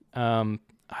Meinhard.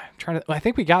 I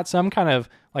think we got some kind of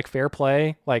like fair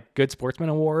play, like good sportsman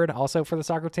award also for the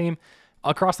soccer team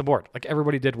across the board. Like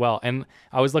everybody did well. And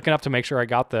I was looking up to make sure I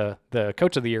got the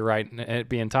coach of the year right, it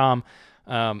being Tom.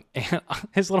 And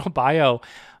his little bio,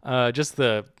 just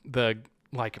the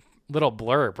like little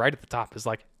blurb right at the top is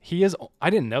like, I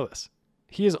didn't know this.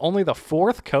 He is only the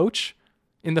 4th coach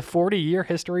in the 40-year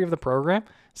history of the program.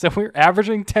 So we're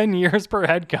averaging 10 years per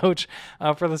head coach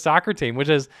for the soccer team, which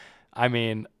is, I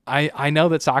mean, I know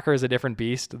that soccer is a different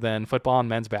beast than football and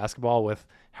men's basketball with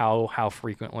how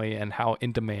frequently and how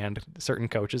in demand certain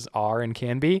coaches are and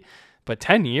can be. But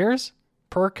 10 years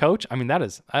per coach, I mean,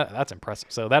 that's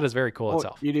impressive. So that is very cool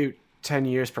itself. You do 10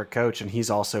 years per coach, and he's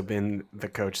also been the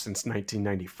coach since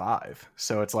 1995.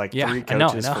 So it's like 3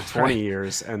 coaches for 20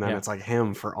 years, and then it's like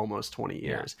him for almost 20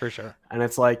 years. Yeah, for sure. And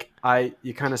it's like,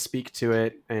 you kind of speak to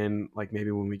it, and like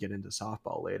maybe when we get into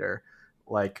softball later,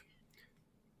 like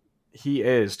he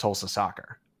is Tulsa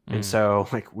soccer. And so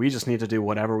like we just need to do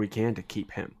whatever we can to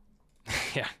keep him.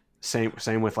 Yeah.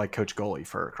 Same with like Coach Goalie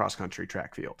for cross country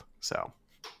track field. So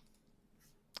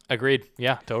agreed.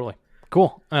 Yeah, totally.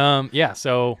 Cool.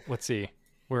 So let's see.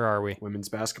 Where are we? Women's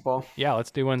basketball. Yeah,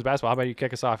 let's do women's basketball. How about you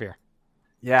kick us off here?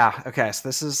 Yeah. Okay. So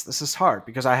this is hard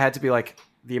because I had to be like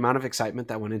the amount of excitement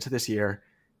that went into this year.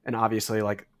 And obviously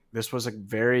like this was a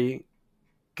very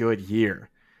good year,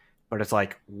 but it's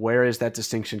like, where is that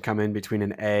distinction come in between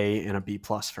an A and a B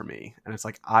plus for me? And it's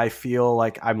like, I feel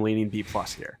like I'm leaning B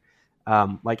plus here.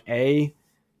 Like A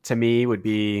to me would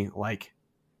be like,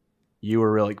 you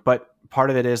were really, but part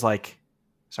of it is like,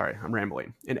 sorry, I'm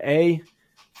rambling. An A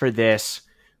for this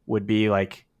would be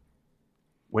like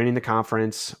winning the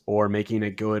conference or making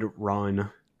a good run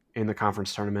in the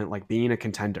conference tournament, like being a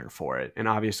contender for it. And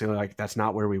obviously like that's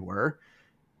not where we were,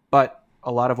 but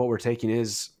a lot of what we're taking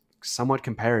is somewhat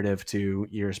comparative to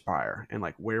years prior and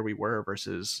like where we were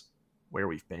versus where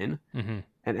we've been. And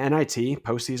NIT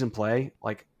postseason play,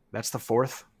 like that's the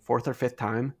fourth or fifth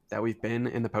time that we've been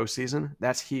in the postseason.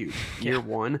 That's huge. Year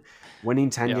 1, winning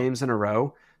 10 games in a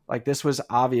row. Like this was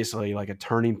obviously like a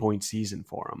turning point season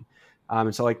for them.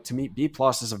 And so like to me, B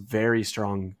plus is a very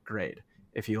strong grade.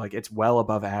 If you like, it's well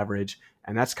above average,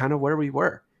 and that's kind of where we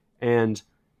were. And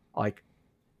like,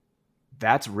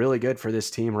 that's really good for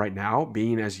this team right now,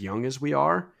 being as young as we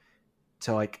are,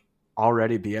 to like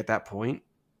already be at that point.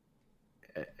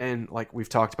 And like, we've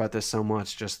talked about this so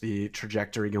much, just the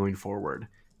trajectory going forward,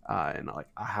 and like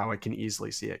how I can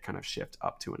easily see it kind of shift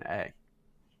up to an A.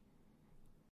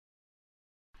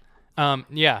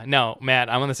 No, Matt,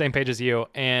 I'm on the same page as you.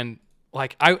 And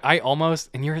like, I almost,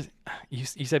 and you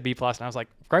said B plus, and I was like,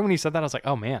 right when you said that, I was like,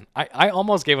 oh man, I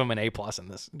almost gave him an A plus in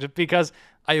this, just because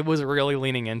I was really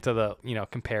leaning into the,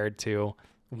 compared to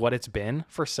what it's been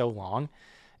for so long.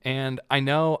 And I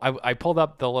know I pulled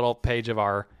up the little page of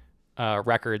our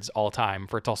records all time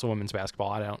for Tulsa women's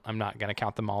basketball. I'm not going to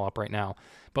count them all up right now,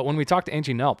 but when we talked to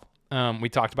Angie Nelp, we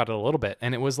talked about it a little bit,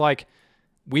 and it was like,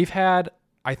 we've had,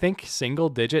 I think, single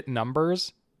digit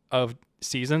numbers of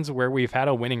seasons where we've had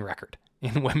a winning record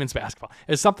in women's basketball.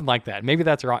 It's something like that. Maybe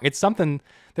that's wrong. It's something,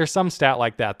 there's some stat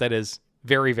like that is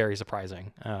very, very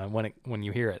surprising when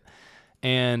you hear it.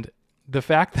 And the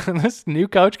fact that this new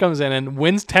coach comes in and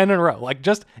wins 10 in a row, like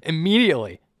just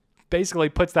immediately basically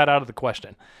puts that out of the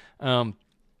question,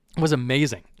 was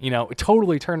amazing. It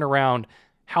totally turned around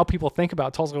how people think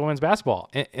about Tulsa women's basketball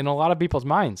in a lot of people's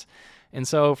minds. And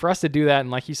so for us to do that,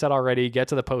 and like you said already, get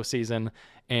to the postseason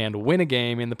and win a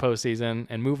game in the postseason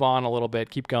and move on a little bit,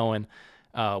 keep going,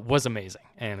 was amazing.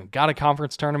 And got a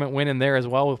conference tournament win in there as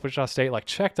well with Wichita State. Like,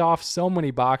 checked off so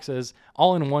many boxes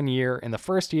all in one year. In the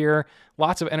first year,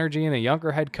 lots of energy and a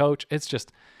younger head coach. It's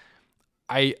just,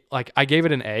 I gave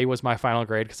it an A was my final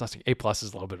grade, because I was like, A+ is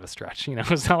a little bit of a stretch.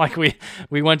 It's not like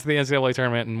we went to the NCAA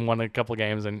tournament and won a couple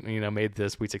games and made the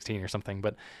Sweet 16 or something.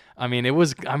 But I mean,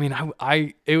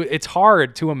 it's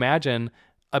hard to imagine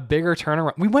a bigger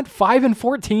turnaround. We went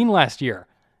 5-14 last year,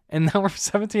 and now we're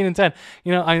 17-10.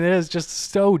 It is just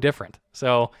so different.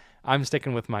 So I'm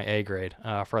sticking with my A grade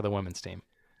for the women's team.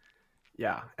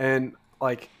 Yeah, and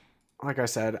like I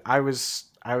said, it was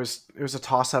a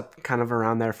toss up kind of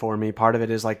around there for me. Part of it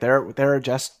is like there are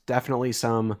just definitely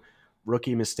some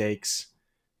rookie mistakes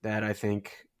that I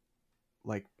think,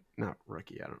 like, not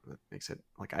rookie, I don't know, that makes it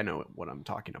like I know what I'm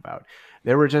talking about.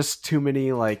 There were just too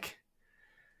many like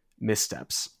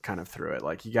missteps kind of through it.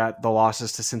 Like, you got the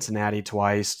losses to Cincinnati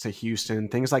twice, to Houston,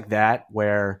 things like that,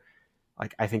 where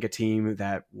like I think a team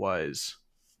that was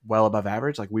well above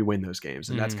average, like, we win those games,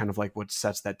 and that's kind of like what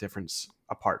sets that difference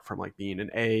apart from like being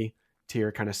an A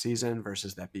tier kind of season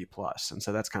versus that B+. And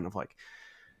so that's kind of like,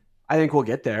 I think we'll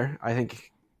get there. I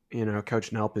think,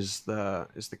 Coach Nelp is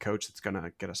the coach that's going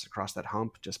to get us across that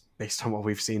hump, just based on what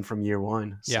we've seen from year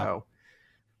one. Yeah. So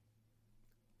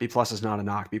B+ is not a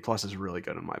knock. B+ is really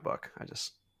good in my book. I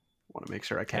just want to make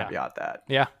sure I caveat that.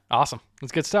 Yeah. Awesome.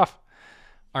 That's good stuff.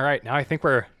 All right. Now I think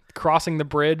we're crossing the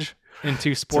bridge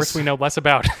into sports we know less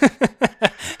about.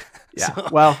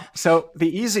 Yeah. So the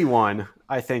easy one,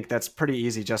 I think that's pretty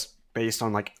easy, just based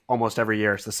on like almost every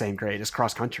year it's the same grade, is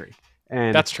cross country.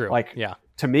 And that's true. Like, yeah,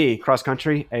 to me, cross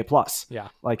country, A+. Yeah.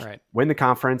 Like, right. Win the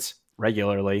conference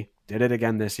regularly, did it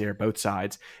again this year, both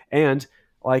sides. And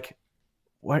like,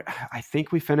 what I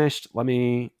think we finished,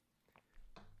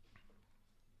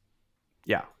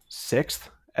 sixth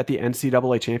at the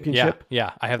NCAA championship.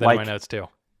 Yeah. I have that in my notes too.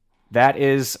 That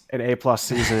is an A+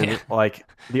 season. Yeah. Like,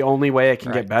 the only way it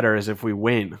can get better is if we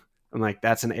win. And like,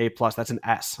 that's an A+, that's an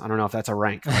S. I don't know if that's a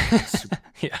rank. Like,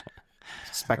 yeah.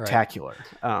 Spectacular.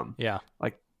 Yeah.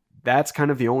 Like, that's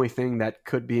kind of the only thing that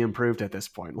could be improved at this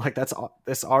point. Like, that's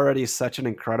already such an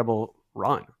incredible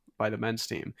run by the men's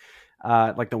team.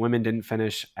 Like, the women didn't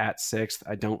finish at sixth.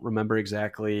 I don't remember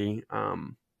exactly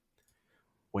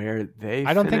where they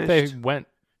I don't finished. think they went.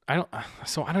 I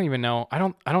don't even know. I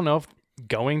don't know if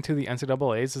going to the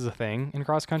NCAAs is a thing in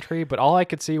cross country, but all I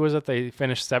could see was that they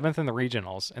finished 7th in the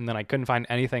regionals, and then I couldn't find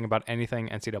anything about anything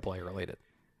NCAA related.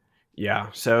 Yeah,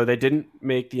 so they didn't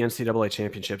make the NCAA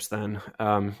championships then.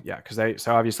 Because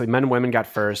so obviously men and women got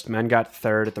first, men got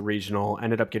third at the regional,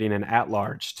 ended up getting an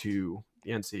at-large to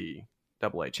the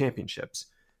NCAA championships,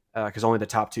 because only the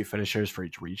top 2 finishers for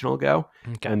each regional go,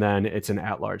 and then it's an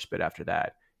at-large bid after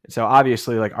that. And so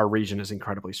obviously, like, our region is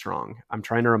incredibly strong. I'm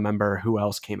trying to remember who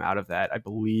else came out of that. I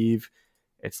believe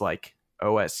it's like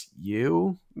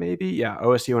OSU, maybe? Yeah,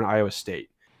 OSU and Iowa State.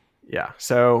 Yeah,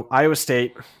 so Iowa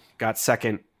State got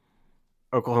second.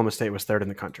 Oklahoma State was third in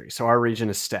the country. So our region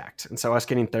is stacked. And so us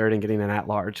getting third and getting an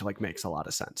at-large, like, makes a lot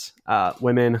of sense.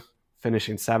 Women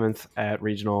finishing 7th at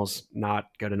regionals, not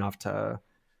good enough to,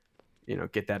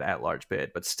 get that at-large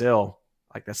bid. But still,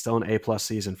 like, that's still an A+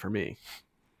 season for me.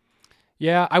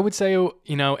 Yeah, I would say,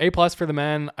 A+ for the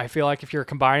men. I feel like if you're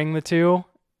combining the two,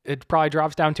 it probably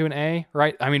drops down to an A,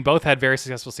 right? I mean, both had very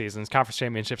successful seasons, conference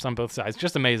championships on both sides.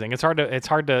 Just amazing. It's hard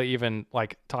to even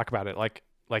like talk about it like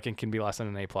it can be less than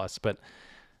an A+, but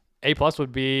A+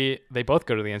 would be they both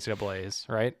go to the NCAAs,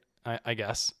 right? I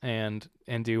guess, and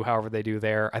do however they do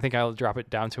there. I think I'll drop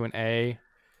it down to an A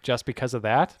just because of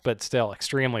that, but still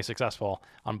extremely successful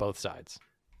on both sides.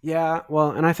 Yeah,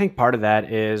 well, and I think part of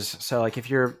that is, so like,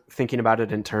 if you're thinking about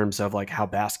it in terms of like how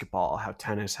basketball, how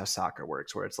tennis, how soccer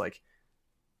works, where it's like,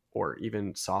 or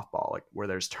even softball, like where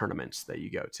there's tournaments that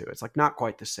you go to, it's like not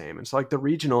quite the same. And so like the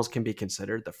regionals can be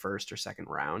considered the first or second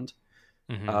round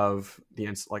of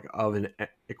an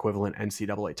equivalent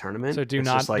NCAA tournament. So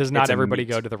does not everybody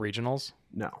go to the regionals?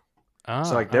 No.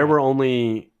 So like there were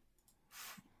only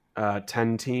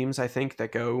 10 teams, I think,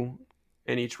 that go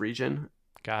in each region.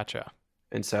 Gotcha.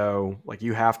 And so, like,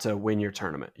 you have to win your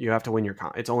tournament. You have to win your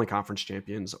it's only conference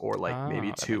champions or like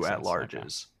maybe 2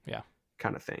 at-larges,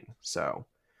 kind of thing. So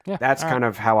that's kind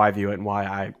of how I view it and why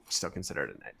I still consider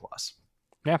it an A+.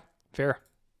 Yeah, fair.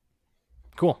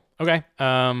 Cool. Okay.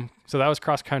 So that was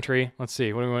cross country. Let's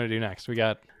see. What do we want to do next? We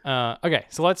got okay.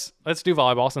 So let's do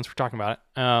volleyball since we're talking about it.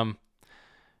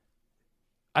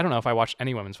 I don't know if I watched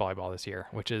any women's volleyball this year,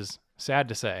 which is sad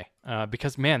to say,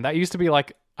 because man, that used to be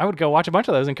like I would go watch a bunch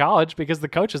of those in college because the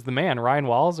coach is the man, Ryan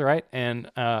Walls, right? And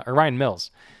or Ryan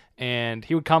Mills. And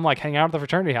he would come like hang out at the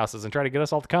fraternity houses and try to get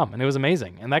us all to come. And it was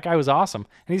amazing. And that guy was awesome.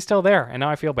 And he's still there. And now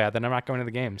I feel bad that I'm not going to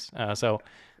the games. So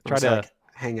try to like,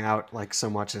 hang out like so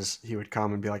much as he would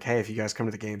come and be like, hey, if you guys come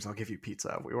to the games, I'll give you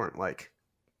pizza. We weren't like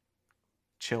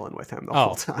chilling with him the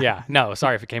whole time. Yeah. No,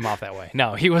 sorry if it came off that way.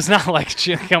 No, he was not like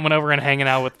coming over and hanging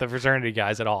out with the fraternity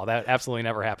guys at all. That absolutely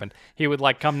never happened. He would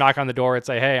like come knock on the door and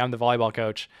say, hey, I'm the volleyball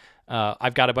coach.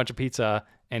 I've got a bunch of pizza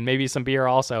and maybe some beer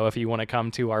also if you want to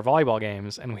come to our volleyball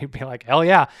games. And we'd be like, hell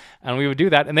yeah. And we would do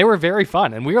that. And they were very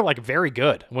fun. And we were like very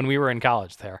good when we were in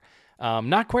college there.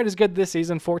 Not quite as good this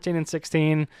season,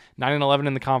 14-16, 9-11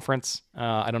 in the conference.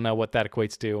 I don't know what that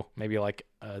equates to. Maybe like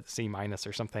a C-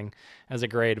 or something as a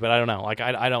grade, but I don't know. Like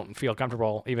I don't feel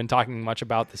comfortable even talking much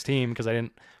about this team because I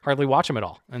didn't hardly watch them at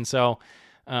all. And so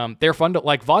they're fun to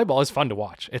like. Volleyball is fun to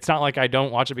watch. It's not like I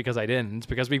don't watch it because I didn't. It's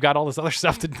because we've got all this other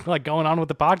stuff to like going on with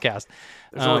the podcast.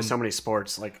 There's only so many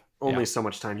sports, like only so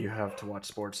much time you have to watch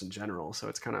sports in general. So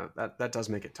it's kind of that does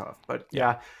make it tough. But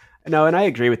yeah, no, and I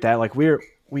agree with that. Like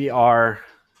we are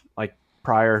like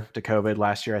prior to COVID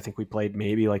last year, I think we played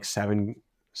maybe like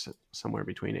somewhere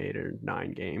between 8 or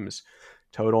 9 games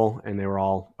total, and they were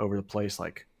all over the place,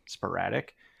 like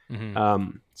sporadic.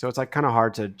 Mm-hmm. So it's like kind of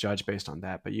hard to judge based on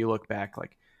that. But you look back,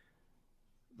 like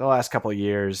the last couple of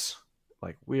years,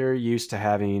 like we're used to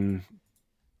having,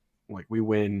 like we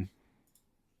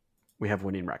have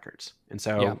winning records, and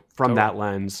so from that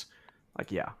lens,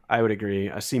 like I would agree.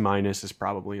 A C- is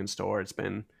probably in store. It's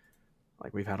been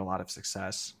like we've had a lot of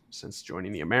success since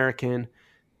joining the American,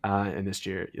 and this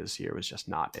year was just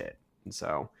not it. And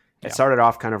so it started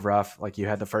off kind of rough. Like you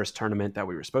had the first tournament that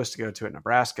we were supposed to go to at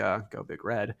Nebraska, Go Big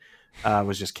Red,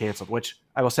 was just canceled, which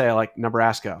I will say, like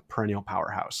Nebraska, perennial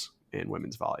powerhouse in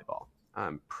women's volleyball.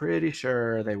 I'm pretty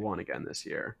sure they won again this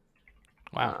year.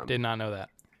 Wow. Did not know that.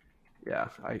 Yeah.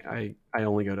 I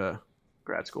only go to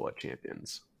grad school at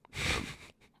Champions.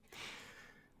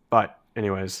 But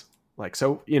anyways, like,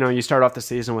 so, you start off the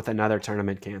season with another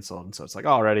tournament canceled. And so it's like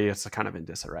already it's kind of in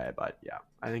disarray, but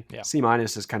I think C-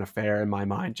 is kind of fair in my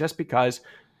mind, just because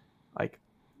like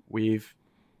we've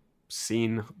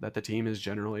seen that the team is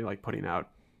generally like putting out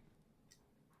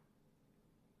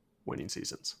winning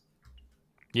seasons.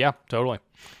 Yeah, totally.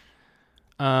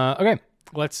 Okay.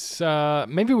 Let's,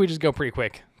 maybe we just go pretty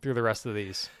quick through the rest of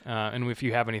these. And if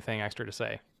you have anything extra to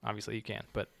say, obviously you can,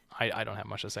 but I don't have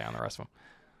much to say on the rest of them.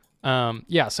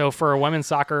 So for women's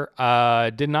soccer,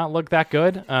 did not look that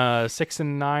good.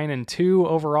 6-9-2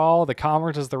 overall. The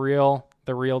conference is the real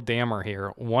dammer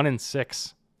here.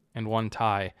 1-6 and 1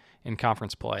 tie in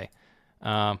conference play.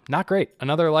 Not great.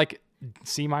 Another like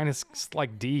C-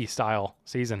 like D style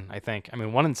season, I think. I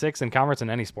mean, 1-6 in conference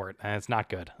in any sport, and it's not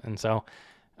good. And so,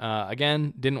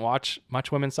 again, didn't watch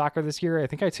much women's soccer this year. I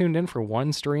think I tuned in for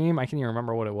one stream. I can't even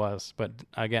remember what it was. But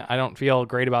again, I don't feel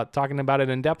great about talking about it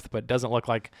in depth, but doesn't look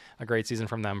like a great season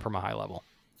from them from a high level.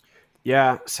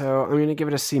 Yeah, so I'm going to give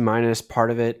it a C-.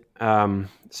 Part of it,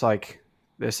 it's like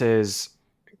this is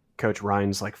Coach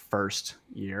Ryan's like first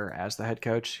year as the head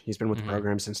coach. He's been with the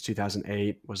program since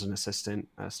 2008, was an assistant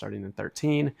starting in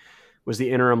 2013, was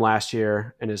the interim last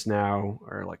year, and is now,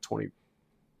 or like 20.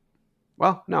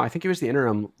 Well, no, I think he was the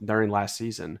interim during last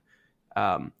season,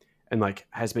 and like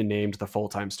has been named the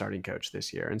full-time starting coach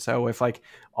this year. And so with like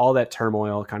all that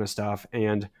turmoil kind of stuff,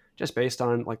 and just based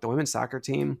on like the women's soccer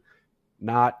team,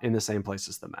 not in the same place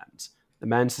as the men's. The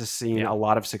men's has seen a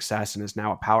lot of success and is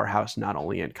now a powerhouse, not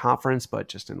only in conference, but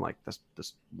just in like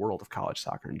this world of college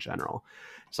soccer in general.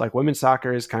 So like women's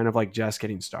soccer is kind of like just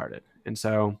getting started. And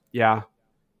so,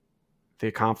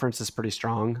 the conference is pretty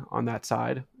strong on that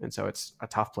side. And so it's a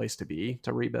tough place to be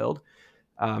to rebuild.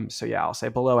 I'll say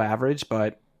below average,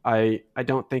 but I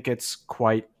don't think it's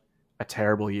quite a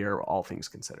terrible year, all things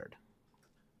considered.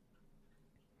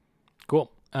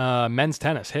 Cool. Men's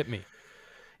tennis, hit me.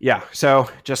 Yeah, so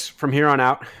just from here on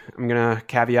out, I'm going to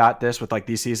caveat this with like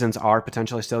these seasons are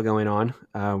potentially still going on.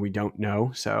 We don't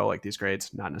know. So like these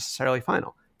grades, not necessarily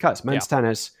final. Because men's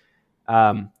tennis, they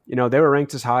were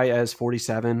ranked as high as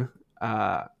 47,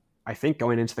 I think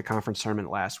going into the conference tournament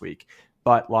last week,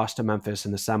 but lost to Memphis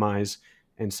in the semis.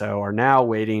 And so are now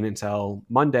waiting until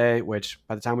Monday, which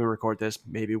by the time we record this,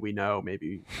 maybe we know,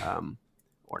 maybe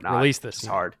or not. Release this. It's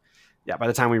hard. Yeah, by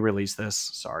the time we release this,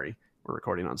 sorry. We're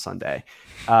recording on Sunday.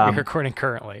 We're recording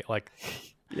currently.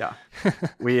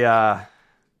 We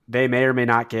they may or may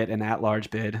not get an at-large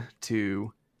bid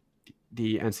to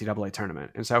the NCAA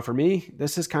tournament. And so for me,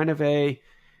 this is kind of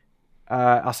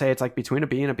I'll say it's like between a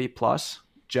B and a B plus,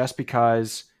 just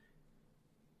because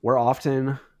we're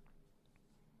often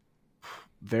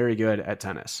very good at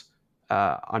tennis.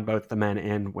 on both the men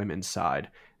and women's side.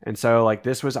 And so like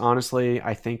this was honestly,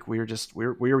 I think we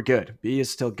were good. B is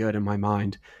still good in my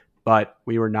mind, but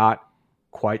we were not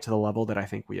quite to the level that I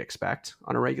think we expect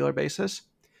on a regular basis.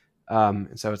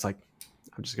 And so it's like,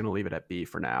 I'm just going to leave it at B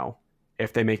for now.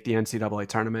 If they make the NCAA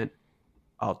tournament,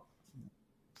 I'll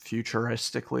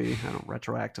futuristically, I don't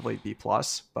retroactively B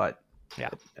plus, but yeah,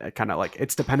 it kind of like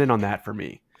it's dependent on that for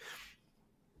me.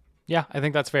 Yeah, I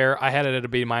think that's fair. I had it at a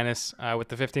B minus with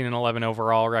the 15-11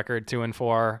 overall record,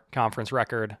 2-4 conference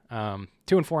record.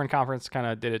 2-4 in conference kind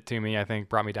of did it to me. I think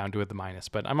brought me down to the minus,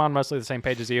 but I'm on mostly the same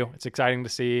page as you. It's exciting to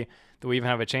see that we even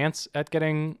have a chance at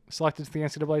getting selected to the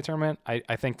NCAA tournament.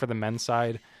 I think for the men's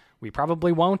side, we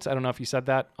probably won't. I don't know if you said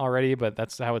that already, but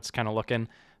that's how it's kind of looking.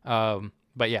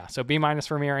 But yeah, so B minus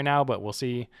for me right now, but we'll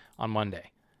see on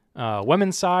Monday.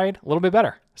 Women's side, a little bit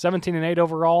better. 17-8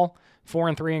 overall,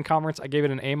 4-3 in conference. I gave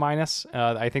it an A minus.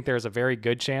 I think there's a very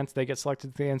good chance they get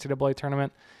selected to the NCAA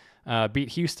tournament. Beat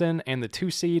Houston and the 2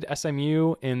 seed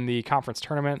SMU in the conference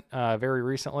tournament very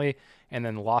recently, and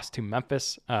then lost to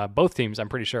Memphis. Both teams, I'm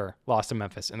pretty sure, lost to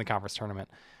Memphis in the conference tournament,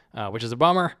 which is a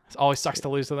bummer. It always sucks to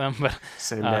lose to them, but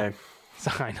same day.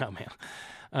 So I know, man.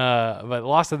 But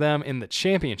lost to them in the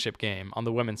championship game on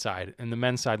the women's side, and the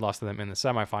men's side lost to them in the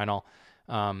semifinal.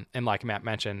 And like Matt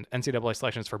mentioned, NCAA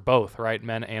selections for both, right?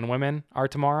 Men and women are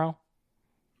tomorrow.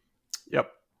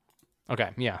 Yep.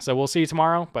 Okay. Yeah. So we'll see you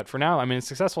tomorrow. But for now, I mean,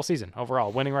 successful season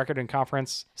overall, winning record in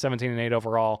conference, 17-8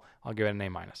 overall. I'll give it an A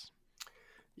minus.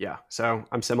 Yeah. So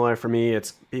I'm similar for me.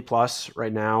 It's B plus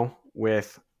right now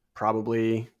with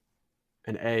probably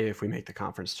an A if we make the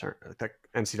the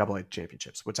NCAA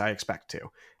championships, which I expect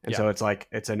to. And so it's like,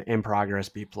 it's an in progress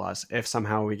B plus. If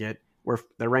somehow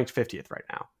they're ranked 50th right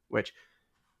now, which,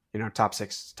 top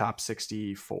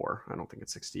 64. I don't think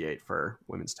it's 68 for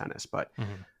women's tennis, but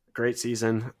great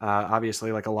season.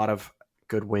 Obviously, like a lot of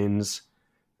good wins.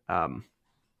 I'll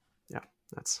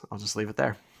just leave it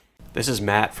there. This is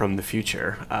Matt from the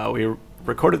future. We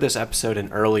recorded this episode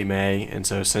in early May, and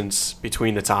so since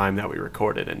between the time that we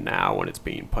recorded and now when it's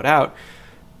being put out,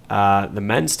 the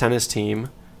men's tennis team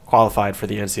qualified for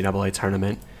the NCAA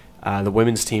tournament. The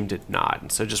women's team did not.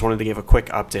 And so just wanted to give a quick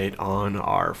update on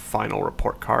our final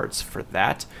report cards for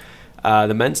that.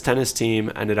 The men's tennis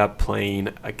team ended up playing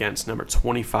against number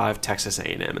 25 Texas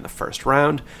A&M in the first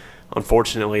round.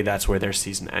 Unfortunately, that's where their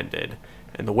season ended.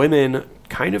 And the women,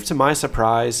 kind of to my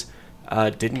surprise,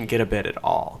 didn't get a bid at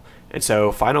all. And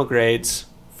so final grades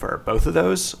for both of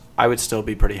those, I would still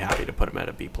be pretty happy to put them at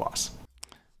a B+.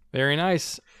 Very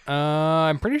nice.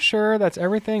 I'm pretty sure that's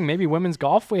everything. Maybe women's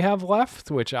golf we have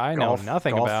left, which I know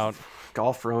nothing about.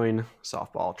 Golf, rowing,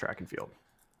 softball, track and field.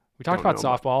 We talked about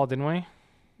softball, didn't we?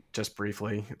 Just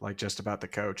briefly, like just about the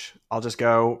coach. I'll just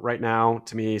go right now.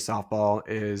 To me, softball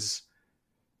is.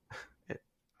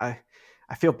 I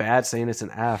feel bad saying it's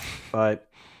an F, but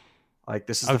like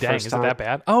this is the first time. Is it that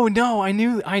bad? Oh no, I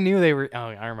knew they were. Oh,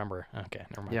 I remember. Okay,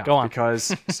 never mind. Yeah, go on.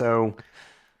 Because so.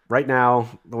 Right now,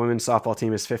 the women's softball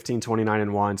team is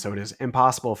 15-29-1, so it is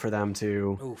impossible for them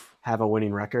to have a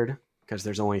winning record because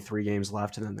there's only 3 games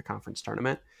left and then the conference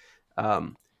tournament.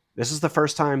 This is the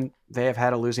first time they have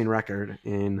had a losing record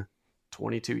in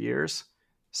 22 years.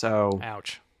 So,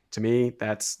 ouch. To me,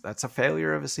 that's a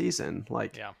failure of a season.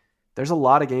 There's a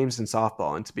lot of games in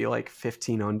softball, and to be like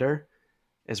 15 under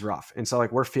is rough. And so,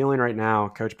 like we're feeling right now,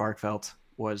 Coach Barkfeld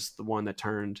was the one that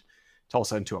turned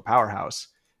Tulsa into a powerhouse.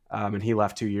 And he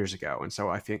left 2 years ago. And so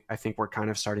I think we're kind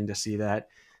of starting to see that.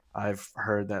 I've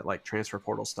heard that like transfer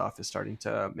portal stuff is starting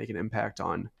to make an impact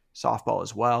on softball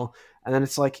as well. And then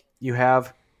it's like you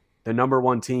have the number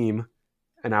 1 team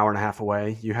an hour and a half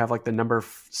away. You have like the number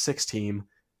 6 team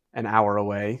an hour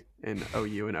away in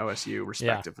OU and OSU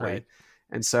respectively. Yeah, right.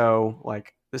 And so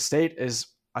like the state is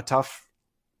a tough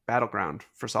battleground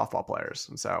for softball players.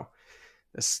 And so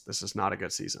this is not a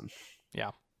good season.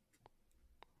 Yeah.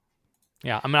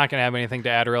 Yeah, I'm not going to have anything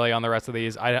to add really on the rest of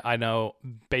these. I know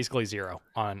basically 0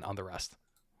 on the rest.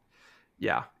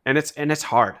 Yeah, and it's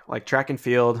hard. Like track and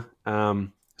field,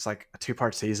 it's like a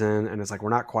 2-part season, and it's like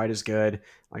we're not quite as good.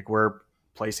 Like we're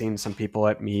placing some people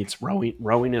at meets.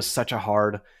 Rowing is such a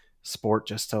hard sport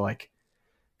just to like,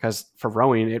 because for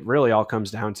rowing, it really all comes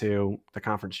down to the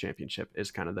conference championship is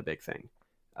kind of the big thing.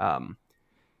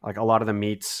 Like a lot of the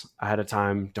meets ahead of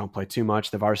time don't play too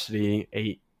much. The varsity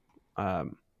 8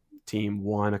 team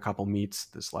won a couple meets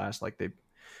they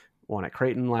won at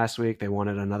Creighton last week. They won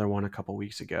at another one a couple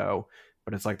weeks ago,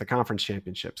 but it's like the conference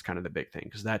championship's kind of the big thing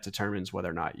because that determines whether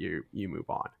or not you move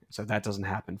on. So that doesn't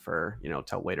happen for,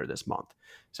 till later this month.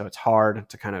 So it's hard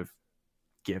to kind of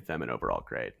give them an overall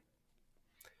grade.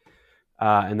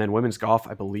 And then women's golf,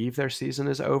 I believe their season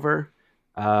is over.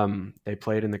 They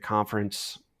played in the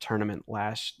conference tournament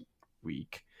last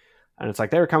week, and it's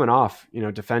like they were coming off,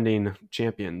 defending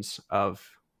champions of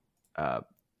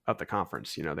the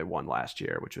conference. They won last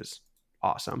year, which was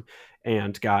awesome,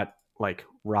 and got like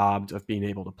robbed of being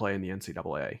able to play in the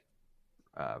NCAA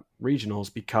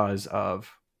regionals because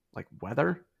of like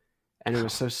weather, and it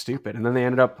was so stupid. And then they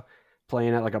ended up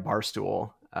playing at like a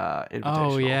Barstool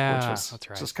Invitational, which was that's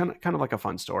right. just kind of like a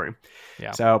fun story.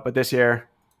 Yeah. So, but this year,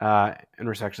 in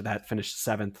respect to that, finished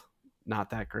 7th,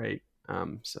 not that great.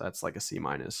 So that's like a C-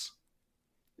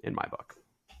 in my book.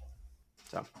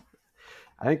 So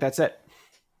I think that's it.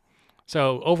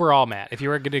 So overall, Matt, if you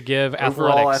were going to give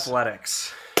overall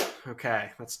athletics,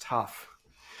 okay, that's tough.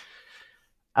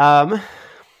 And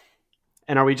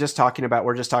are we just talking about?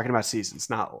 We're just talking about seasons,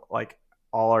 not like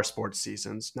all our sports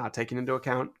seasons, not taking into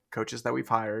account coaches that we've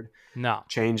hired, no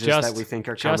changes that we think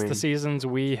are coming. Just the seasons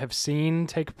we have seen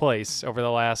take place over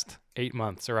the last 8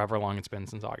 months or however long it's been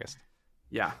since August.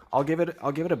 Yeah, I'll give it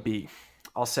a B.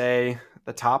 I'll say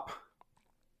the top.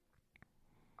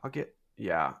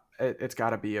 It's got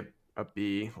to be a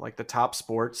B. Like the top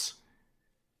sports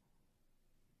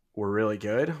were really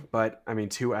good, but I mean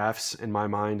 2 Fs in my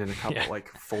mind and a couple like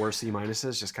 4 C-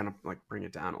 just kind of like bring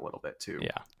it down a little bit too.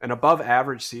 Yeah. An above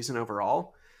average season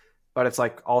overall, but it's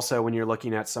like also when you're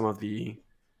looking at some of the,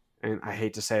 and I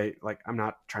hate to say, like, I'm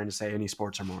not trying to say any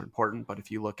sports are more important, but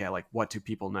if you look at like what do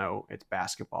people know, it's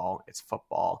basketball, it's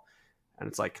football, and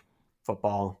it's like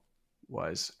football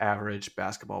was average,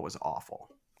 basketball was awful.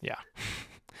 Yeah.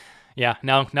 Yeah,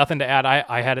 no, nothing to add.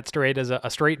 I had it straight as a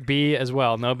straight B as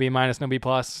well. No B-, no B+,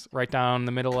 right down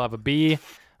the middle of a B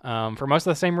for most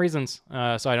of the same reasons.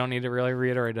 So I don't need to really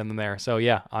reiterate them there. So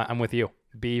yeah, I'm with you.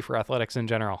 B for athletics in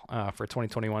general for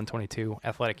 2021-22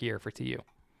 athletic year for TU.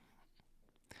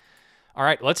 All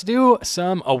right, let's do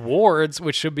some awards,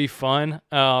 which should be fun.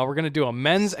 We're going to do a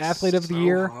men's athlete of the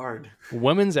year,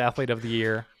 women's athlete of the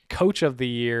year, coach of the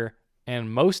year,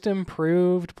 and most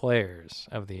improved players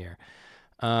of the year.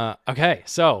 Okay,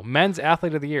 so men's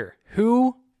athlete of the year.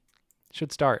 Who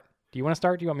should start? Do you want to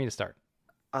start? Do you want me to start?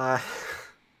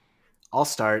 I'll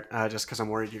start just because I'm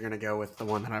worried you're going to go with the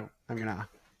one that I'm going to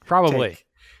probably take.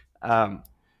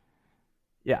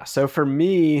 Yeah, so for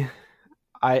me,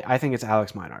 I think it's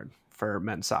Alex Meinard for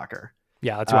men's soccer.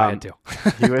 Yeah, that's what I had to.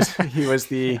 he was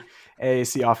the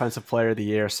AAC Offensive Player of the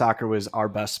Year. Soccer was our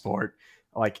best sport,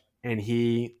 and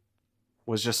he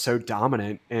was just so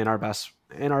dominant in our best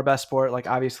sport. Like,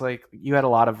 obviously, you had a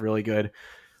lot of really good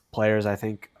players, I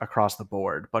think, across the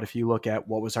board. But if you look at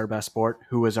what was our best sport,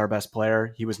 who was our best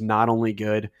player, he was not only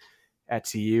good at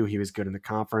TU, he was good in the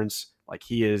conference. Like,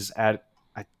 he is at,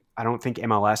 I don't think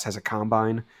MLS has a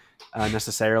combine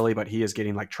necessarily, but he is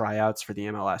getting like tryouts for the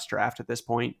MLS draft at this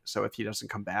point. So if he doesn't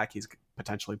come back, he's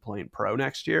potentially playing pro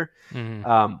next year.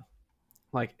 Mm-hmm.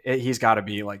 He's got to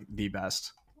be like the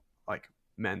best like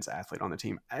men's athlete on the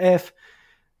team. If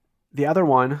the other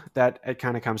one that it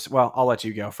kind of comes, well, I'll let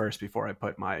you go first before I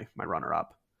put my runner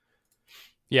up.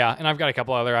 Yeah, and I've got a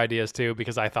couple other ideas too,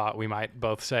 because I thought we might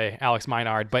both say Alex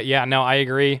Meinard. But yeah, no, I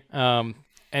agree.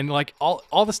 And like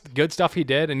all this good stuff he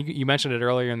did, and you mentioned it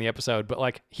earlier in the episode, but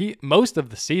like most of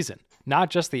the season, not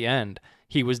just the end,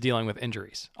 he was dealing with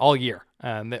injuries all year,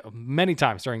 many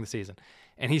times during the season.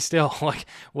 And he still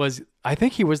I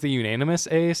think he was the unanimous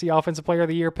AAC Offensive Player of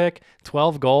the Year pick.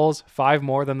 12 goals, 5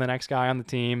 more than the next guy on the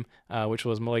team, which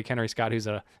was Malik Henry Scott, who's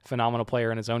a phenomenal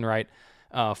player in his own right.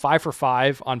 5 for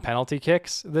 5 on penalty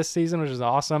kicks this season, which is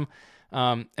awesome.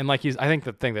 And like I think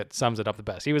the thing that sums it up the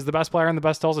best, he was the best player on the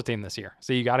best Tulsa team this year.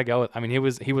 So you got to go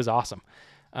with, he was awesome.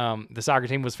 The soccer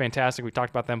team was fantastic. We talked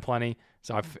about them plenty.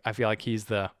 So I feel like he's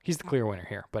the clear winner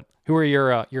here. But who are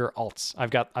your alts?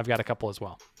 I've got a couple as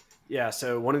well. Yeah.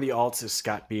 So one of the alts is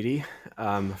Scott Beatty,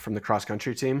 from the cross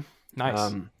country team.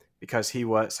 Nice. Because he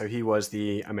was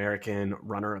the American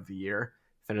Runner of the Year,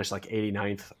 finished like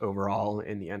 89th overall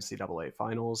in the NCAA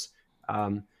finals.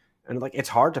 And like, it's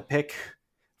hard to pick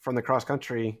from the cross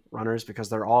country runners because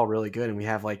they're all really good. And we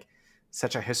have like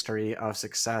such a history of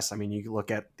success. I mean, you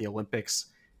look at the Olympics,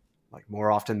 like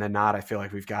more often than not, I feel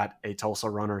like we've got a Tulsa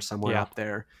runner somewhere up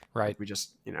there. Right. Like we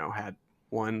just, had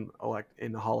one elect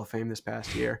in the Hall of Fame this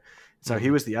past year. So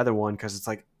he was the other one, because it's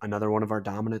like another one of our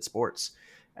dominant sports.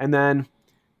 And then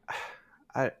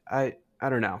I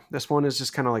don't know. This one is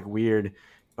just kind of like weird,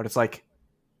 but it's like,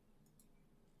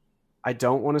 I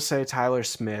don't want to say Tyler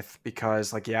Smith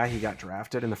because, like, yeah, he got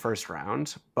drafted in the first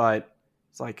round, but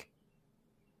it's like,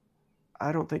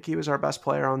 I don't think he was our best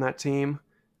player on that team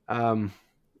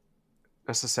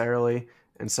necessarily.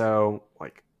 And so,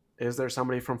 like, is there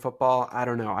somebody from football? I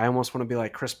don't know. I almost want to be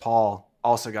like Chris Paul,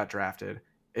 also got drafted,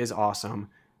 is awesome,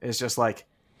 It's just like,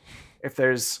 if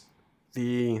there's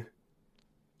the,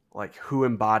 like, who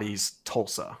embodies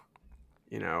Tulsa,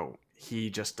 you know, he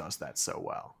just does that so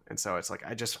well. And so it's like,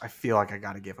 I feel like I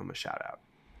got to give him a shout out.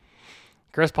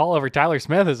 Chris Paul over Tyler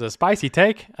Smith is a spicy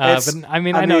take. But I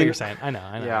know what you're saying. I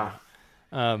know.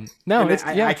 Yeah. No, it's,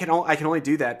 I can only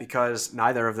do that because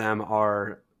neither of them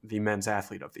are the men's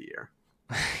athlete of the year.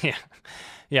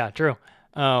 Yeah, true.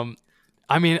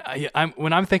 I mean,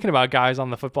 when I'm thinking about guys on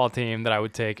the football team that I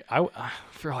would take,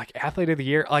 for like athlete of the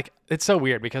year, like it's so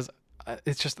weird because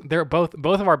it's just they're both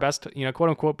of our best, you know, quote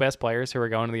unquote best players who are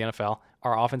going to the NFL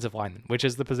are offensive linemen, which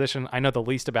is the position I know the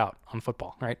least about on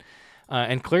football, right?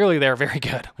 And clearly they're very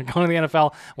good. Going to the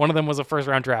NFL, one of them was a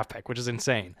first-round draft pick, which is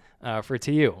insane for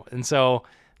TU. And so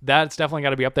that's definitely got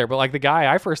to be up there. But like the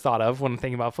guy I first thought of when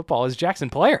thinking about football is Jackson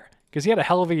Player, because he had a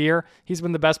hell of a year. He's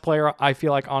been the best player, I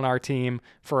feel like, on our team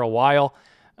for a while.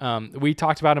 We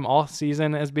talked about him all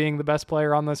season as being the best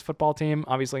player on this football team.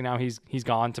 Obviously now he's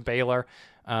gone to Baylor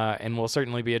and will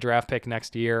certainly be a draft pick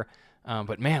next year.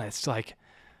 But man, it's like,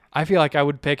 I feel like I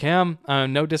would pick him.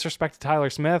 No disrespect to Tyler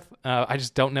Smith. I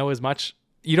just don't know as much.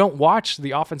 You don't watch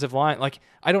the offensive line. Like,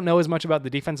 I don't know as much about the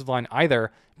defensive line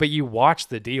either, but you watch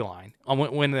the D line.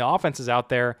 When the offense is out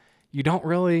there, you don't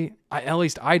really, at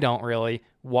least I don't really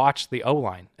watch the O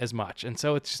line as much. And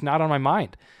so it's just not on my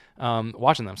mind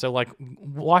watching them. So like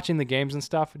watching the games and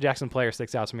stuff, Jackson Player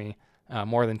sticks out to me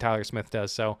more than Tyler Smith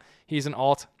does. So he's an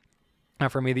alt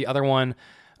for me. The other one,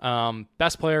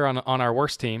 best player on our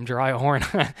worst team, Jeriah Horn,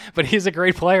 but he's a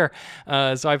great player.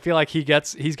 So I feel like he's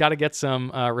got to get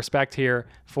some respect here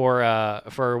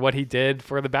for what he did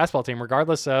for the basketball team,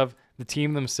 regardless of the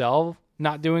team themselves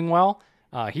not doing well.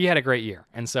 He had a great year,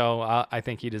 and so I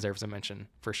think he deserves a mention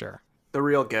for sure. The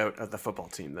real GOAT of the football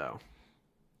team, though,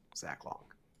 Zach Long.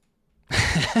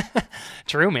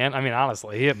 True, man. I mean,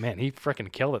 honestly, he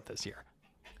freaking killed it this year.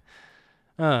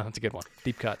 That's a good one.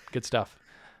 Deep cut. Good stuff.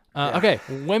 Yeah. Okay,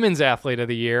 women's athlete of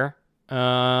the year.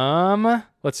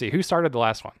 Let's see. Who started the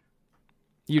last one?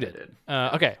 You did.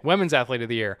 Okay, women's athlete of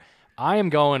the year. I am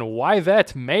going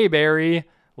Yvette Mayberry.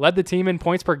 Led the team in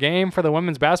points per game for the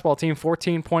women's basketball team,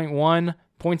 14.1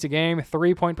 points a game.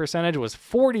 3-point percentage was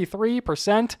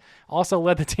 43%. Also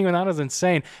led the team, and that is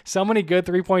insane. So many good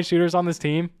 3-point shooters on this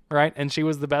team, right? And she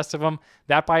was the best of them.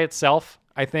 That by itself,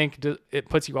 I think it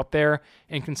puts you up there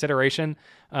in consideration.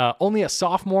 Only a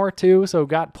sophomore too, so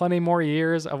got plenty more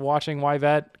years of watching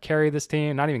Yvette carry this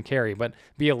team. Not even carry, but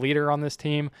be a leader on this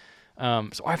team.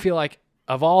 So I feel like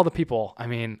of all the people, I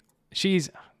mean,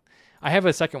 I have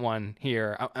a second one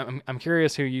here. I'm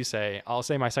curious who you say. I'll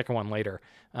say my second one later.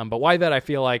 But Yvette, I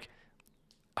feel like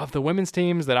of the women's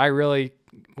teams that I really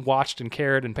watched and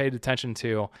cared and paid attention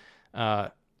to,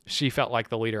 she felt like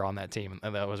the leader on that team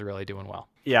and that was really doing well.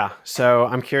 Yeah. So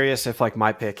I'm curious if like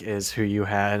my pick is who you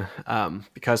had,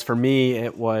 because for me,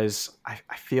 it was, I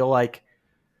feel like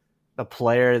the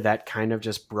player that kind of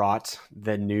just brought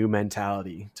the new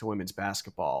mentality to women's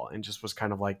basketball and just was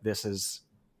kind of like, this is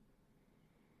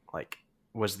like,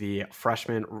 was the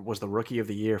rookie of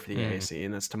the year for the AAC,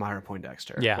 and that's Tamara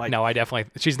Poindexter. Yeah, like, no, I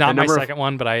definitely, she's not my second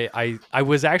one, but I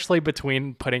was actually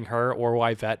between putting her or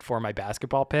Yvette for my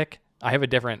basketball pick. I have a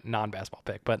different non-basketball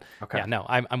pick, but okay. Yeah, no,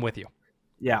 I'm with you.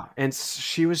 Yeah, and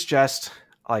she was just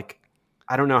like,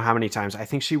 I don't know how many times. I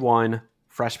think she won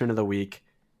Freshman of the Week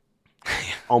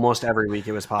almost every week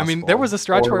it was possible. I mean, there was a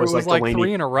stretch where it was like Delaney,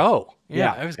 3 in a row.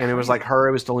 Yeah, it was crazy. It was like her,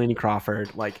 it was Delaney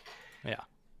Crawford, like, yeah.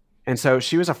 And so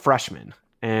she was a freshman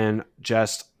and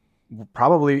just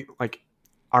probably like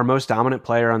our most dominant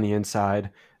player on the inside.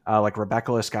 Like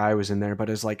Rebecca Liskai was in there, but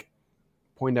as like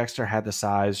Poindexter had the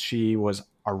size, she was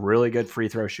a really good free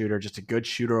throw shooter, just a good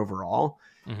shooter overall.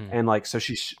 Mm-hmm. And like, so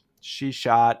she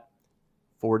shot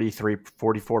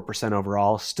 44%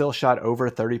 overall, still shot over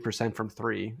 30% from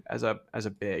three as a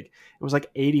big. It was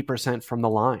like 80% from the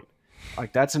line.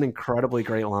 Like that's an incredibly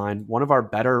great line. One of our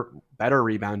better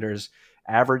rebounders,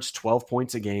 averaged 12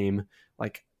 points a game,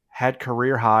 like had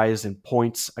career highs in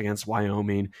points against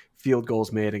Wyoming, field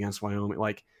goals made against Wyoming.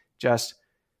 Like just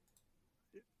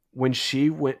when she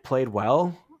played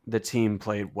well, the team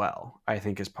played well, I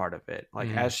think is part of it. Like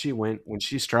as she when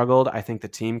she struggled, I think the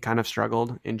team kind of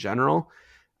struggled in general.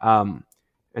 And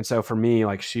so for me,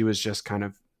 like she was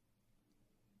one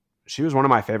of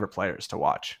my favorite players to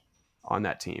watch on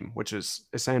that team, which is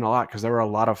saying a lot because there were a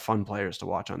lot of fun players to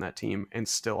watch on that team and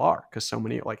still are because so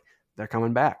many, like they're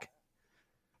coming back.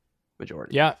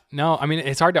 Majority. Yeah, no, I mean,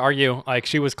 it's hard to argue. Like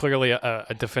she was clearly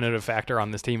a definitive factor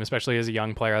on this team, especially as a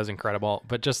young player. That was incredible.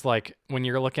 But just like when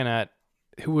you're looking at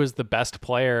who was the best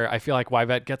player, I feel like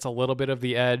Yvette gets a little bit of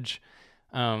the edge.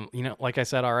 Like I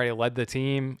said already, led the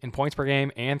team in points per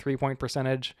game and 3-point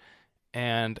percentage.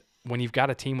 And when you've got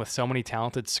a team with so many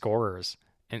talented scorers,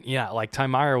 and like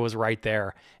Tymira was right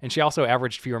there, and she also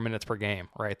averaged fewer minutes per game,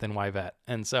 right, than Yvette.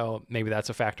 And so maybe that's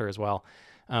a factor as well.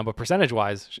 But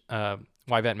percentage-wise,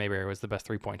 Yvette Mayberry was the best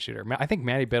 3-point shooter. I think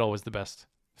Maddie Biddle was the best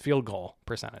field goal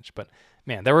percentage. But,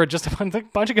 man, there were just a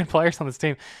bunch of good players on this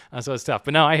team, so it's tough.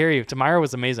 But, no, I hear you. Tymira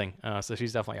was amazing, so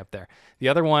she's definitely up there. The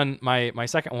other one, my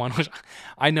second one, which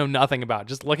I know nothing about,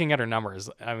 just looking at her numbers,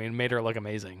 made her look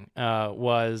amazing,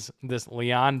 was this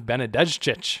Leon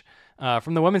Benedejcic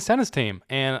from the women's tennis team.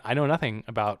 And I know nothing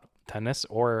about tennis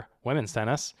or women's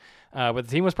tennis, but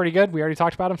the team was pretty good. We already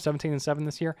talked about them, 17-7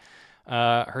 this year.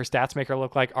 Her stats make her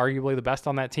look like arguably the best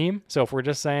on that team. So if we're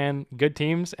just saying good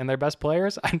teams and their best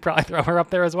players, I'd probably throw her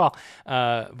up there as well.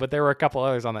 But there were a couple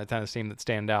others on that tennis team that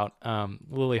stand out.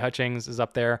 Lily Hutchings is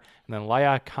up there, and then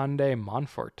Laia Conde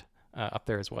Montfort up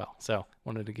there as well. So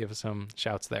wanted to give some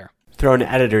shouts there. Throw an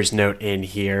editor's note in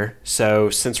here. So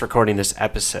since recording this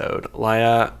episode,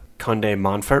 Laia Conde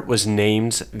Montfort was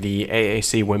named the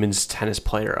AAC Women's Tennis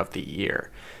Player of the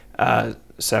Year.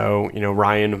 So,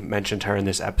 Ryan mentioned her in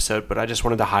this episode, but I just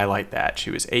wanted to highlight that.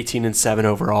 She was 18-7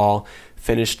 overall,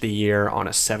 finished the year on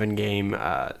a 7-game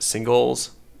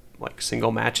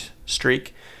single match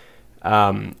streak,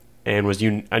 and was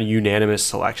a unanimous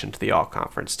selection to the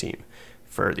all-conference team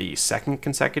for the second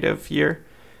consecutive year.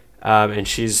 And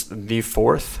she's the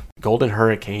fourth Golden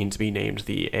Hurricane to be named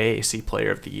the AAC Player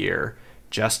of the Year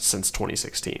just since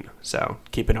 2016. So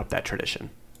keeping up that tradition.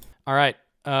 All right.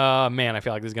 Man, I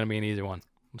feel like this is going to be an easy one.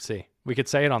 Let's see. We could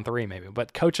say it on 3 maybe,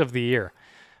 but Coach of the Year.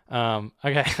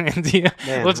 Okay.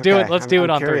 Let's do it. Let's do it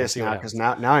on 3. I'm curious now because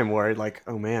now I'm worried. Like,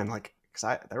 oh man,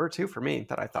 because there were 2 for me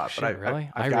that I thought. Shit, but really?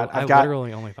 I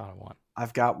literally only thought of 1.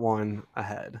 I've got 1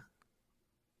 ahead.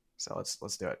 So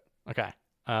let's do it. Okay.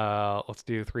 Let's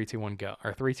do 3, 2, 1, go.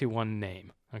 Or 3, 2, 1,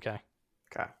 name. Okay.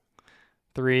 Okay.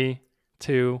 3,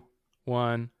 2,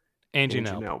 1. Angie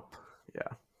Nope. Yeah.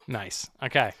 Nice.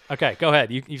 Okay. Go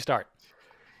ahead. You start.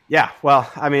 Yeah. Well,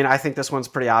 I think this one's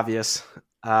pretty obvious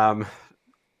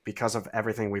because of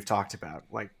everything we've talked about,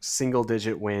 like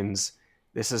single-digit wins.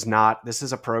 This is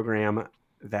a program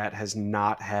that has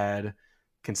not had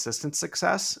consistent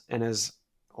success and has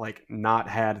not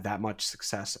had that much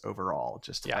success overall.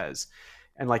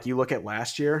 And you look at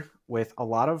last year with a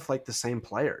lot of the same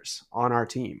players on our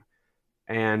team,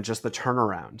 and just the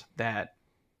turnaround that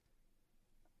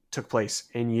took place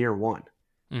in year 1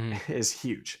 is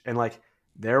huge. And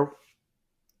there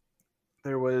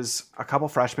was a couple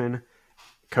freshmen.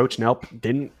 Coach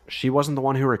Nelp she wasn't the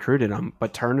one who recruited them,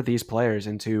 but turned these players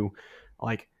into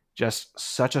just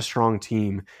such a strong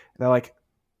team. They're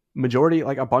majority,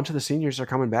 a bunch of the seniors are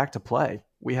coming back to play.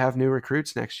 We have new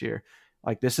recruits next year.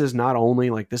 This is not only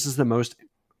this is the most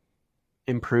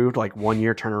improved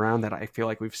 1-year turnaround that I feel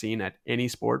like we've seen at any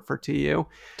sport for TU.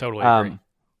 Totally agree.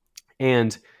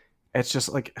 And it's just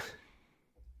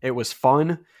it was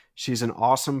fun. She's an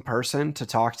awesome person to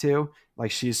talk to.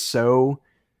 She's so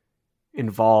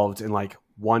involved and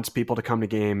wants people to come to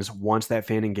games, wants that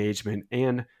fan engagement.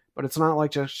 But it's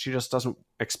not she just doesn't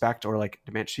expect or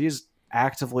demand. She's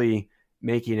actively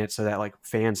making it so that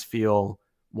fans feel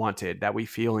wanted, that we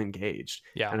feel engaged.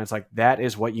 Yeah. And it's that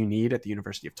is what you need at the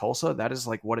University of Tulsa. That is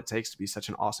what it takes to be such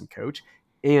an awesome coach.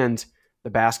 And the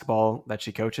basketball that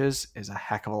she coaches is a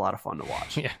heck of a lot of fun to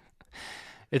watch. Yeah.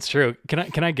 It's true.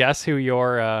 Can I guess who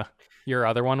your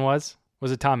other one was?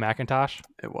 Was it Tom McIntosh?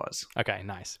 It was. Okay,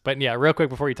 nice. But yeah, real quick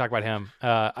before you talk about him,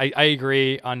 I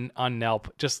agree on Nelp.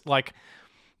 Just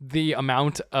the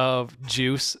amount of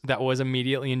juice that was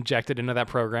immediately injected into that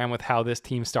program with how this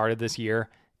team started this year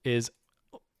is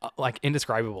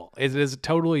indescribable. It is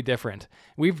totally different.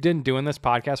 We've been doing this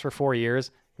podcast for 4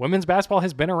 years. Women's basketball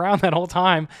has been around that whole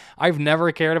time. I've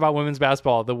never cared about women's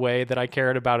basketball the way that I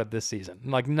cared about it this season.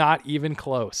 Not even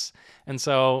close. And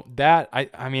so that,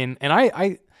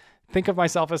 I think of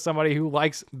myself as somebody who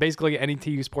likes basically any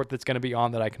TU sport that's going to be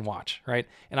on that I can watch, right?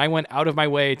 And I went out of my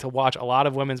way to watch a lot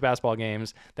of women's basketball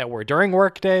games that were during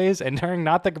work days and during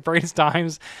not the greatest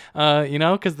times,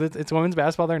 because it's women's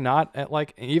basketball. They're not at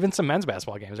even some men's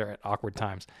basketball games are at awkward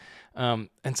times.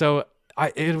 And so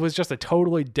it was just a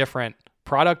totally different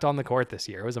product on the court this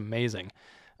year. It was amazing.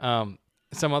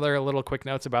 Some other little quick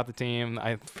notes about the team.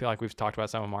 I feel like we've talked about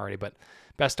some of them already, but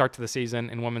best start to the season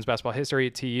in women's basketball history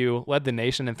at TU. Led the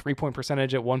nation in 3-point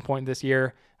percentage at one point this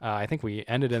year. I think we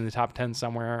ended in the top 10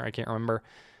 somewhere. I can't remember.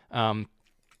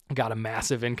 got a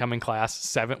massive incoming class.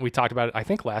 7, we talked about it, I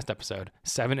think last episode,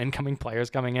 7 incoming players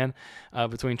coming in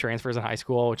between transfers and high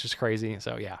school, which is crazy.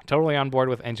 So yeah, totally on board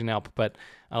with Engine Help. But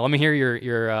let me hear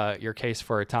your case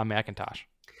for Tom McIntosh.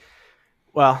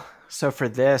 Well, so for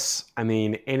this, I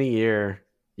mean, any year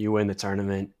you win the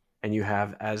tournament and you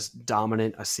have as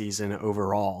dominant a season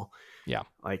overall. Yeah.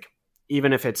 Like,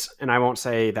 even if it's, and I won't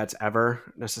say that's ever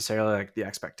necessarily like the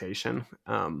expectation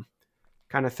kind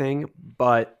of thing,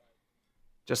 but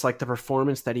just like the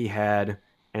performance that he had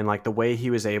and like the way he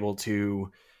was able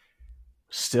to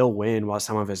still win while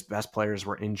some of his best players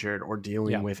were injured or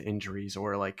dealing with injuries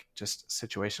or like just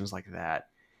situations like that.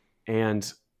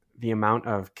 And the amount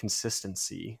of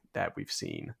consistency that we've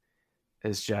seen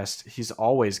is just, he's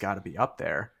always got to be up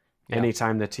there. Yeah.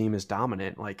 Anytime the team is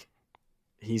dominant, like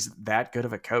he's that good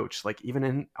of a coach. Like even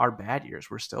in our bad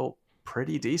years, we're still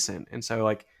pretty decent. And so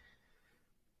like,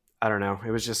 I don't know,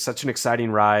 it was just such an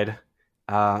exciting ride.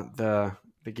 The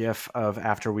gif of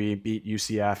after we beat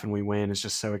UCF and we win is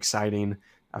just so exciting,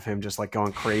 of him just like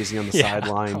going crazy on the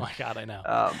sideline. Oh my God, I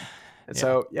know.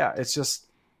 So yeah, it's just,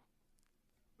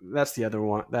 that's the other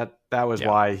one that was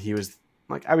why he was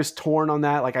like, I was torn on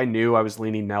that. Like I knew I was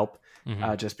leaning Nelp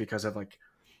just because of like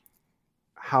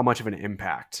how much of an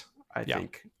impact I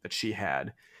think that she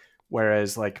had.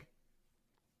 Whereas like,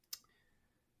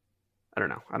 I don't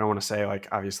know. I don't want to say like,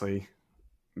 obviously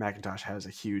McIntosh has a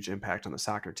huge impact on the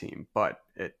soccer team, but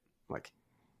it like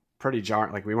pretty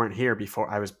jarring. Like we weren't here before.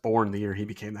 I was born the year he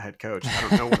became the head coach. I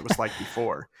don't know what it was like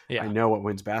before. I know what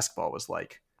women's basketball was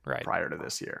like prior to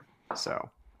this year. So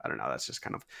I don't know. That's just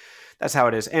kind of, that's how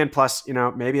it is. And plus, you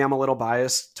know, maybe I'm a little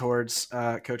biased towards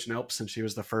Coach Nelp since she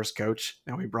was the first coach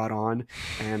that we brought on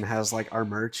and has like our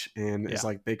merch and is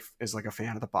like a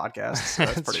fan of the podcast. So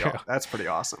that's pretty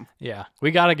awesome. Yeah. We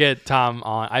got to get Tom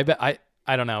on.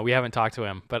 I don't know. We haven't talked to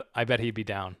him, but I bet he'd be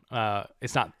down.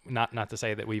 It's not to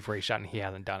say that we've reached out and he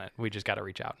hasn't done it. We just got to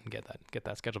reach out and get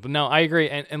that scheduled. But no, I agree.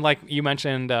 And like you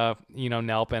mentioned,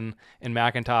 Nelp and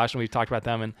McIntosh, and we've talked about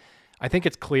them. And I think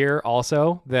it's clear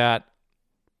also that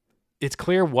it's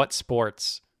clear what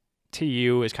sports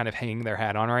TU is kind of hanging their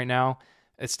hat on right now.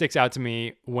 It sticks out to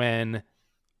me when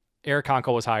Eric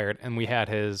Conkle was hired and we had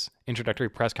his introductory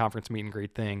press conference meet and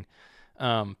greet thing.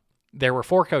 There were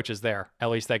 4 coaches there, at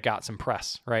least, that got some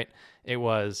press, right? It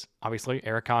was obviously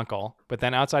Eric Conkle, but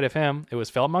then outside of him, it was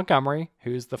Philip Montgomery,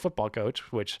 who's the football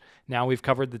coach, which now we've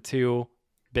covered the 2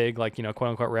 big, like, quote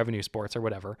unquote revenue sports or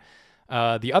whatever.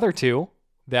 The other 2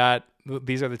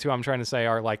 these are the 2 I'm trying to say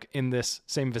are like in this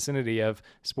same vicinity of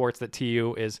sports that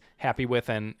TU is happy with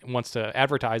and wants to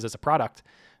advertise as a product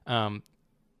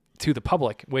to the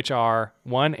public, which are,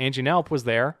 one, Angie Nelp was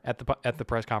there at the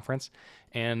press conference,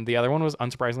 and the other one was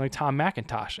unsurprisingly Tom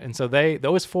McIntosh. And so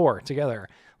those 4 together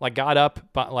like got up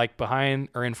like behind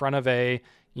or in front of the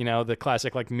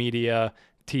classic like media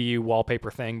TU wallpaper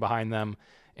thing behind them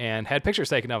and had pictures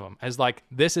taken of them as like,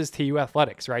 this is TU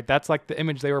athletics, right? That's like the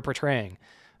image they were portraying.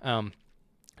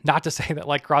 Not to say that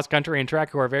like cross country and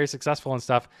track, who are very successful and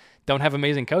stuff, don't have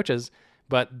amazing coaches,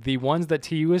 but the ones that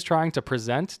TU is trying to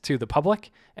present to the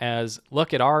public as,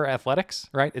 look at our athletics,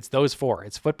 right? It's those 4.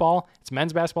 It's football, it's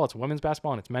men's basketball, it's women's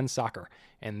basketball, and it's men's soccer.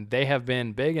 And they have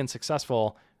been big and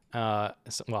successful.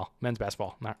 Men's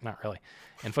basketball, not really.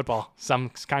 And football,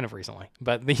 some kind of recently.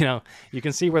 But, you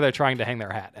can see where they're trying to hang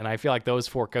their hat. And I feel like those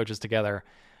 4 coaches together,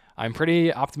 I'm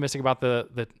pretty optimistic about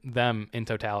them in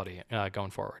totality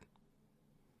going forward.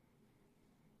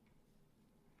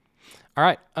 All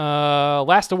right.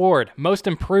 Last award, most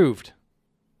improved.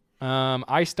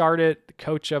 I started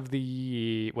coach of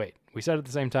the, wait, we said it at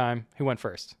the same time. Who went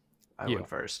first? I went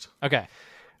first. Okay.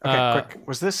 Quick.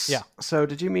 Was this, so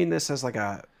did you mean this as like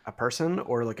a person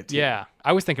or like a team? Yeah.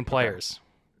 I was thinking players.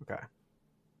 Okay.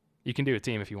 You can do a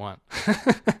team if you want.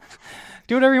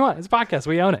 Do whatever you want. It's a podcast.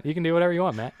 We own it. You can do whatever you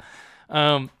want, Matt.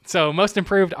 So most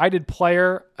improved, I did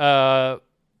player.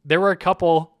 There were a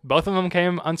couple, both of them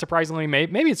came unsurprisingly,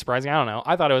 maybe it's surprising, I don't know.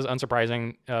 I thought it was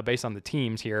unsurprising based on the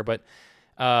teams here, but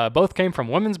both came from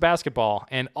women's basketball.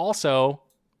 And also,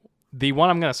 the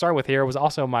one I'm going to start with here was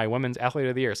also my women's athlete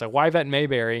of the year. So Yvette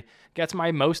Mayberry gets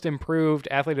my most improved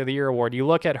athlete of the year award. You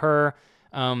look at her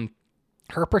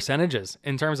percentages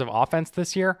in terms of offense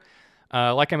this year.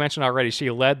 Like I mentioned already,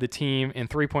 she led the team in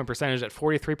 3-point percentage at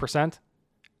 43%.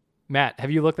 Matt,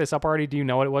 have you looked this up already? Do you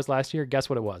know what it was last year? Guess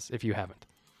what it was if you haven't.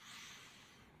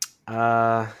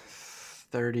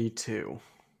 32.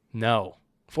 No.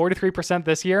 43%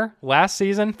 this year. Last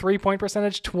season, 3-point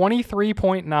percentage,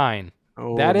 23.9.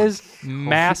 Oh, that is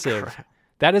massive.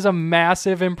 That is a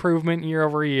massive improvement year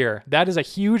over year. That is a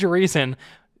huge reason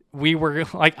we were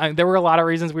like, there were a lot of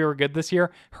reasons we were good this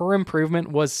year. Her improvement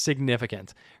was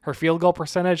significant. Her field goal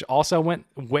percentage also went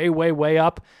way, way, way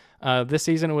up. This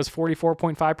season it was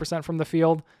 44.5% from the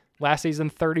field. Last season,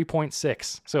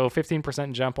 30.6. So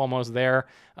 15% jump almost there.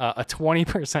 A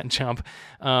 20% jump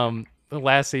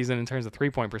last season in terms of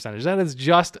 3-point percentage. That is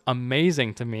just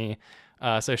amazing to me.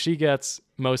 So she gets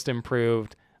most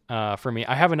improved for me.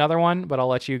 I have another one, but I'll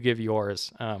let you give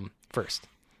yours first.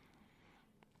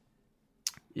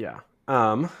 Yeah.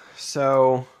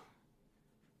 So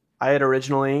I had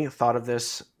originally thought of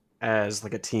this as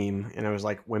like a team, and it was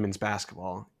like women's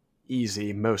basketball,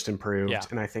 easy, most improved. Yeah.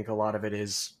 And I think a lot of it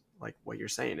is like what you're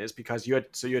saying is because you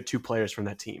had 2 players from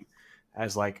that team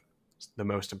as like the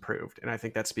most improved. And I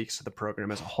think that speaks to the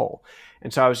program as a whole.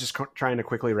 And so I was just trying to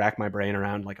quickly rack my brain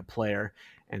around like a player.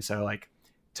 And so like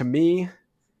to me,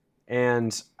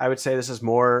 and I would say this is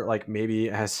more like maybe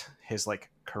as his like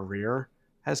career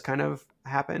has kind of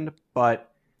happened,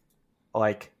 but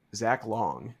like Zach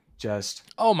Long, just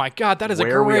oh my God, that is a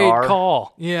where we great are-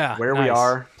 call. Yeah. where nice. we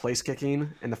are place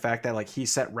kicking, and the fact that like he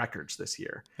set records this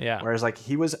year. Yeah. Whereas like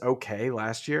he was okay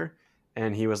last year,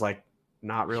 and he was like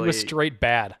not really. He was straight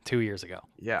bad 2 years ago.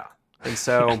 Yeah, and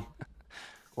so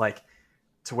like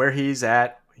to where he's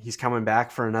at, he's coming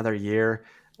back for another year.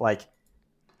 Like,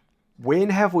 when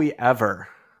have we ever,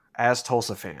 as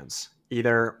Tulsa fans,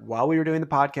 either while we were doing the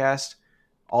podcast,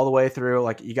 all the way through,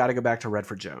 like you got to go back to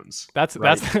Redford Jones. That's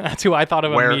right? that's who I thought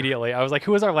of Where- immediately. I was like,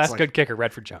 who was our last like- good kicker?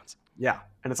 Redford Jones. Yeah,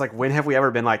 and it's like, when have we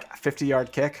ever been like a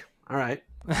 50-yard kick? All right,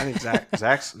 I think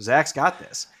Zach's got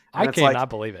this. And I it's cannot like,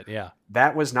 believe it. Yeah.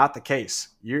 that was not the case.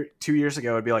 2 years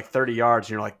ago, it'd be like 30 yards,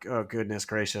 and you're like, oh goodness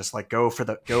gracious, like go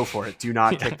for it. Do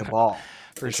not kick the ball.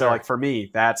 For And sure. So like for me,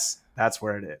 that's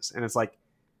where it is. And it's like,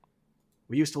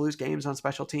 we used to lose games on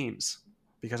special teams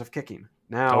because of kicking.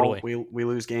 Now Totally. we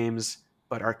lose games,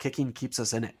 but our kicking keeps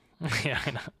us in it. Yeah,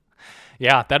 I know.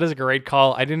 Yeah, that is a great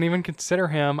call. I didn't even consider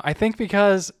him. I think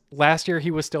because last year he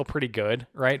was still pretty good,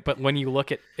 right? But when you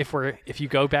look at if you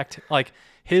go back to like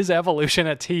his evolution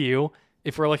at TU,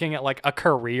 if we're looking at like a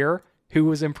career, who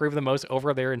was improved the most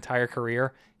over their entire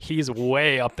career, he's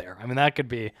way up there. I mean, that could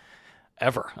be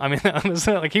ever. I mean,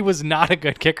 like he was not a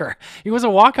good kicker. He was a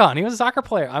walk-on. He was a soccer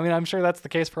player. I mean, I'm sure that's the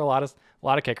case for a lot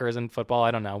of kickers in football. I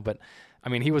don't know, but I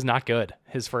mean, he was not good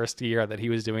his first year that he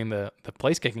was doing the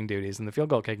place kicking duties and the field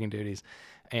goal kicking duties.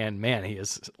 And man, he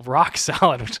is rock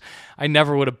solid, which I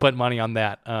never would have put money on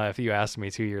that if you asked me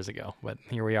 2 years ago, but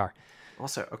here we are.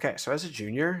 Also, okay, so as a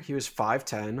junior, he was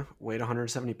 5'10", weighed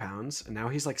 170 pounds, and now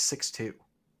he's like 6'2".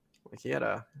 Like he had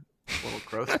a little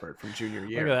growth spurt from junior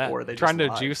year. Look at that. Or they Trying to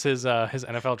just lied. juice his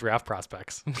NFL draft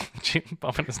prospects,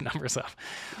 bumping his numbers up.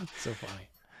 So funny.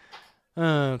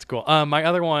 That's cool. My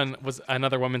other one was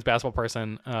another women's basketball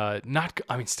person.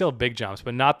 Still big jumps,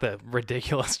 but not the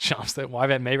ridiculous jumps that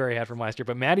Wyvet Mayberry had from last year.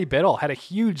 But Maddie Biddle had a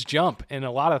huge jump in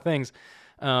a lot of things.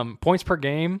 Points per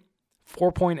game,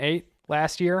 4.8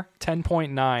 last year,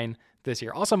 10.9 this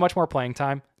year. Also much more playing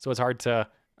time, so it's hard to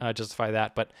justify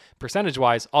that. But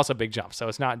percentage-wise, also big jump. So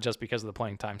it's not just because of the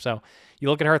playing time. So you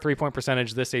look at her 3-point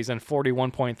percentage this season,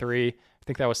 41.3. I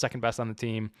think that was second best on the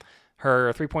team.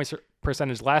 Her 3-point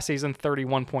percentage last season,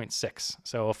 31.6.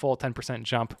 So a full 10%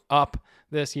 jump up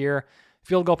this year.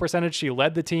 Field goal percentage, she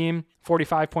led the team,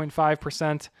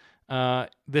 45.5%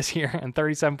 this year and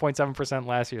 37.7%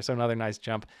 last year. So another nice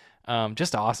jump.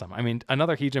 Just awesome. I mean,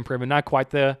 another huge improvement. Not quite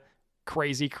the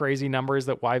crazy numbers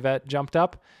that Wyvet jumped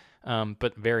up,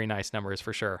 but very nice numbers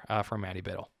for sure from Maddie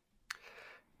Biddle.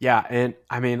 Yeah, and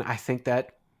I mean, I think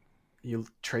that you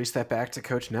trace that back to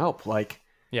Coach Nelp. Like,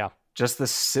 Yeah. just the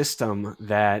system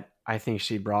that I think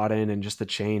she brought in and just the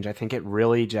change. I think it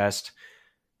really just,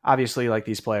 obviously, like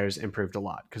these players improved a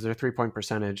lot because their 3-point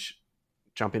percentage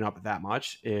jumping up that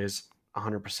much is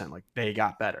 100%. Like they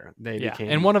got better. They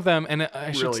became, and one of them, and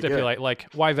I should really stipulate,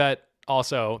 like Wyvet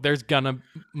also, there's gonna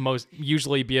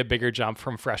usually be a bigger jump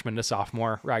from freshman to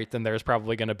sophomore, right? Than there's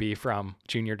probably gonna be from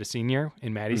junior to senior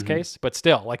in Maddie's case. But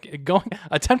still, like going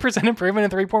a 10%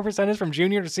 improvement in 3-point percentage from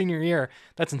junior to senior year,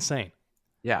 that's insane.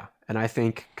 yeah. And I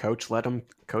think coach let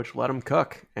them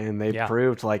cook, and they Yeah.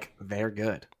 proved like they're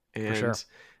good. And sure.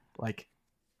 like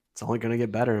it's only going to get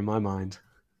better in my mind.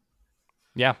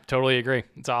 Yeah, totally agree.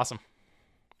 It's awesome.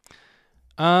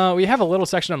 We have a little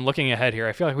section on looking ahead here.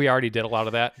 I feel like we already did a lot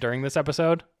of that during this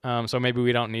episode, so maybe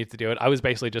we don't need to do it. I was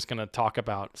basically just going to talk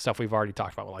about stuff we've already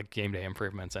talked about, like game day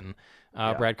improvements and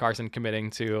Brad Carson committing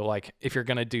to, like, if you're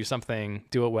going to do something,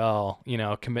 do it well,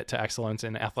 commit to excellence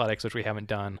in athletics, which we haven't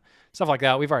done. Stuff like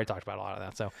that. We've already talked about a lot of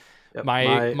that. So Yep.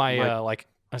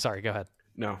 I'm sorry, go ahead.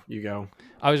 No, you go.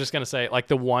 I was just going to say, like,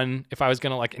 if I was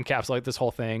going to like encapsulate this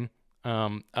whole thing,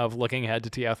 of looking ahead to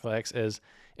TU Athletics is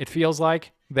it feels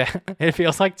like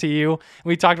TU.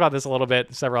 We talked about this a little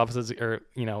bit, several episodes, or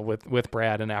with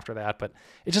Brad and after that, but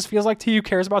it just feels like TU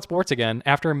cares about sports again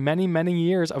after many, many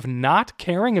years of not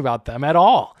caring about them at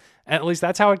all. At least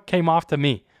that's how it came off to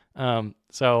me.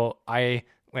 So I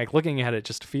like looking at it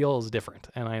just feels different,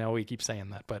 and I know we keep saying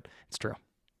that, but it's true.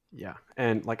 Yeah,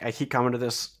 and like I keep coming to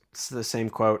this. It's the same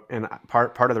quote, and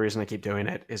part of the reason I keep doing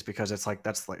it is because it's like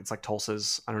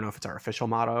Tulsa's. I don't know if it's our official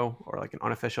motto or like an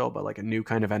unofficial, but like a new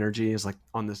kind of energy is like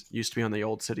on this used to be on the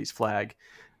old city's flag.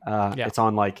 It's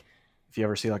on like if you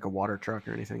ever see like a water truck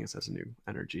or anything, it says new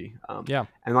energy.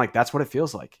 And like that's what it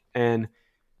feels like. And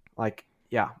like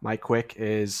my quick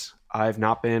is I've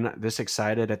not been this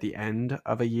excited at the end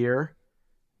of a year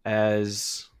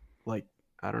as like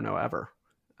I don't know ever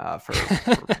for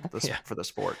the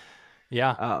sport.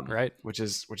 Yeah. Right. Which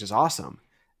is awesome.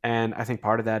 And I think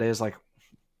part of that is like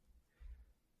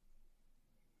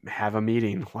have a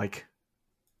meeting. Like,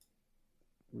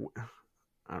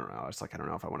 I don't know. It's like, I don't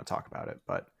know if I want to talk about it,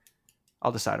 but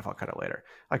I'll decide if I'll cut it later.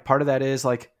 Like part of that is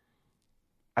like,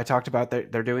 I talked about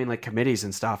they're doing like committees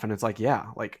and stuff. And it's like, yeah,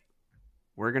 like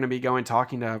we're going to be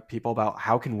talking to people about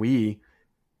how can we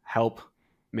help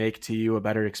make TU a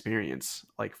better experience,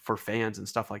 like for fans and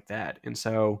stuff like that. And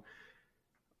so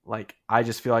like, I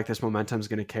just feel like this momentum is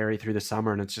going to carry through the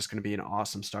summer and it's just going to be an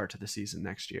awesome start to the season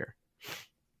next year.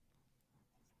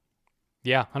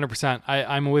 Yeah, 100%.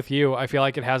 I'm with you. I feel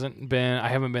like I haven't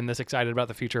been this excited about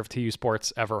the future of TU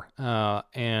sports ever.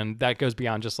 And that goes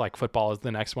beyond just like football is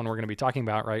the next one we're going to be talking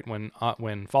about, right?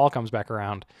 When fall comes back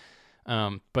around.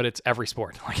 But it's every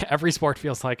sport. Like every sport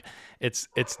feels like it's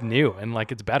new and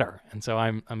like it's better. And so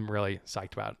I'm really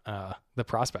psyched about the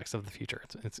prospects of the future.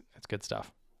 It's good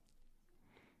stuff.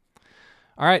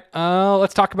 All right,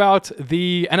 let's talk about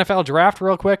the NFL draft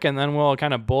real quick, and then we'll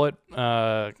kind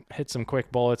of hit some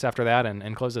quick bullets after that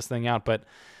and close this thing out. But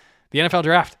the NFL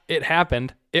draft, it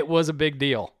happened. It was a big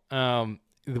deal.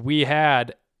 We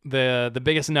had the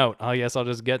biggest note. I guess I'll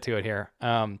just get to it here.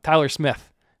 Tyler Smith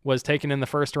was taken in the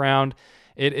first round.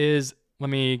 It is,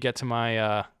 let me get to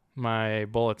my my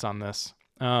bullets on this.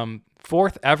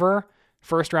 Fourth ever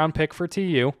first round pick for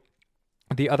TU.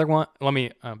 The other one, let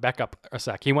me back up a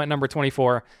sec. He went number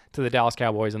 24 to the Dallas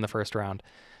Cowboys in the first round.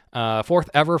 Fourth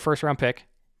ever first round pick.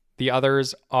 The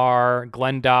others are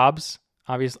Glenn Dobbs,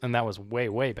 obviously, and that was way,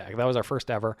 way back. That was our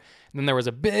first ever. And then there was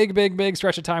a big, big, big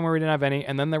stretch of time where we didn't have any.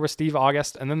 And then there was Steve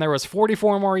August. And then there was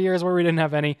 44 more years where we didn't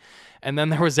have any. And then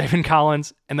there was Zaven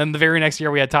Collins. And then the very next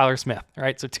year we had Tyler Smith. All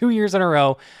right, so 2 years in a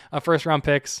row of first round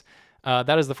picks.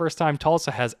 That is the first time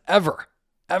Tulsa has ever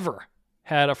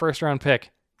had a first round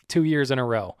pick 2 years in a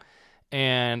row.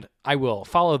 And I will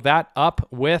follow that up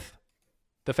with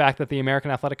the fact that the American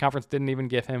Athletic Conference didn't even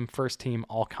give him first team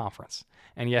all conference.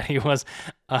 And yet he was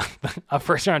a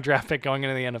first round draft pick going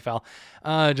into the NFL.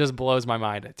 It just blows my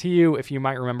mind. TU, if you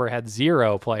might remember, had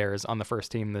 0 players on the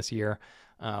first team this year,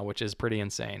 which is pretty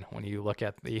insane when you look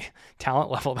at the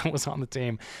talent level that was on the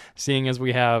team, seeing as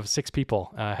we have 6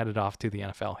 people headed off to the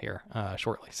NFL here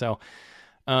shortly. So,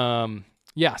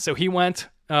 so he went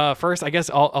first. I guess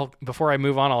I'll before I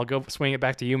move on, I'll go swing it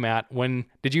back to you, Matt. Were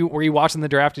you watching the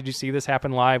draft? Did you see this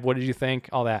happen live? What did you think?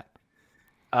 All that.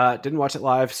 Didn't watch it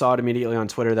live. Saw it immediately on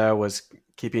Twitter though. Was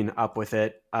keeping up with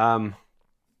it.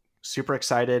 Super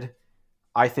excited.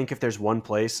 I think if there's one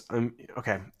place, and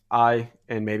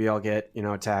maybe I'll get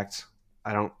attacked.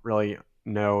 I don't really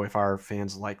know if our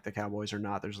fans like the Cowboys or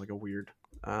not. There's like a weird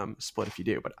split if you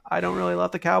do, but I don't really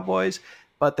love the Cowboys.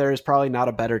 But there's probably not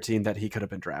a better team that he could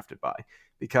have been drafted by,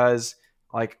 because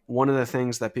like one of the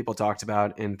things that people talked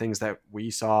about and things that we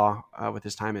saw with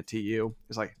his time at TU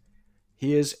is like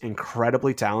he is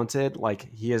incredibly talented. Like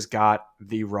he has got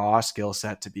the raw skill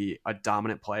set to be a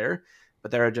dominant player,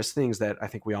 but there are just things that I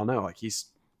think we all know. Like he's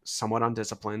somewhat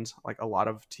undisciplined. Like a lot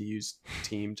of TU's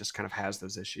team just kind of has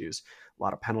those issues, a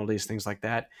lot of penalties, things like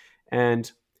that.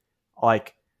 And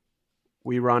like,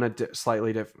 we run a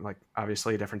slightly different, like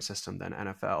obviously a different system than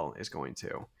NFL is going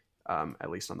to,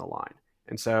 at least on the line.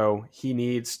 And so he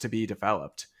needs to be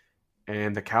developed.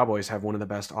 And the Cowboys have one of the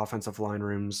best offensive line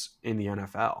rooms in the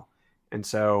NFL. And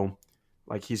so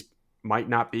like might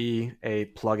not be a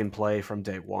plug and play from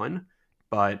day one,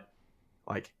 but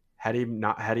like had he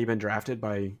been drafted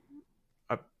by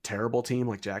a terrible team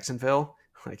like Jacksonville,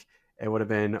 like it would have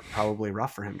been probably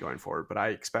rough for him going forward. But I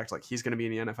expect like he's going to be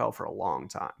in the NFL for a long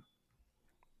time.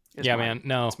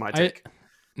 It's my take.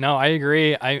 I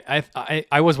agree.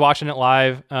 I was watching it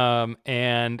live,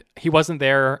 and he wasn't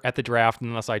there at the draft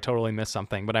unless I totally missed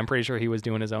something. But I'm pretty sure he was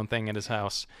doing his own thing at his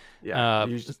house. Yeah,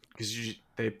 because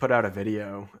they put out a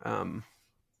video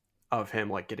of him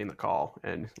like getting the call,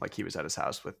 and like he was at his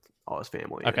house with all his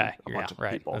family. Okay, and a bunch of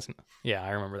people. Yeah,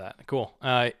 I remember that. Cool.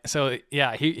 So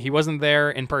yeah, he wasn't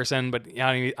there in person, but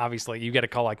obviously you get a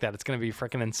call like that, it's going to be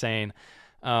freaking insane.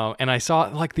 And I saw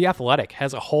like The Athletic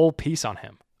has a whole piece on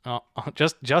him,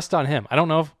 just on him. I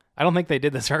don't think they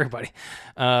did this for everybody,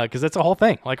 because it's a whole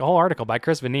thing, like a whole article by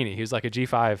Chris Vanini, who's like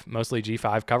a mostly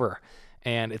G5 coverer.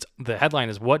 And the headline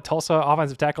is what Tulsa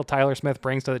offensive tackle Tyler Smith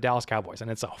brings to the Dallas Cowboys. And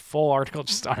it's a full article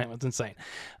just on him. It's insane.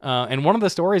 And one of the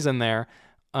stories in there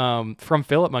from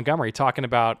Philip Montgomery talking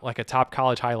about like a top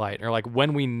college highlight, or like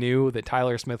when we knew that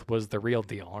Tyler Smith was the real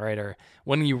deal, right? Or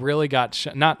when you really got,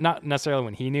 not necessarily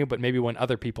when he knew, but maybe when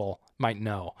other people might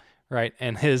know, right?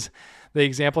 And the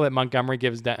example that Montgomery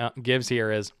gives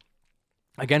here is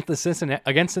against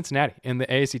Cincinnati in the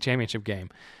AAC championship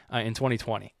game in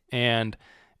 2020. And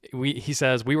he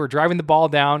says, we were driving the ball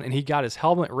down and he got his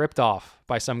helmet ripped off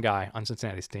by some guy on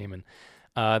Cincinnati's team.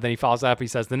 And then he follows up. He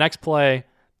says, the next play,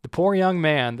 the poor young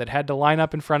man that had to line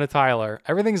up in front of Tyler,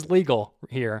 everything's legal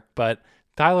here, but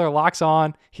Tyler locks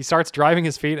on, he starts driving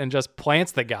his feet and just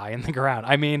plants the guy in the ground.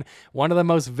 I mean, one of the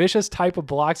most vicious type of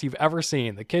blocks you've ever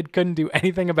seen. The kid couldn't do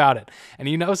anything about it. And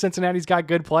Cincinnati's got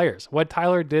good players. What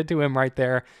Tyler did to him right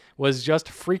there was just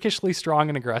freakishly strong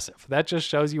and aggressive. That just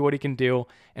shows you what he can do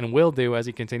and will do as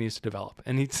he continues to develop.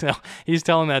 And he's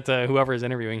telling that to whoever is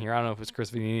interviewing here. I don't know if it's Chris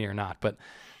Vanini or not, but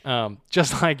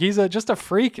just like he's just a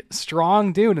freak,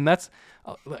 strong dude. And that's,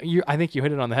 I think you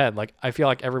hit it on the head. Like, I feel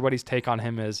like everybody's take on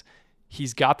him is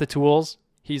he's got the tools.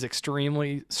 He's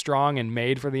extremely strong and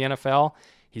made for the NFL.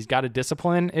 He's got a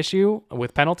discipline issue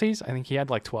with penalties. I think he had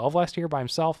like 12 last year by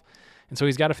himself. And so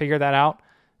he's got to figure that out.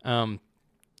 And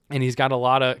he's got a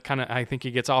lot of I think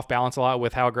he gets off balance a lot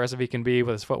with how aggressive he can be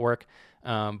with his footwork.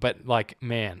 But like,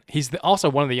 man, he's also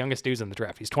one of the youngest dudes in the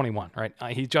draft. He's 21, right?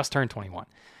 He just turned 21.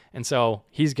 And so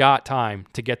he's got time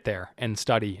to get there and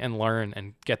study and learn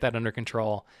and get that under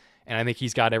control. And I think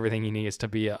he's got everything he needs to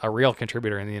be a real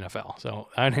contributor in the NFL. So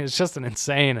it's just an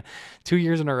insane 2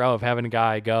 years in a row of having a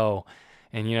guy go.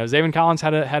 And, Zaven Collins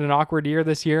had an awkward year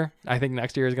this year. I think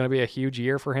next year is going to be a huge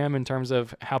year for him in terms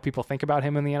of how people think about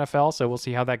him in the NFL. So we'll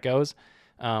see how that goes.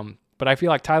 But I feel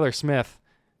like Tyler Smith,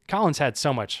 Collins had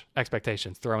so much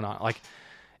expectations thrown on. Like,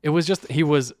 it was just, he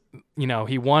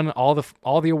won all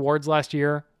the awards last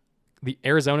year. The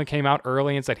Arizona came out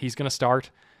early and said he's going to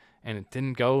start, and it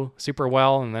didn't go super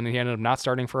well. And then he ended up not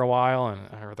starting for a while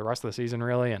or the rest of the season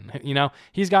really. And,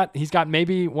 he's got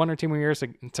maybe 1 or 2 more years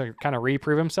to kind of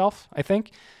reprove himself. I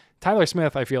think Tyler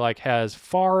Smith, I feel like, has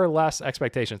far less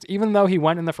expectations, even though he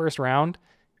went in the first round.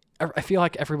 I feel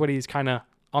like everybody's kind of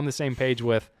on the same page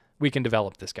with, we can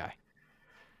develop this guy.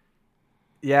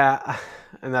 Yeah.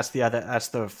 And that's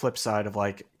the flip side of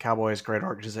like Cowboys, great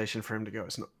organization for him to go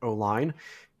as an O-line.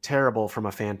 Terrible from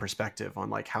a fan perspective on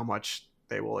like how much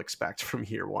they will expect from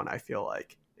year one. I feel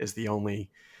like is the only,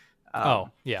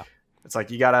 it's like,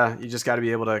 you just gotta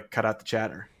be able to cut out the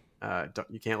chatter.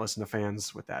 You can't listen to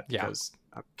fans with that because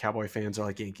Cowboy fans are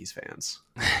like Yankees fans.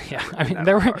 Yeah. I mean,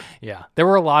 there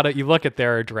were a lot of, you look at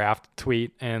their draft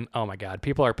tweet and oh my God,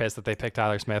 people are pissed that they picked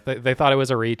Tyler Smith. They thought it was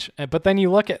a reach, but then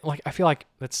you look at like, I feel like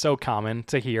that's so common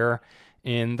to hear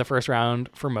in the first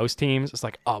round for most teams. It's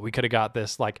like, oh, we could have got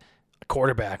this like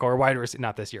quarterback or wide receiver,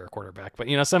 not this year a quarterback, but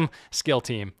some skill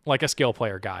team, like a skill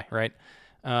player guy, right?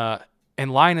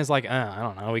 And line is like, I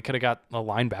don't know, we could have got a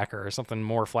linebacker or something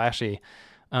more flashy.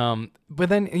 But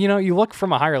then, you look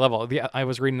from a higher level. I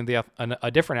was reading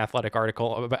a different Athletic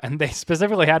article and they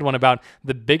specifically had one about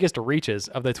the biggest reaches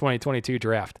of the 2022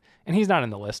 draft. And he's not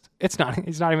in the list. He's not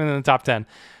even in the top 10.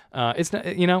 It's not,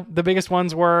 the biggest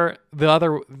ones were the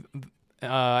other,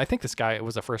 I think this guy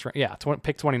was a first round. Yeah.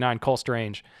 Pick 29, Cole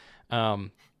Strange.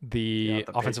 The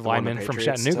offensive lineman from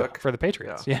Chattanooga for the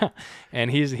Patriots. Yeah.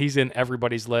 And he's in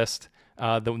everybody's list.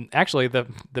 The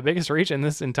biggest reach in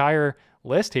this entire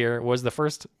list here was the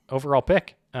first overall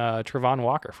pick, Travon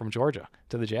Walker from Georgia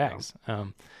to the Jags.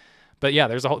 But yeah,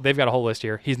 they've got a whole list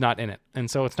here. He's not in it. And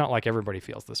so it's not like everybody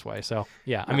feels this way. So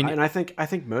yeah, I mean, and I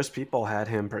think most people had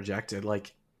him projected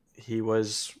like he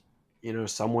was,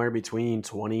 somewhere between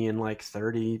 20 and like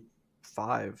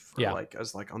 35 or like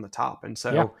as like on the top. And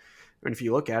so and if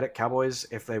you look at it, Cowboys,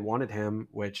 if they wanted him,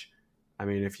 which, I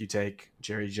mean, if you take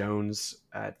Jerry Jones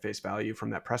at face value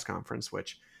from that press conference,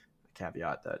 which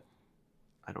caveat that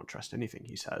I don't trust anything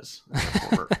he says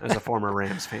as a former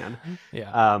Rams fan.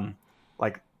 Yeah.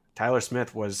 Like Tyler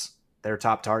Smith was their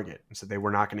top target. And so they were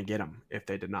not going to get him if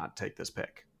they did not take this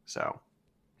pick. So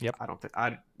yep. I don't think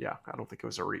it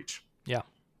was a reach. Yeah.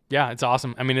 Yeah, it's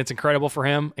awesome. I mean, it's incredible for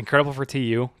him, incredible for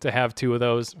TU to have 2 of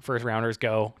those first rounders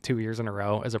go 2 years in a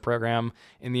row as a program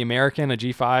in the American, a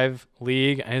G5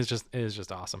 league. And it is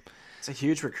just awesome. It's a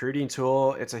huge recruiting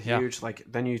tool. It's a huge, like,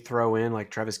 then you throw in like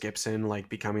Travis Gibson, like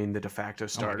becoming the de facto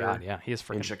starter. Oh my God, yeah. He is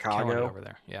freaking in Chicago over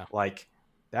there. Yeah. Like,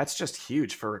 that's just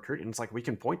huge for recruiting. It's like, we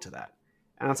can point to that.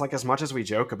 And it's like, as much as we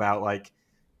joke about like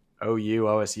OU,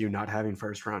 OSU not having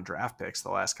first round draft picks the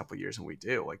last couple of years, and we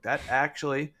do, like, that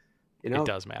actually, it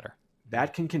does matter.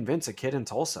 That can convince a kid in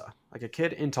Tulsa, like a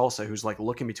kid in Tulsa who's like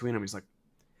looking between them. He's like,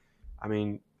 I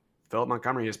mean, Philip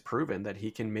Montgomery has proven that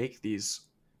he can make these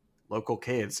local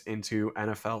kids into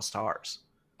NFL stars.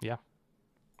 Yeah.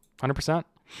 100%.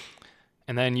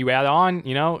 And then you add on,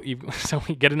 so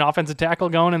we get an offensive tackle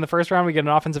going in the first round. We get an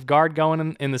offensive guard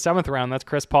going in the 7th round. That's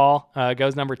Chris Paul.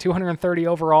 Goes number 230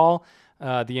 overall.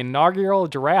 The inaugural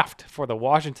draft for the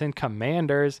Washington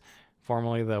Commanders,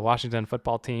 formerly the Washington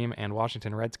football team and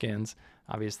Washington Redskins,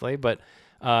 obviously. But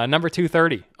number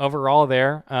 230 overall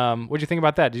there. What did you think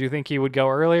about that? Did you think he would go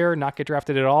earlier, not get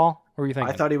drafted at all? What were you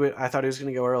thinking? I thought he was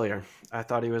going to go earlier. I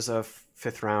thought he was a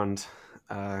 5th round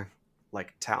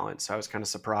talent. So I was kind of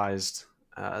surprised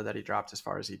that he dropped as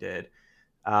far as he did.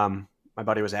 My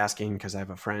buddy was asking, because I have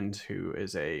a friend who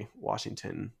is a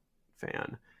Washington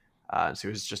fan. So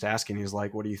he was just asking, he was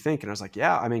like, what do you think? And I was like,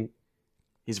 yeah, I mean,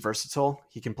 he's versatile.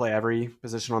 He can play every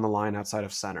position on the line outside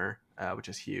of center, which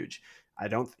is huge.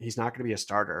 He's not going to be a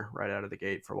starter right out of the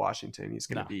gate for Washington. He's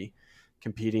going to be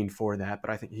competing for that,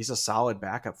 but I think he's a solid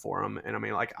backup for him. And I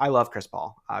mean, like, I love Chris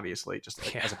Paul, obviously, just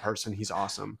as a person, he's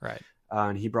awesome. Right.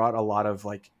 And he brought a lot of,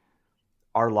 like,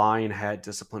 our line had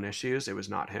discipline issues. It was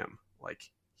not him. Like,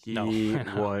 he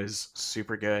was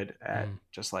super good at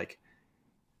just like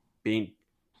being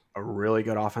a really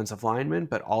good offensive lineman,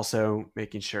 but also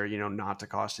making sure, not to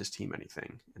cost his team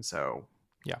anything. And so,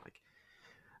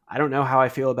 I don't know how I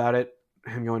feel about it,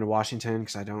 him going to Washington,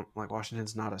 because I don't like,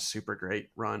 Washington's not a super great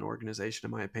run organization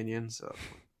in my opinion. So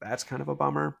that's kind of a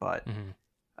bummer, but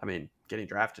I mean, getting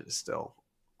drafted is still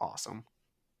awesome.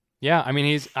 Yeah, I mean,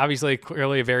 he's obviously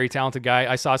clearly a very talented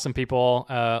guy. I saw some people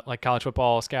like college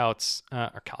football scouts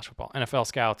or NFL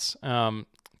scouts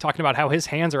talking about how his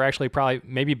hands are actually probably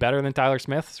maybe better than Tyler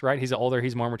Smith's, right? He's older,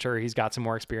 he's more mature, he's got some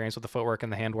more experience with the footwork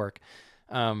and the handwork.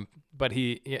 But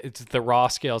it's the raw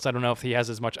skills. I don't know if he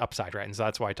has as much upside, right? And so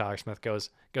that's why Tyler Smith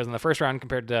goes in the first round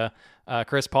compared to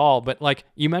Chris Paul. But like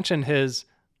you mentioned,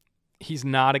 he's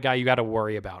not a guy you got to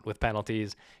worry about with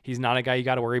penalties. He's not a guy you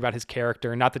got to worry about his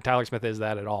character. Not that Tyler Smith is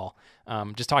that at all.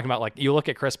 Just talking about, like, you look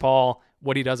at Chris Paul,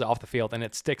 what he does off the field, and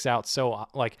it sticks out. So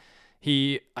like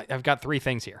I've got 3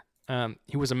 things here.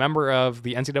 He was a member of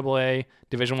the NCAA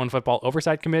Division I Football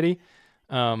Oversight Committee.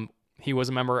 He was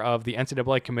a member of the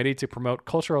NCAA Committee to Promote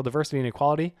Cultural Diversity and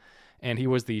Equality, and he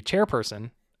was the chairperson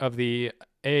of the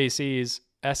AAC's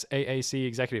SAAC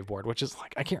Executive Board, which is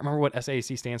like, I can't remember what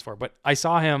SAAC stands for, but I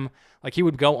saw him, like, he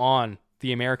would go on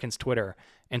the Americans Twitter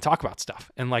and talk about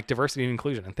stuff and like diversity and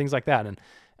inclusion and things like that. And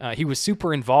he was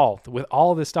super involved with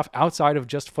all of this stuff outside of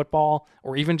just football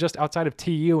or even just outside of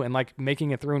TU and like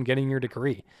making it through and getting your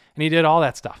degree. And he did all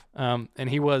that stuff. And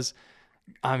he was,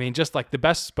 I mean, just like the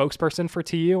best spokesperson for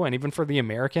TU and even for the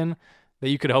American that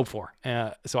you could hope for.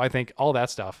 So I think all that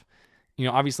stuff,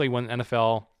 obviously when the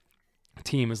NFL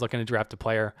team is looking to draft a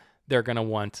player, they're going to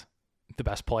want the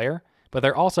best player, but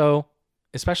they're also,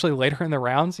 especially later in the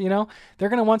rounds, they're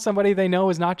going to want somebody they know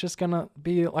is not just going to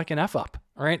be like an F up.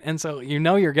 Right. And so,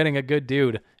 you're getting a good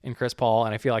dude in Chris Paul.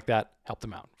 And I feel like that helped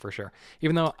him out for sure.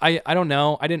 Even though I don't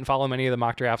know, I didn't follow many of the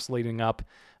mock drafts leading up,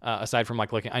 aside from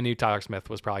like looking, I knew Tyler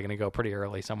Smith was probably going to go pretty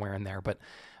early somewhere in there, but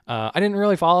I didn't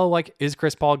really follow, like, is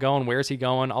Chris Paul going? Where's he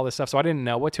going? All this stuff. So I didn't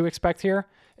know what to expect here.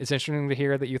 It's interesting to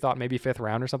hear that you thought maybe 5th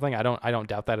round or something. I don't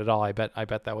doubt that at all. I bet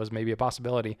that was maybe a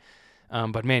possibility.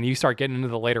 But man, you start getting into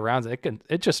the later rounds,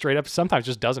 it just straight up sometimes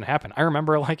just doesn't happen. I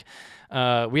remember like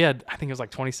we had, I think it was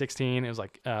like 2016. It was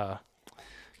like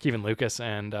Kevin Lucas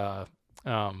and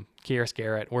Kearis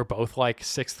Garrett were both like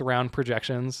 6th round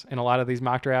projections in a lot of these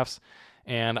mock drafts.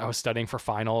 And I was studying for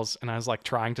finals, and I was like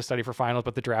trying to study for finals,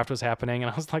 but the draft was happening,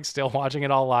 and I was like still watching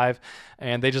it all live,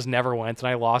 and they just never went. And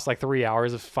I lost like 3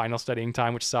 hours of final studying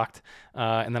time, which sucked.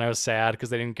 And then I was sad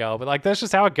because they didn't go. But like that's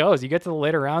just how it goes. You get to the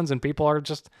later rounds, and people are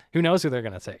just, who knows who they're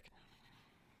gonna take.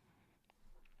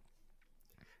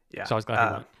 Yeah. So I was glad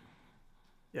he went.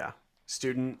 Yeah.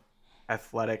 Student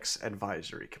Athletics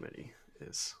Advisory Committee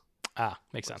is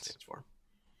makes sense. Stands for.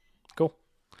 Cool.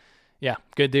 Yeah,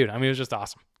 good dude. I mean, it was just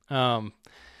awesome.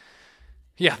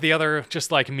 Yeah, the other just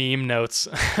like meme notes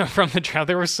from the draft,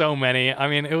 there were so many. I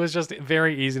mean, it was just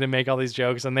very easy to make all these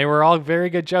jokes, and they were all very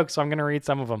good jokes, so I'm going to read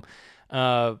some of them.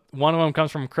 One of them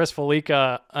comes from Chris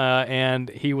Felica, and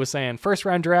he was saying first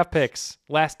round draft picks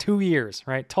last 2 years,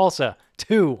 right? Tulsa,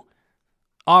 2.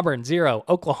 Auburn, 0.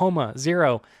 Oklahoma,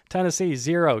 0. Tennessee,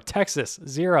 0. Texas,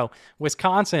 0.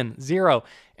 Wisconsin, 0.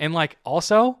 And like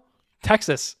also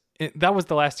Texas, that was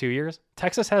the last 2 years.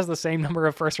 Texas has the same number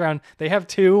of first round. They have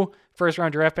 2 first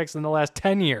round draft picks in the last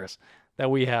 10 years that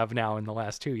we have now in the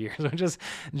last 2 years, which is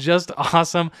just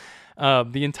awesome.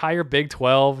 The entire Big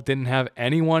 12 didn't have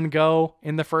anyone go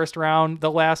in the first round the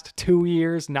last 2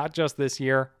 years, not just this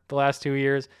year, the last 2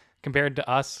 years, compared to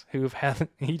us who've had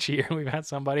each year we've had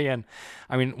somebody. And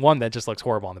I mean, one, that just looks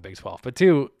horrible in the Big 12, but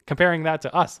 2, comparing that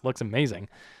to us looks amazing.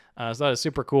 So that is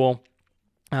super cool.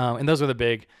 And those were the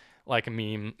big like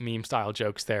meme style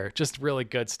jokes there. Just really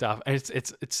good stuff. And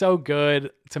it's so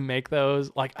good to make those.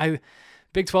 Like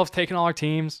Big 12's taking all our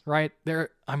teams, right?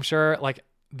 I'm sure like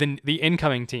the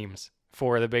incoming teams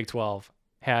for the Big 12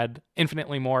 had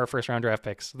infinitely more first round draft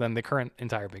picks than the current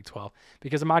entire Big 12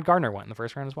 because Ahmad Gardner went in the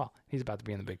first round as well. He's about to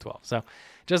be in the Big 12. So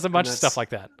just a bunch of stuff like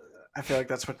that. I feel like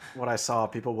that's what I saw.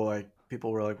 People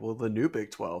were like, well, the new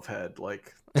Big 12 had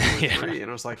like 2 or 3.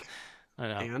 And I was like, I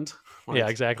know. And like, yeah,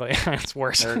 exactly. It's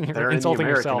worse. They're insulting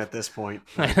in the American yourself at this point.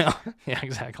 I know. Yeah,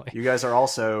 exactly. You guys are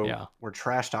also we're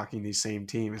trash talking these same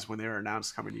teams when they were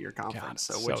announced coming to your conference.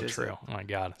 God, which is true. It? Oh my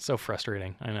God, so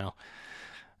frustrating. I know.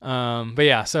 But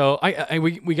yeah, so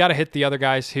we got to hit the other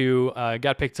guys who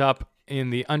got picked up in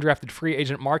the undrafted free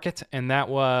agent market, and that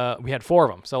we had 4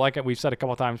 of them. So like we've said a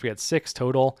couple of times, we had 6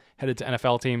 total headed to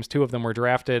NFL teams. 2 of them were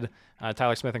drafted,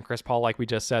 Tyler Smith and Chris Paul, like we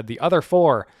just said. The other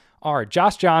 4 are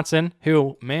Josh Johnson,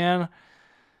 who, man,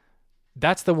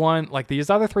 that's the one. Like these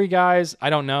other 3 guys,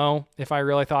 I don't know if I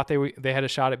really thought they had a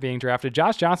shot at being drafted.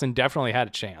 Josh Johnson definitely had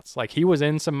a chance. Like he was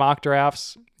in some mock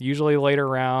drafts, usually later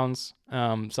rounds,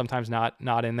 sometimes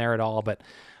not in there at all. But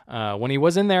when he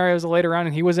was in there, it was a later round,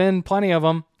 and he was in plenty of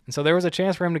them. And so there was a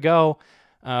chance for him to go,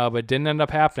 but didn't end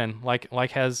up happening. Like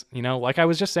I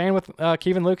was just saying with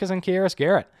Kevin Lucas and Kieris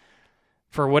Garrett.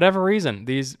 For whatever reason,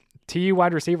 these TU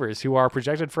wide receivers who are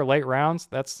projected for late rounds,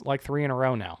 that's like 3 in a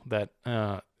row now that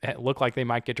look like they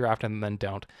might get drafted and then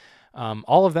don't.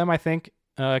 All of them, I think,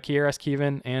 Kieris,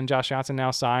 Kevin, and Josh Johnson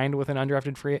now signed with an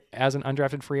undrafted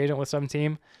free agent with some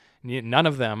team. None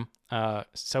of them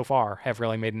so far have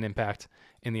really made an impact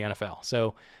in the NFL.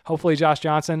 So hopefully Josh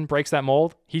Johnson breaks that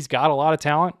mold. He's got a lot of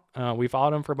talent. We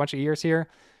followed him for a bunch of years here.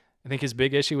 I think his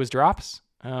big issue was drops.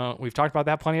 We've talked about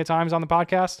that plenty of times on the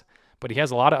podcast, but he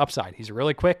has a lot of upside. He's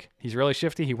really quick. He's really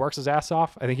shifty. He works his ass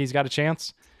off. I think he's got a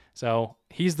chance. So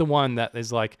he's the one that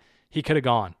is like, he could have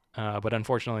gone, but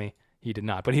unfortunately he did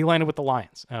not. But he landed with the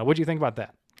Lions. What do you think about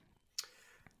that?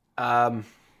 I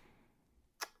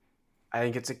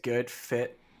think it's a good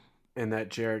fit in that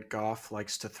Jared Goff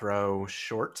likes to throw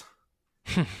short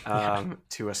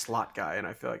to a slot guy. And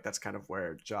I feel like that's kind of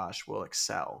where Josh will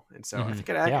excel. And so I think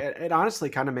it honestly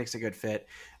kind of makes a good fit.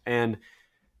 And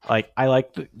like, I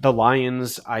like the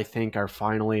Lions, I think, are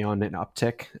finally on an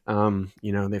uptick.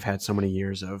 They've had so many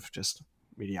years of just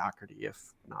mediocrity,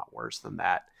 if not worse than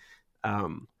that.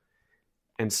 And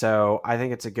so I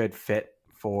think it's a good fit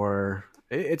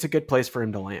it's a good place for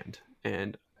him to land.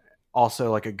 And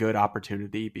also like a good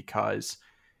opportunity because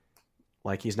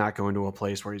like he's not going to a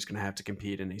place where he's going to have to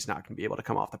compete and he's not going to be able to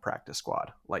come off the practice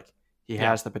squad. Like he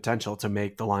has the potential to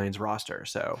make the Lions roster.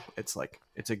 So it's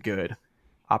a good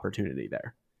opportunity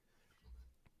there.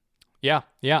 Yeah,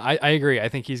 I agree. I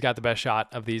think he's got the best shot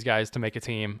of these guys to make a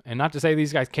team. And not to say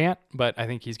these guys can't, but I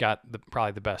think he's got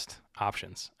probably the best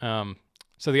options.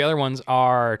 So the other ones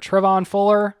are Trevon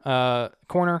Fuller,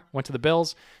 corner, went to the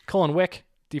Bills. Cullen Wick,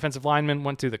 defensive lineman,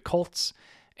 went to the Colts.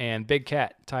 And Big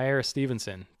Cat, Tyre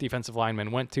Stevenson, defensive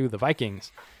lineman, went to the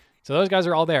Vikings. So those guys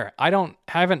are all there.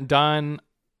 Haven't done...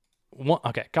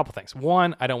 a couple things.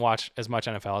 1, I don't watch as much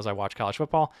NFL as I watch college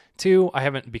football. 2,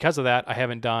 because of that, I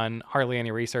haven't done hardly any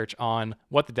research on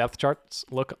what the depth charts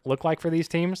look like for these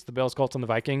teams, the Bills, Colts, and the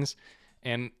Vikings,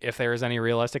 and if there is any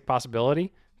realistic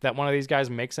possibility that one of these guys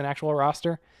makes an actual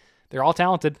roster. They're all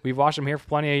talented. We've watched them here for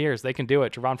plenty of years. They can do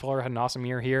it. Trevon Fuller had an awesome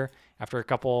year here after a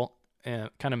couple kind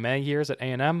of meh years at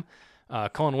A&M.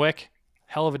 Cullen Wick,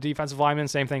 hell of a defensive lineman.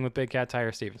 Same thing with Big Cat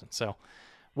Tyre Stevenson. So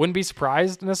wouldn't be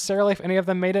surprised necessarily if any of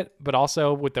them made it, but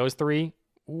also with those 3,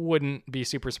 wouldn't be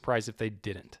super surprised if they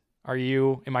didn't.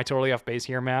 Am I totally off base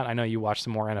here, Matt? I know you watch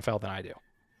some more NFL than I do.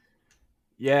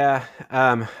 Yeah.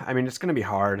 It's going to be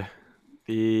hard.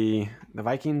 The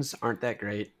Vikings aren't that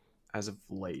great as of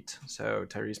late, so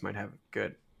Tyrese might have a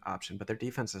good option, but their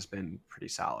defense has been pretty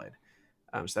solid.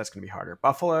 So that's going to be harder.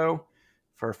 Buffalo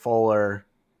for Fuller.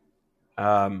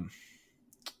 That's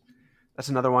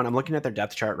another one. I'm looking at their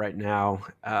depth chart right now.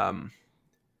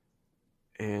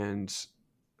 and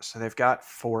so they've got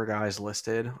 4 guys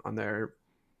listed on their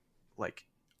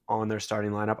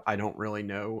starting lineup. I don't really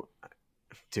know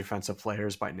defensive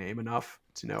players by name enough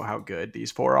to know how good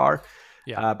these 4 are.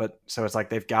 Yeah. But so it's like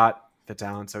they've got the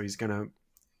talent. So he's going to,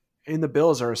 and the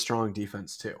Bills are a strong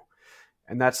defense too.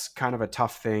 And that's kind of a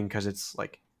tough thing because it's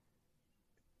like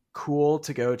cool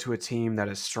to go to a team that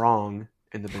is strong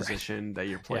in the position that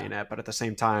you're playing at. But at the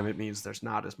same time, it means there's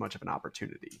not as much of an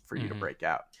opportunity for you to break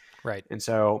out. Right. And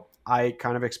so I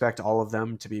kind of expect all of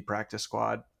them to be practice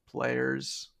squad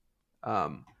players.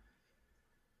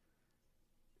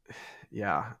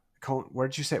 Yeah. Where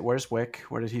did you say? Where's Wick?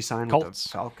 Where did he sign Colts. with the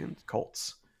Falcons?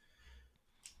 Colts.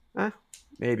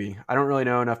 Maybe. I don't really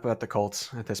know enough about the Colts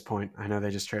at this point. I know they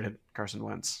just traded Carson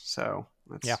Wentz, so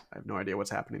I have no idea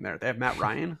what's happening there. They have Matt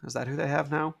Ryan. Is that who they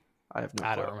have now? I have no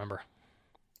clue. I don't remember.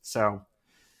 So,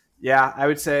 yeah, I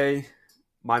would say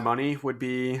my money would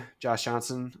be Josh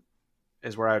Johnson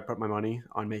is where I would put my money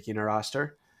on making a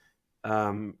roster.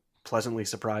 Pleasantly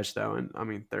surprised, though, and I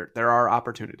mean, there are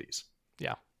opportunities.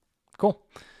 Yeah. Cool.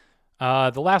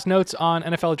 The last notes on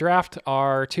NFL draft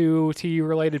are 2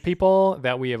 TU-related people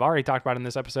that we have already talked about in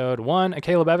this episode. One,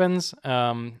 Caleb Evans,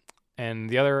 and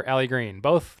the other, Allie Green.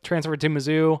 Both transferred to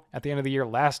Mizzou at the end of the year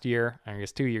last year. I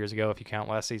guess 2 years ago if you count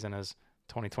last season as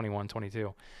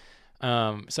 2021-22.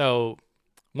 So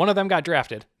one of them got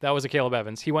drafted. That was Caleb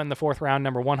Evans. He went in the 4th round,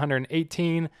 number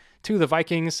 118, to the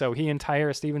Vikings. So he and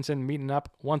Tyre Stevenson meeting up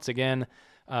once again,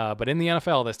 but in the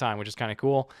NFL this time, which is kind of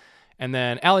cool. And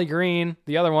then Allie Green,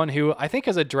 the other one, who I think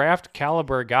is a draft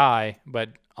caliber guy, but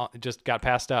just got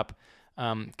passed up,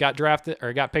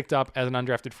 got picked up as an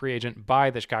undrafted free agent by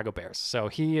the Chicago Bears. So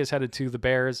he is headed to the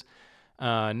Bears.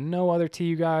 No other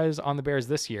TU guys on the Bears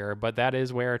this year, but that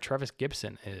is where Trevis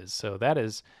Gibson is. So that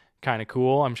is kind of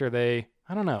cool. I'm sure I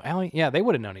don't know, Allie, yeah, they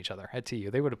would have known each other at TU.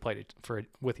 They would have played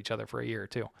with each other for a year or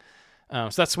two. So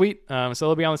that's sweet. So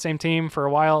they'll be on the same team for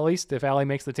a while, at least, if Allie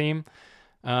makes the team.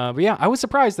 But yeah, I was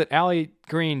surprised that Allie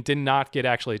Green did not get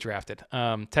actually drafted.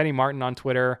 Teddy Martin on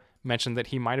Twitter mentioned that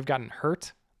he might have gotten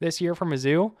hurt this year for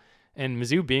Mizzou, and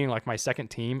Mizzou being like my second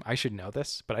team, I should know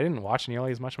this, but I didn't watch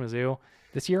nearly as much Mizzou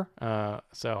this year.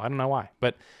 So I don't know why,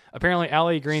 but apparently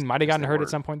Allie Green might have gotten hurt at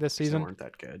some point this season. They weren't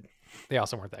that good. They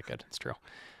also weren't that good. It's true.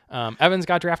 Evans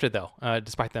got drafted though,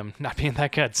 despite them not being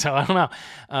that good. So I don't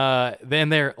know. Then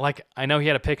they're like, I know he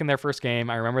had a pick in their first game.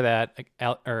 I remember that,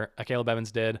 Caleb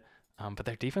Evans did. But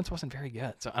their defense wasn't very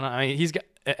good. So I mean,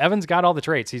 Evans got all the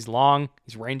traits. He's long,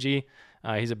 he's rangy,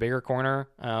 he's a bigger corner.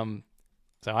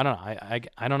 So I don't know.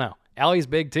 I don't know. Allie's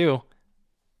big too.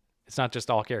 It's not just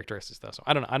all characteristics though. So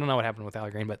I don't know what happened with Allie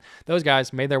Green, but those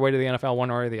guys made their way to the NFL one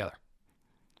way or the other.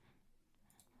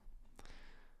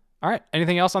 All right.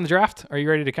 Anything else on the draft? Are you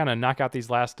ready to kind of knock out these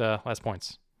last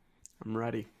points? I'm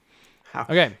ready.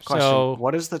 Okay. Question, so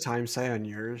what does the time say on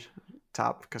yours?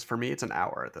 Top, because for me it's an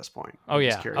hour at this point. Oh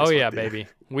yeah, baby.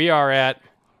 We are at,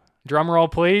 drum roll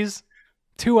please,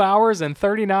 2 hours and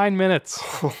 39 minutes.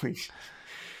 Holy,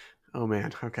 oh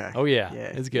man. Okay. Oh yeah,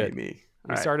 it's good. We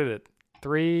started at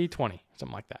 3:20,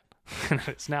 something like that.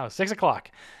 It's now 6 o'clock.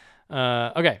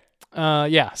 Okay.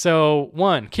 Yeah. So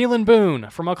one, Keelan Boone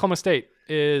from Oklahoma State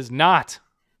is not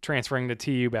transferring to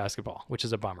TU basketball, which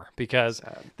is a bummer because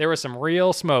there was some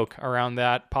real smoke around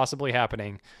that possibly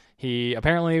happening. He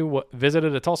apparently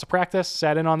visited a Tulsa practice,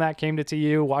 sat in on that, came to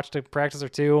TU, watched a practice or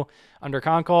two under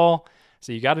Conkle.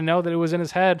 So you got to know that it was in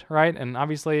his head, right? And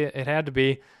obviously it had to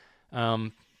be.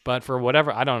 But for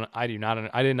whatever, I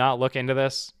did not look into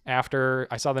this after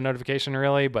I saw the notification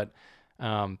really, but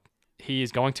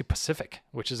he's going to Pacific,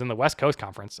 which is in the West Coast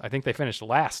Conference. I think they finished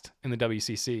last in the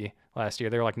WCC last year.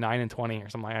 They were like 9-20 or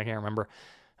something like that. I can't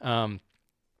remember.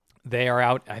 They are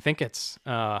out, I think it's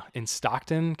in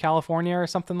Stockton, California or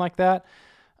something like that.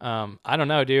 I don't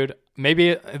know, dude.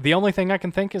 Maybe the only thing I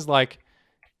can think is like,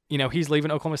 he's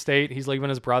leaving Oklahoma State. He's leaving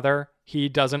his brother. He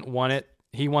doesn't want it.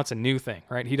 He wants a new thing,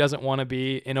 right? He doesn't want to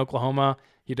be in Oklahoma.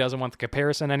 He doesn't want the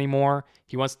comparison anymore.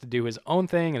 He wants to do his own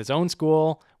thing in his own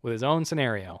school with his own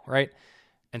scenario, right?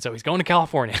 And so he's going to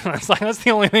California. That's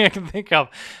the only thing I can think of.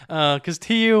 Because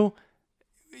TU,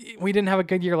 we didn't have a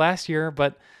good year last year,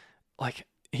 but like,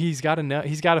 he's got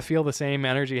to feel the same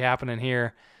energy happening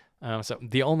here. So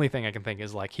the only thing I can think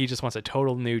is like, he just wants a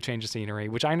total new change of scenery,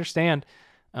 which I understand.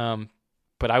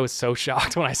 But I was so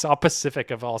shocked when I saw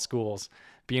Pacific of all schools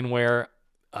being where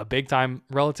a big time,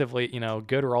 relatively,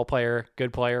 good role player,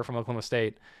 good player from Oklahoma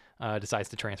State, decides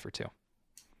to transfer to.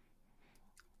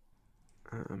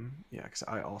 Yeah, because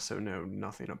I also know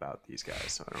nothing about these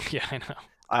guys. So I don't. Yeah, I know.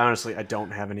 I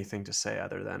don't have anything to say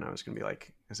other than I was going to be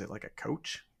like, is it like a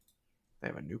coach? They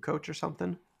have a new coach or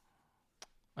something?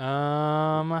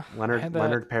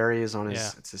 Leonard Perry is on his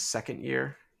Yeah. it's his second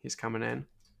year. He's coming in.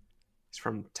 He's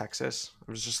from Texas.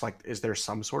 I was just like, is there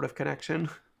some sort of connection?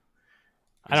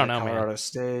 I don't know, Colorado man.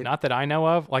 State. Not that I know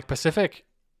of. Like Pacific,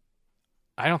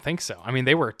 I don't think so. I mean,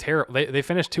 they were terrible. They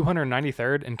finished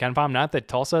 293rd in KenPom. Not that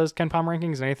Tulsa's KenPom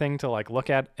rankings is anything to like look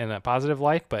at in a positive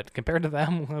light, but compared to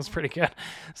them, it was pretty good.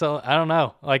 So I don't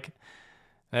know. Like,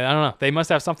 I don't know. They must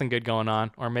have something good going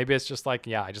on, or maybe it's just like,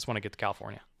 yeah, I just want to get to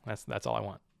California. That's all I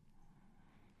want.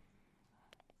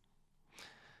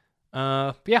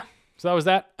 Yeah. So that was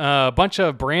that. A bunch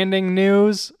of branding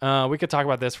news. We could talk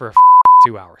about this for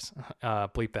 2 hours.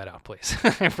 Bleep that out, please.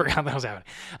 I forgot that was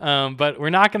happening. But we're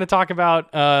not going to talk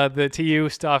about the TU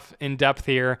stuff in depth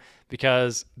here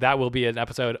because that will be an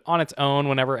episode on its own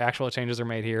whenever actual changes are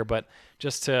made here. But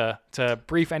just to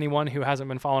brief anyone who hasn't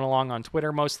been following along on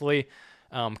Twitter mostly,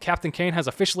 Captain Kane has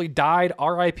officially died.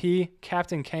 R.I.P.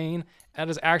 Captain Kane. That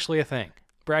is actually a thing.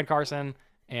 Brad Carson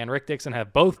and Rick Dixon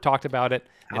have both talked about it.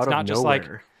 It's not just like,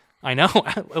 I know,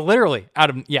 literally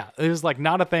it was like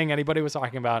not a thing anybody was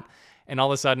talking about. And all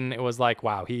of a sudden it was like,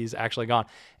 wow, he's actually gone.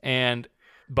 And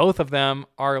both of them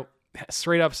are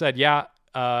straight up said, yeah,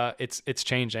 it's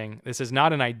changing. This is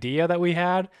not an idea that we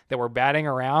had that we're batting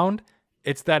around.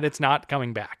 It's that it's not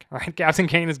coming back, right? Captain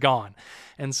Kane is gone.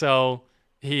 And so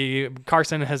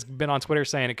Carson has been on Twitter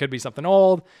saying it could be something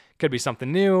old, could be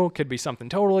something new, could be something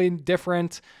totally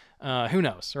different. Who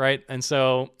knows, right? And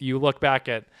so you look back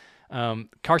at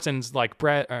Carson's like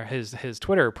Brett or his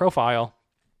Twitter profile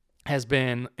has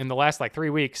been in the last like 3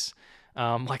 weeks,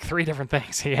 like 3 different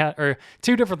things he had, or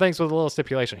 2 different things with a little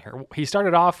stipulation here. He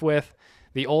started off with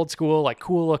the old school, like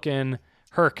cool looking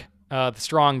Herc, the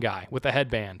strong guy with the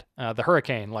headband, the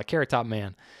Hurricane, like Carrot Top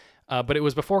Man. But it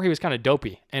was before he was kind of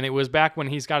dopey, and it was back when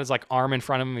he's got his like arm in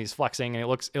front of him, he's flexing, and it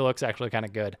looks actually kind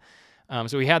of good.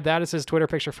 So he had that as his Twitter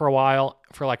picture for a while,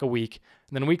 for like a week.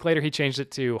 And then a week later, he changed it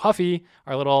to Huffy,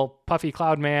 our little puffy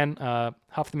cloud man,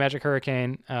 Huff the Magic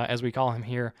Hurricane, as we call him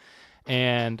here.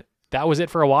 And that was it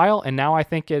for a while. And now I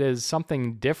think it is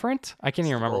something different. I can't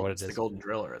even remember what it is. It's the Golden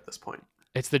Driller at this point.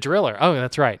 It's the Driller. Oh,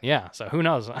 that's right. Yeah. So who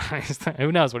knows?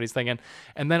 Who knows what he's thinking?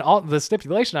 And then all the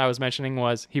stipulation I was mentioning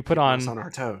was he put on our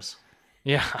toes.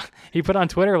 Yeah, he put on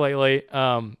Twitter lately,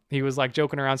 he was like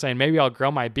joking around saying, maybe I'll grow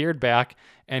my beard back.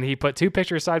 And he put 2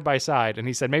 pictures side by side. And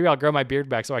he said, maybe I'll grow my beard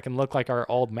back so I can look like our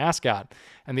old mascot.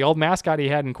 And the old mascot he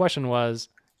had in question was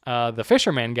the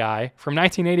fisherman guy from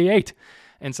 1988.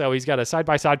 And so he's got a side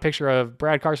by side picture of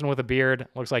Brad Carson with a beard.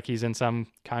 Looks like he's in some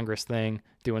Congress thing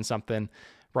doing something.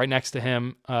 Right next to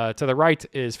him, to the right,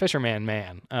 is Fisherman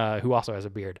Man, who also has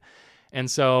a beard. And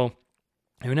so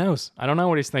who knows? I don't know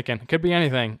what he's thinking. It could be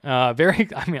anything. I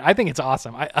think it's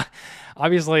awesome.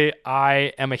 Obviously,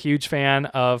 I am a huge fan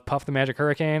of Puff the Magic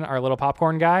Hurricane, our little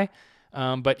popcorn guy.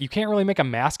 But you can't really make a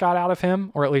mascot out of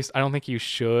him, or at least I don't think you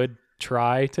should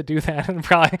try to do that, and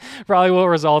probably will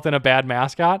result in a bad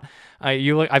mascot.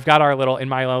 I've got our little, in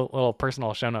my little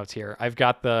personal show notes here, I've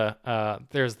got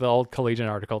there's the old Collegian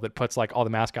article that puts like all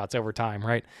the mascots over time,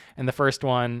 right? And the first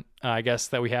one, I guess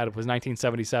that we had was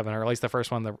 1977, or at least the first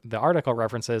one the article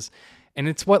references, and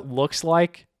it's what looks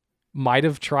like might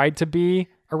have tried to be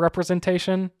a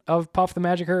representation of Puff the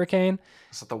Magic Hurricane,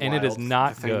 and it is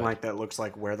not the thing good. Like that looks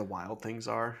like where the wild things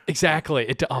are.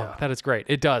 Exactly. That is great.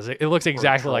 It does. It looks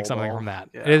exactly like something from that.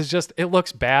 Yeah. It is just. It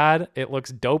looks bad. It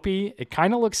looks dopey. It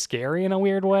kind of looks scary in a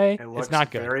weird way. It's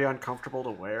not good. Very uncomfortable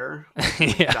to wear.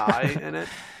 Yeah. Die in it.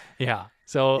 Yeah.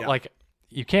 So Yeah. like,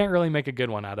 you can't really make a good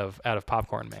one out of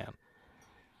Popcorn Man.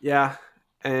 Yeah,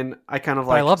 and I kind of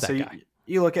But like. I love that guy.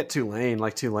 You look at Tulane,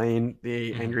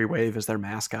 the Angry Wave is their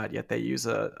mascot, yet they use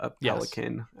a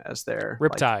pelican as their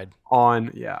Riptide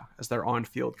as their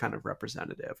on-field kind of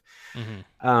representative.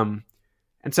 Mm-hmm.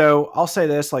 And so I'll say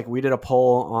this, like we did a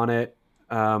poll on it.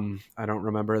 I don't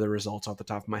remember the results off the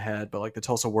top of my head, but like the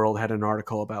Tulsa World had an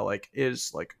article about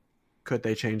could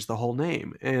they change the whole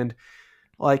name? And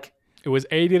like it was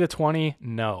 80-20.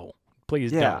 No,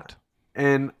 please don't.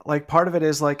 And like part of it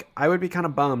is like I would be kind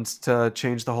of bummed to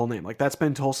change the whole name. Like that's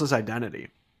been Tulsa's identity.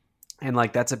 And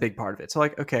like that's a big part of it. So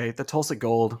like, okay, the Tulsa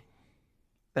Gold,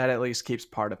 that at least keeps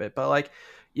part of it. But like,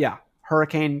 yeah,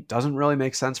 Hurricane doesn't really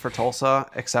make sense for Tulsa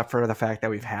except for the fact that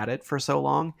we've had it for so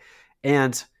long.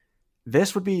 And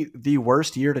this would be the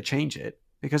worst year to change it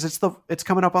because it's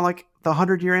coming up on like the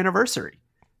 100-year anniversary.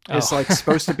 It's like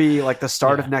supposed to be like the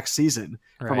start of next season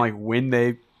from like when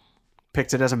they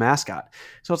picked it as a mascot.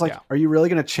 So it's like, are you really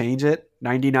going to change it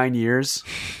 99 years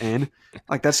in?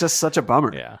 Like, that's just such a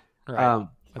bummer. Yeah. Right.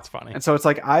 That's funny. And so it's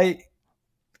like, I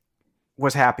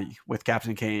was happy with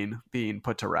Captain Kane being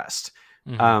put to rest.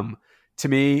 Mm-hmm. to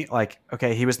me, like,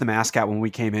 okay, he was the mascot when we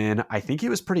came in. I think he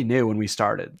was pretty new when we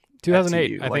started.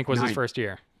 2008, I think, was his first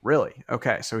year. Really?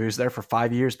 Okay, so he was there for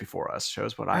 5 years before us.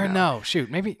 Shows what I know. No, shoot,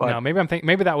 maybe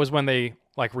maybe that was when they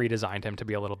like redesigned him to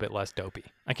be a little bit less dopey.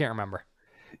 I can't remember.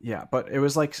 Yeah, but it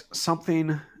was like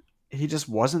something. He just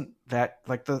wasn't that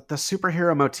like the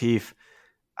superhero motif.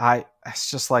 It's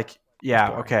just like,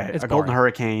 yeah, okay, it's a golden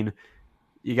hurricane.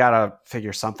 You gotta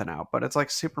figure something out, but it's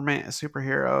like Superman, a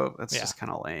superhero. That's just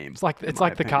kind of lame. It's like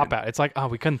the cop out. It's like, oh,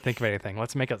 we couldn't think of anything.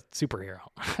 Let's make a superhero.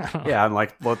 Yeah, and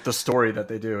like what the story that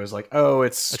they do is like, oh,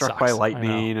 it's struck by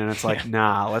lightning, and it's like,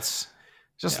 nah, let's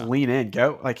just lean in,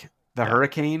 go like the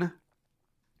hurricane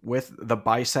with the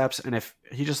biceps, and if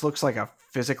he just looks like a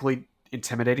physically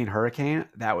intimidating hurricane,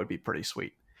 that would be pretty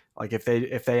sweet. Like if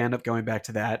they end up going back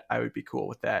to that, I would be cool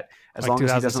with that. As like long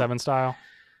 2007 as he doesn't, style.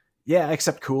 Yeah,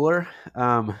 except cooler.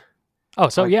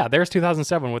 There's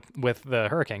 2007 with the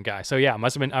hurricane guy. So yeah, I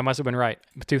must have been right.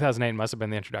 2008 must have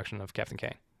been the introduction of Captain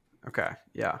Kane. Okay,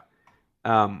 yeah.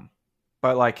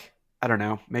 But like, I don't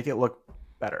know, make it look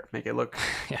better, make it look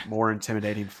more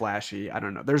intimidating, flashy. I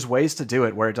don't know. There's ways to do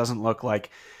it where it doesn't look like.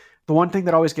 The one thing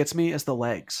that always gets me is the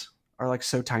legs are like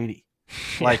so tiny.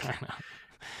 Like,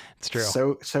 it's true.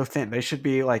 So thin. They should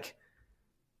be like,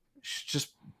 just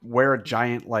wear a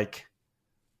giant like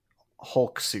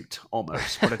Hulk suit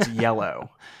almost, but it's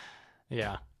yellow.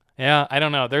 Yeah, I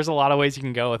don't know. There's a lot of ways you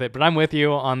can go with it, but I'm with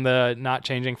you on the not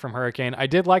changing from Hurricane. I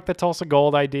did like the Tulsa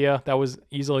Gold idea. That was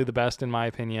easily the best in my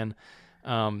opinion.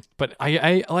 But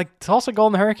I like Tulsa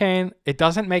Gold and Hurricane. It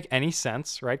doesn't make any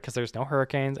sense, right? Because there's no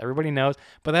hurricanes. Everybody knows.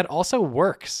 But that also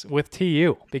works with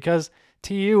TU because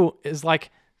TU is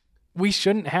like, we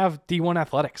shouldn't have D1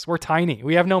 athletics. We're tiny.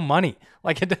 We have no money.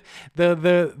 Like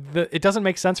it doesn't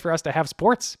make sense for us to have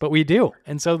sports, but we do.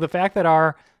 And so the fact that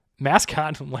our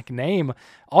mascot like name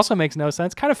also makes no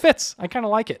sense kind of fits. I kind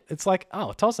of like it. It's like,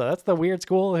 oh, Tulsa, that's the weird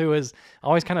school who is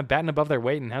always kind of batting above their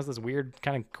weight and has this weird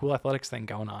kind of cool athletics thing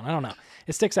going on. I don't know.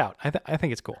 It sticks out. I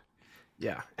think it's cool.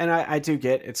 Yeah. And I do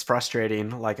get it's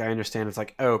frustrating. Like I understand it's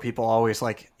like, oh, people always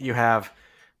like, you have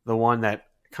the one that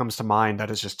comes to mind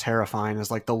that is just terrifying is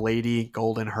like the Lady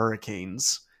Golden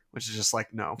Hurricanes, which is just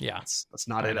like, no, that's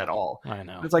not it at all. I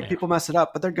know. It's like people mess it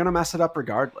up, but they're going to mess it up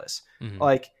regardless. Mm-hmm.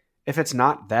 Like if it's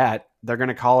not that, they're going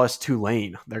to call us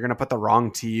Tulane. They're going to put the wrong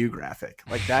TU graphic.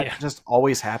 Like that just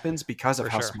always happens because of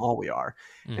how small we are.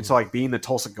 Mm-hmm. And so like being the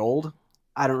Tulsa Gold,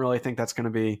 I don't really think that's going to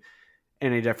be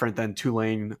any different than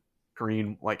Tulane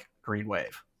green, like green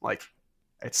wave. Like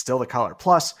it's still the color.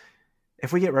 Plus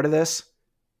if we get rid of this,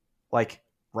 like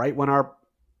right when our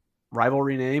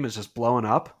rivalry name is just blowing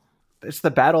up, it's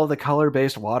the battle of the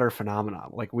color-based water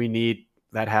phenomenon. Like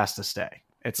that has to stay.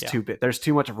 It's too big. There's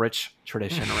too much rich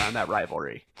tradition around that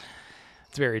rivalry.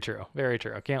 It's very true. Very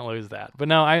true. I can't lose that. But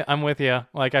no, I'm with you.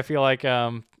 Like, I feel like,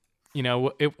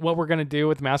 what we're going to do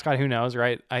with the mascot, who knows,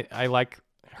 right? I like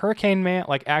Hurricane Man,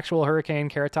 like actual Hurricane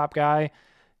Carrot Top guy.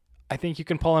 I think you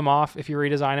can pull him off if you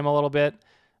redesign him a little bit.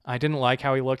 I didn't like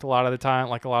how he looked a lot of the time.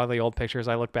 Like a lot of the old pictures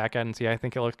I look back at and see, I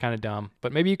think it looked kind of dumb.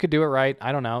 But maybe you could do it right.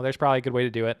 I don't know. There's probably a good way to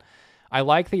do it. I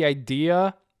like the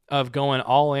idea of going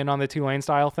all in on the Tulane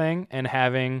style thing and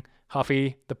having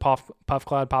Huffy, the Puff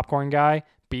Cloud popcorn guy,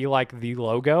 be like the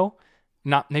logo.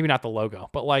 Maybe not the logo,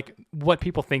 but like what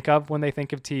people think of when they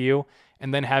think of TU,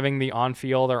 and then having the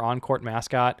on-field or on-court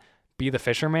mascot be the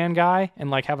fisherman guy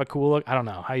and like have a cool look. I don't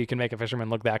know how you can make a fisherman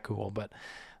look that cool, but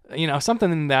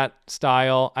something in that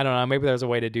style. I don't know. Maybe there's a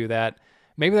way to do that.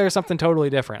 Maybe there's something totally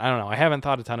different. I don't know. I haven't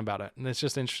thought a ton about it, and it's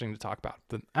just interesting to talk about.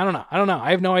 But I don't know.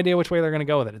 I have no idea which way they're going to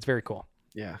go with it. It's very cool.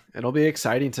 Yeah. It'll be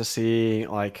exciting to see,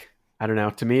 like, I don't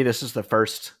know. To me, this is the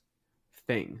first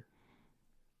thing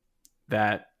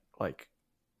that, like,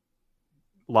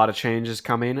 a lot of change is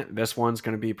coming. This one's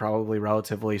going to be probably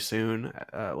relatively soon,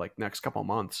 like next couple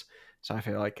months. So I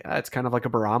feel like it's kind of like a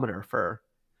barometer for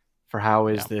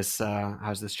how's this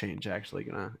change actually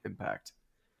going to impact.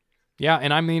 Yeah.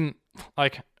 And I mean,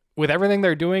 like with everything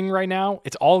they're doing right now,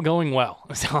 it's all going well.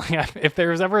 So like, if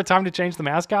there's ever a time to change the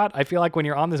mascot, I feel like when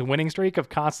you're on this winning streak of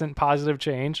constant positive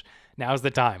change, now's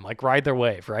the time. Like ride their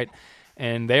wave, right?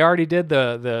 And they already did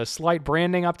the slight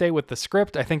branding update with the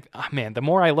script. I think, the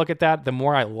more I look at that, the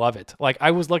more I love it. Like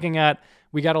I was looking at,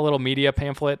 we got a little media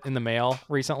pamphlet in the mail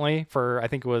recently for, I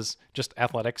think it was just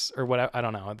athletics or whatever. I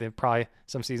don't know. They probably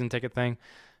some season ticket thing.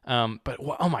 But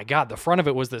oh my God, the front of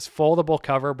it was this foldable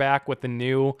cover back with the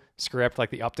new script, like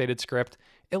the updated script.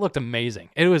 It looked amazing.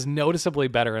 It was noticeably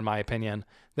better, in my opinion,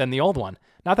 than the old one.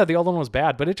 Not that the old one was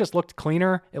bad, but it just looked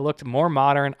cleaner. It looked more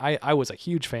modern. I was a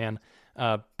huge fan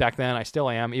back then. I still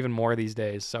am, even more these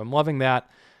days. So I'm loving that.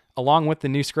 Along with the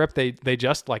new script, they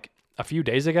just like a few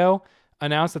days ago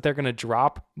announced that they're going to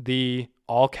drop the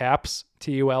all caps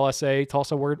TULSA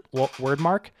Tulsa word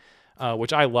mark,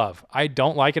 which I love. I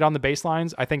don't like it on the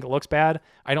baselines. I think it looks bad.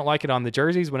 I don't like it on the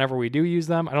jerseys whenever we do use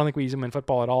them. I don't think we use them in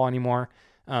football at all anymore,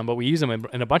 but we use them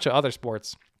in a bunch of other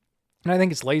sports. And I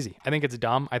think it's lazy. I think it's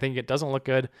dumb. I think it doesn't look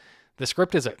good. The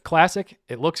script is a classic.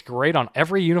 It looks great on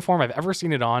every uniform I've ever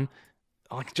seen it on.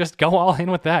 Like, just go all in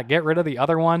with that. Get rid of the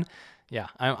other one. Yeah,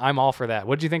 I'm all for that.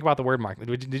 What did you think about the word mark?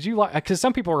 Did you like? Because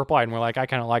some people replied and were like, I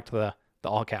kind of liked the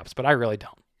all caps, but I really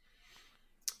don't.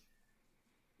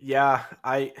 Yeah,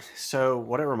 so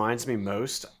what it reminds me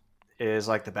most is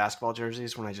like the basketball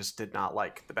jerseys, when I just did not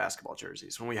like the basketball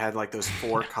jerseys, when we had like those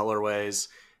 4 colorways.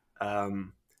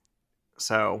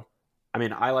 So, I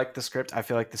mean, I like the script. I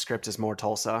feel like the script is more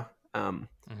Tulsa.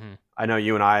 I know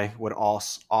you and I would all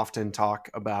often talk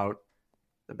about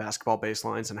the basketball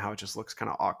baselines and how it just looks kind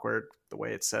of awkward the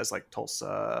way it says like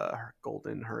Tulsa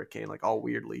Golden Hurricane, like all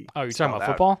weirdly. Oh, you're talking about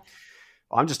football?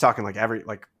 Well, I'm just talking like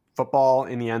like football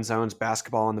in the end zones,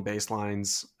 basketball in the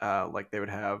baselines. Like they would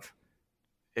have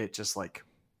it just like,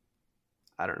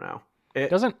 I don't know. It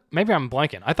doesn't. Maybe I'm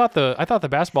blanking. I thought the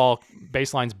basketball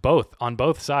baselines on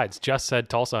both sides just said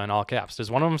Tulsa in all caps. Does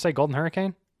one of them say Golden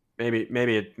Hurricane? Maybe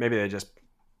they just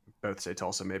both say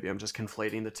Tulsa. Maybe I'm just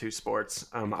conflating the two sports.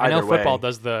 I know football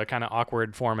does the kind of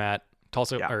awkward format.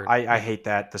 Tulsa. Yeah, I hate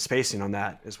that. The spacing on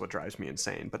that is what drives me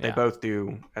insane. But they both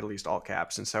do at least all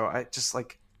caps, and so I just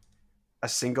like a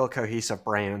single cohesive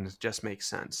brand just makes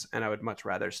sense. And I would much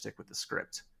rather stick with the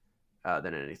script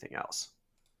than anything else.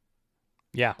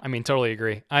 Yeah, I mean, totally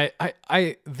agree. I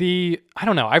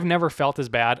don't know. I've never felt as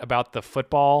bad about the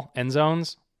football end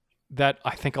zones that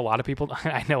I think a lot of people.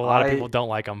 I know a lot of people don't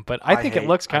like them, but I think it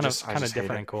looks kind of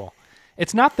different and cool.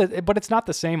 It's not but it's not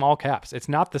the same all caps. It's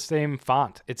not the same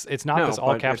font. It's not this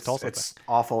all caps Tulsa. It's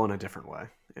awful in a different way,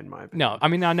 in my opinion. No, I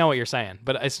mean, I know what you're saying,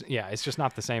 but it's just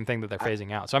not the same thing that they're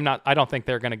phasing out. So I don't think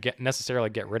they're going to necessarily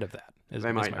get rid of that.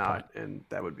 They might not, and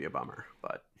that would be a bummer.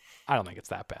 But I don't think it's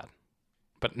that bad.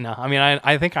 But no, I mean,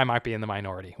 I think I might be in the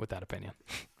minority with that opinion.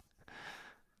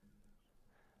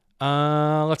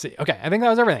 Let's see. Okay, I think that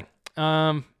was everything.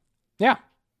 Yeah.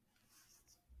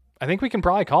 I think we can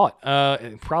probably call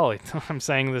it. Probably. I'm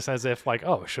saying this as if like,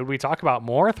 oh, should we talk about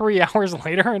more 3 hours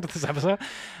later into this episode?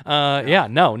 Yeah,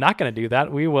 no, not going to do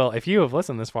that. We will. If you have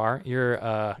listened this far,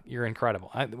 you're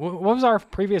incredible. What was our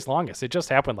previous longest? It just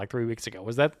happened like 3 weeks ago.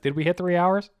 Did we hit 3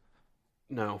 hours?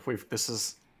 No,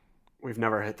 we've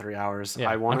never hit 3 hours.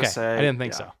 Yeah, I want to say. I didn't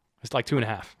think so. It's like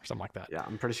 2.5 or something like that. Yeah,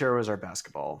 I'm pretty sure it was our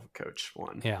basketball coach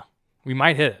one. Yeah, we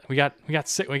might hit it. We got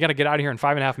to get out of here in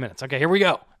 5.5 minutes. Okay, here we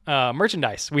go.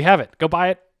 Merchandise. We have it. Go buy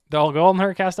it.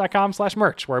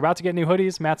 goldenhurricast.com/merch. We're about to get new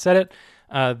hoodies. Matt said it.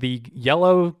 The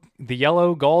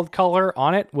yellow gold color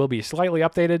on it will be slightly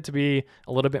updated to be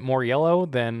a little bit more yellow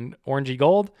than orangey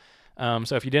gold.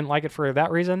 So if you didn't like it for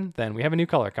that reason, then we have a new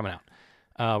color coming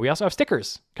out. We also have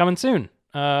stickers coming soon.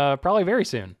 Probably very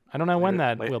soon. I don't know when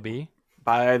that will be.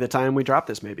 By the time we drop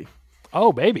this, maybe.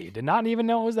 Oh, baby. Did not even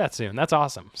know it was that soon. That's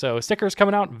awesome. So stickers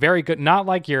coming out. Very good. Not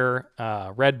like your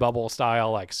Redbubble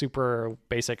style, like super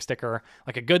basic sticker,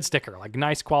 like a good sticker, like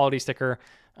nice quality sticker.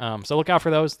 So look out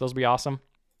for those. Those will be awesome.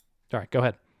 All right, go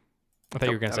ahead. I thought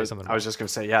you were going to say something. I was just going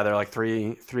to say, yeah, they're like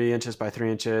 3 inches by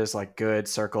 3 inches, like good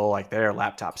circle, like they're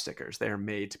laptop stickers. They are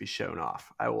made to be shown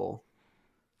off. I will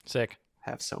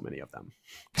have so many of them.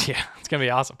 Yeah, it's going to be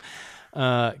awesome.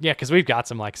 Yeah, because we've got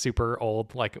some like super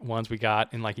old like ones we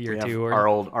got in like year 2 or our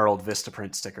old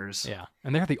Vistaprint stickers. Yeah,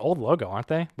 and they're the old logo, aren't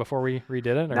they? Before we redid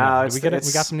it, or no? Did we get it?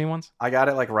 We got some new ones. I got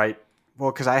it like right.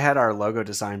 Well, because I had our logo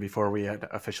design before we had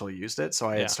officially used it, so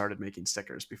I had started making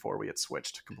stickers before we had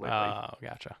switched completely. Oh,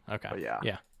 gotcha. Okay. But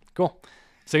yeah, cool.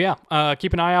 So yeah,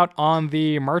 keep an eye out on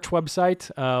the merch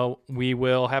website. We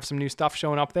will have some new stuff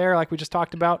showing up there, like we just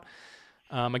talked about.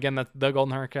 Again, that's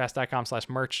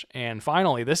thegoldenhurricast.com/merch. And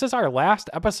finally, this is our last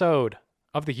episode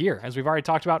of the year. As we've already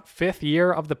talked about, 5th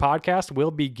year of the podcast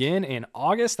will begin in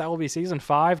August. That will be season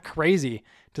 5. Crazy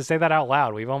to say that out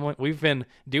loud. We've been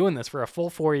doing this for a full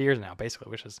 4 years now, basically,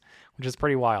 which is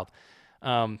pretty wild.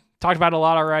 Talked about it a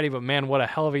lot already, but man, what a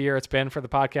hell of a year it's been for the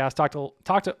podcast.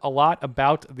 Talked a lot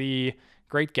about the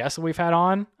great guests that we've had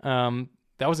on.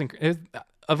 That was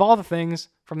of all the things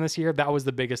from this year, that was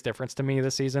the biggest difference to me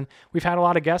this season. We've had a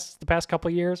lot of guests the past couple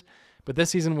of years, But this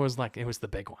season was like, it was the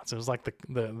big ones. It was like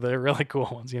the really cool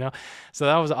ones, you know? So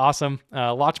that was awesome.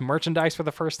 Launched merchandise for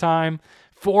the first time.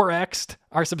 4x'd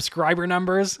our subscriber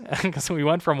numbers because we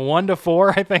went from 1 to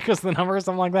 4, I think was the number, or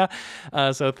something like that.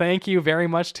 So thank you very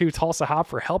much to Tulsa Hop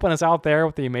for helping us out there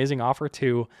with the amazing offer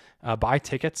to buy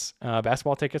tickets,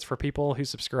 basketball tickets for people who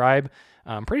subscribe.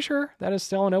 I'm pretty sure that is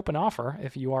still an open offer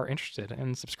if you are interested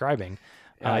in subscribing.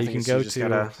 Yeah, you can go to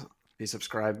gotta be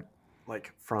subscribed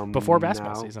like from before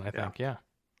basketball now. season, I think.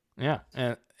 Yeah.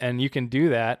 And you can do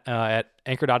that at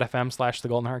anchor.fm/the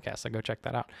Golden Hurricast. So go check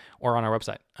that out, or on our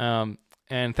website.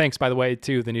 And thanks, by the way,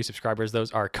 to the new subscribers.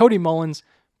 Those are Cody Mullins,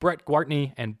 Brett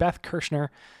Gwartney, and Beth Kirshner.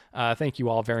 Thank you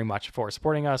all very much for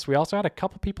supporting us. We also had a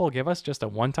couple people give us just a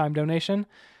one-time donation.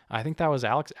 I think that was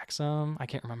Alex Exum. I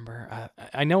can't remember.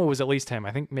 I know it was at least him.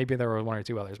 I think maybe there were 1 or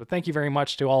 2 others. But thank you very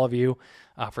much to all of you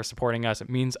for supporting us. It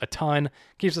means a ton.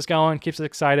 Keeps us going, keeps us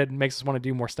excited, makes us want to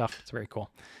do more stuff. It's very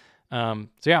cool. So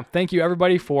yeah, thank you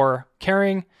everybody for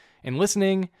caring and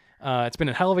listening. It's been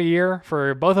a hell of a year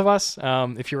for both of us.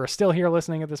 If you're still here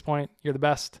listening at this point, you're the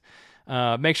best.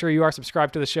 Make sure you are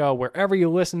subscribed to the show wherever you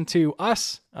listen to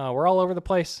us. We're all over the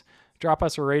place. Drop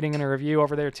us a rating and a review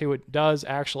over there too. It does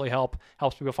actually helps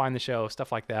people find the show,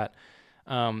 stuff like that.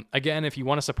 Again, if you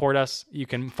want to support us, you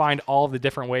can find all the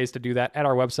different ways to do that at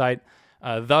our website,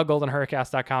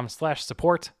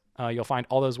 thegoldenhurricast.com/support. You'll find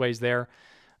all those ways there.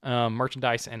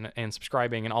 Merchandise and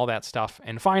subscribing and all that stuff.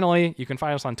 And finally, you can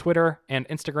find us on Twitter and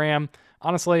Instagram.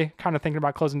 Honestly, kind of thinking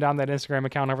about closing down that Instagram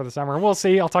account over the summer. We'll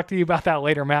see. I'll talk to you about that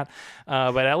later, Matt.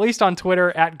 But at least on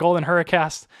Twitter at Golden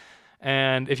Hurricast.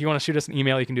 And if you want to shoot us an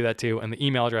email, you can do that too. And the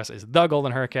email address is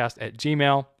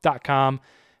thegoldenhurricast@gmail.com.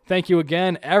 Thank you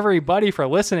again, everybody, for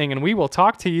listening. And we will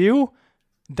talk to you ...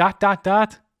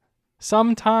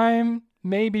 sometime,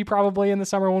 maybe probably in the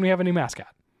summer when we have a new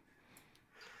mascot.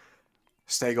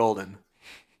 Stay golden.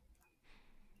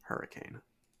 Hurricane.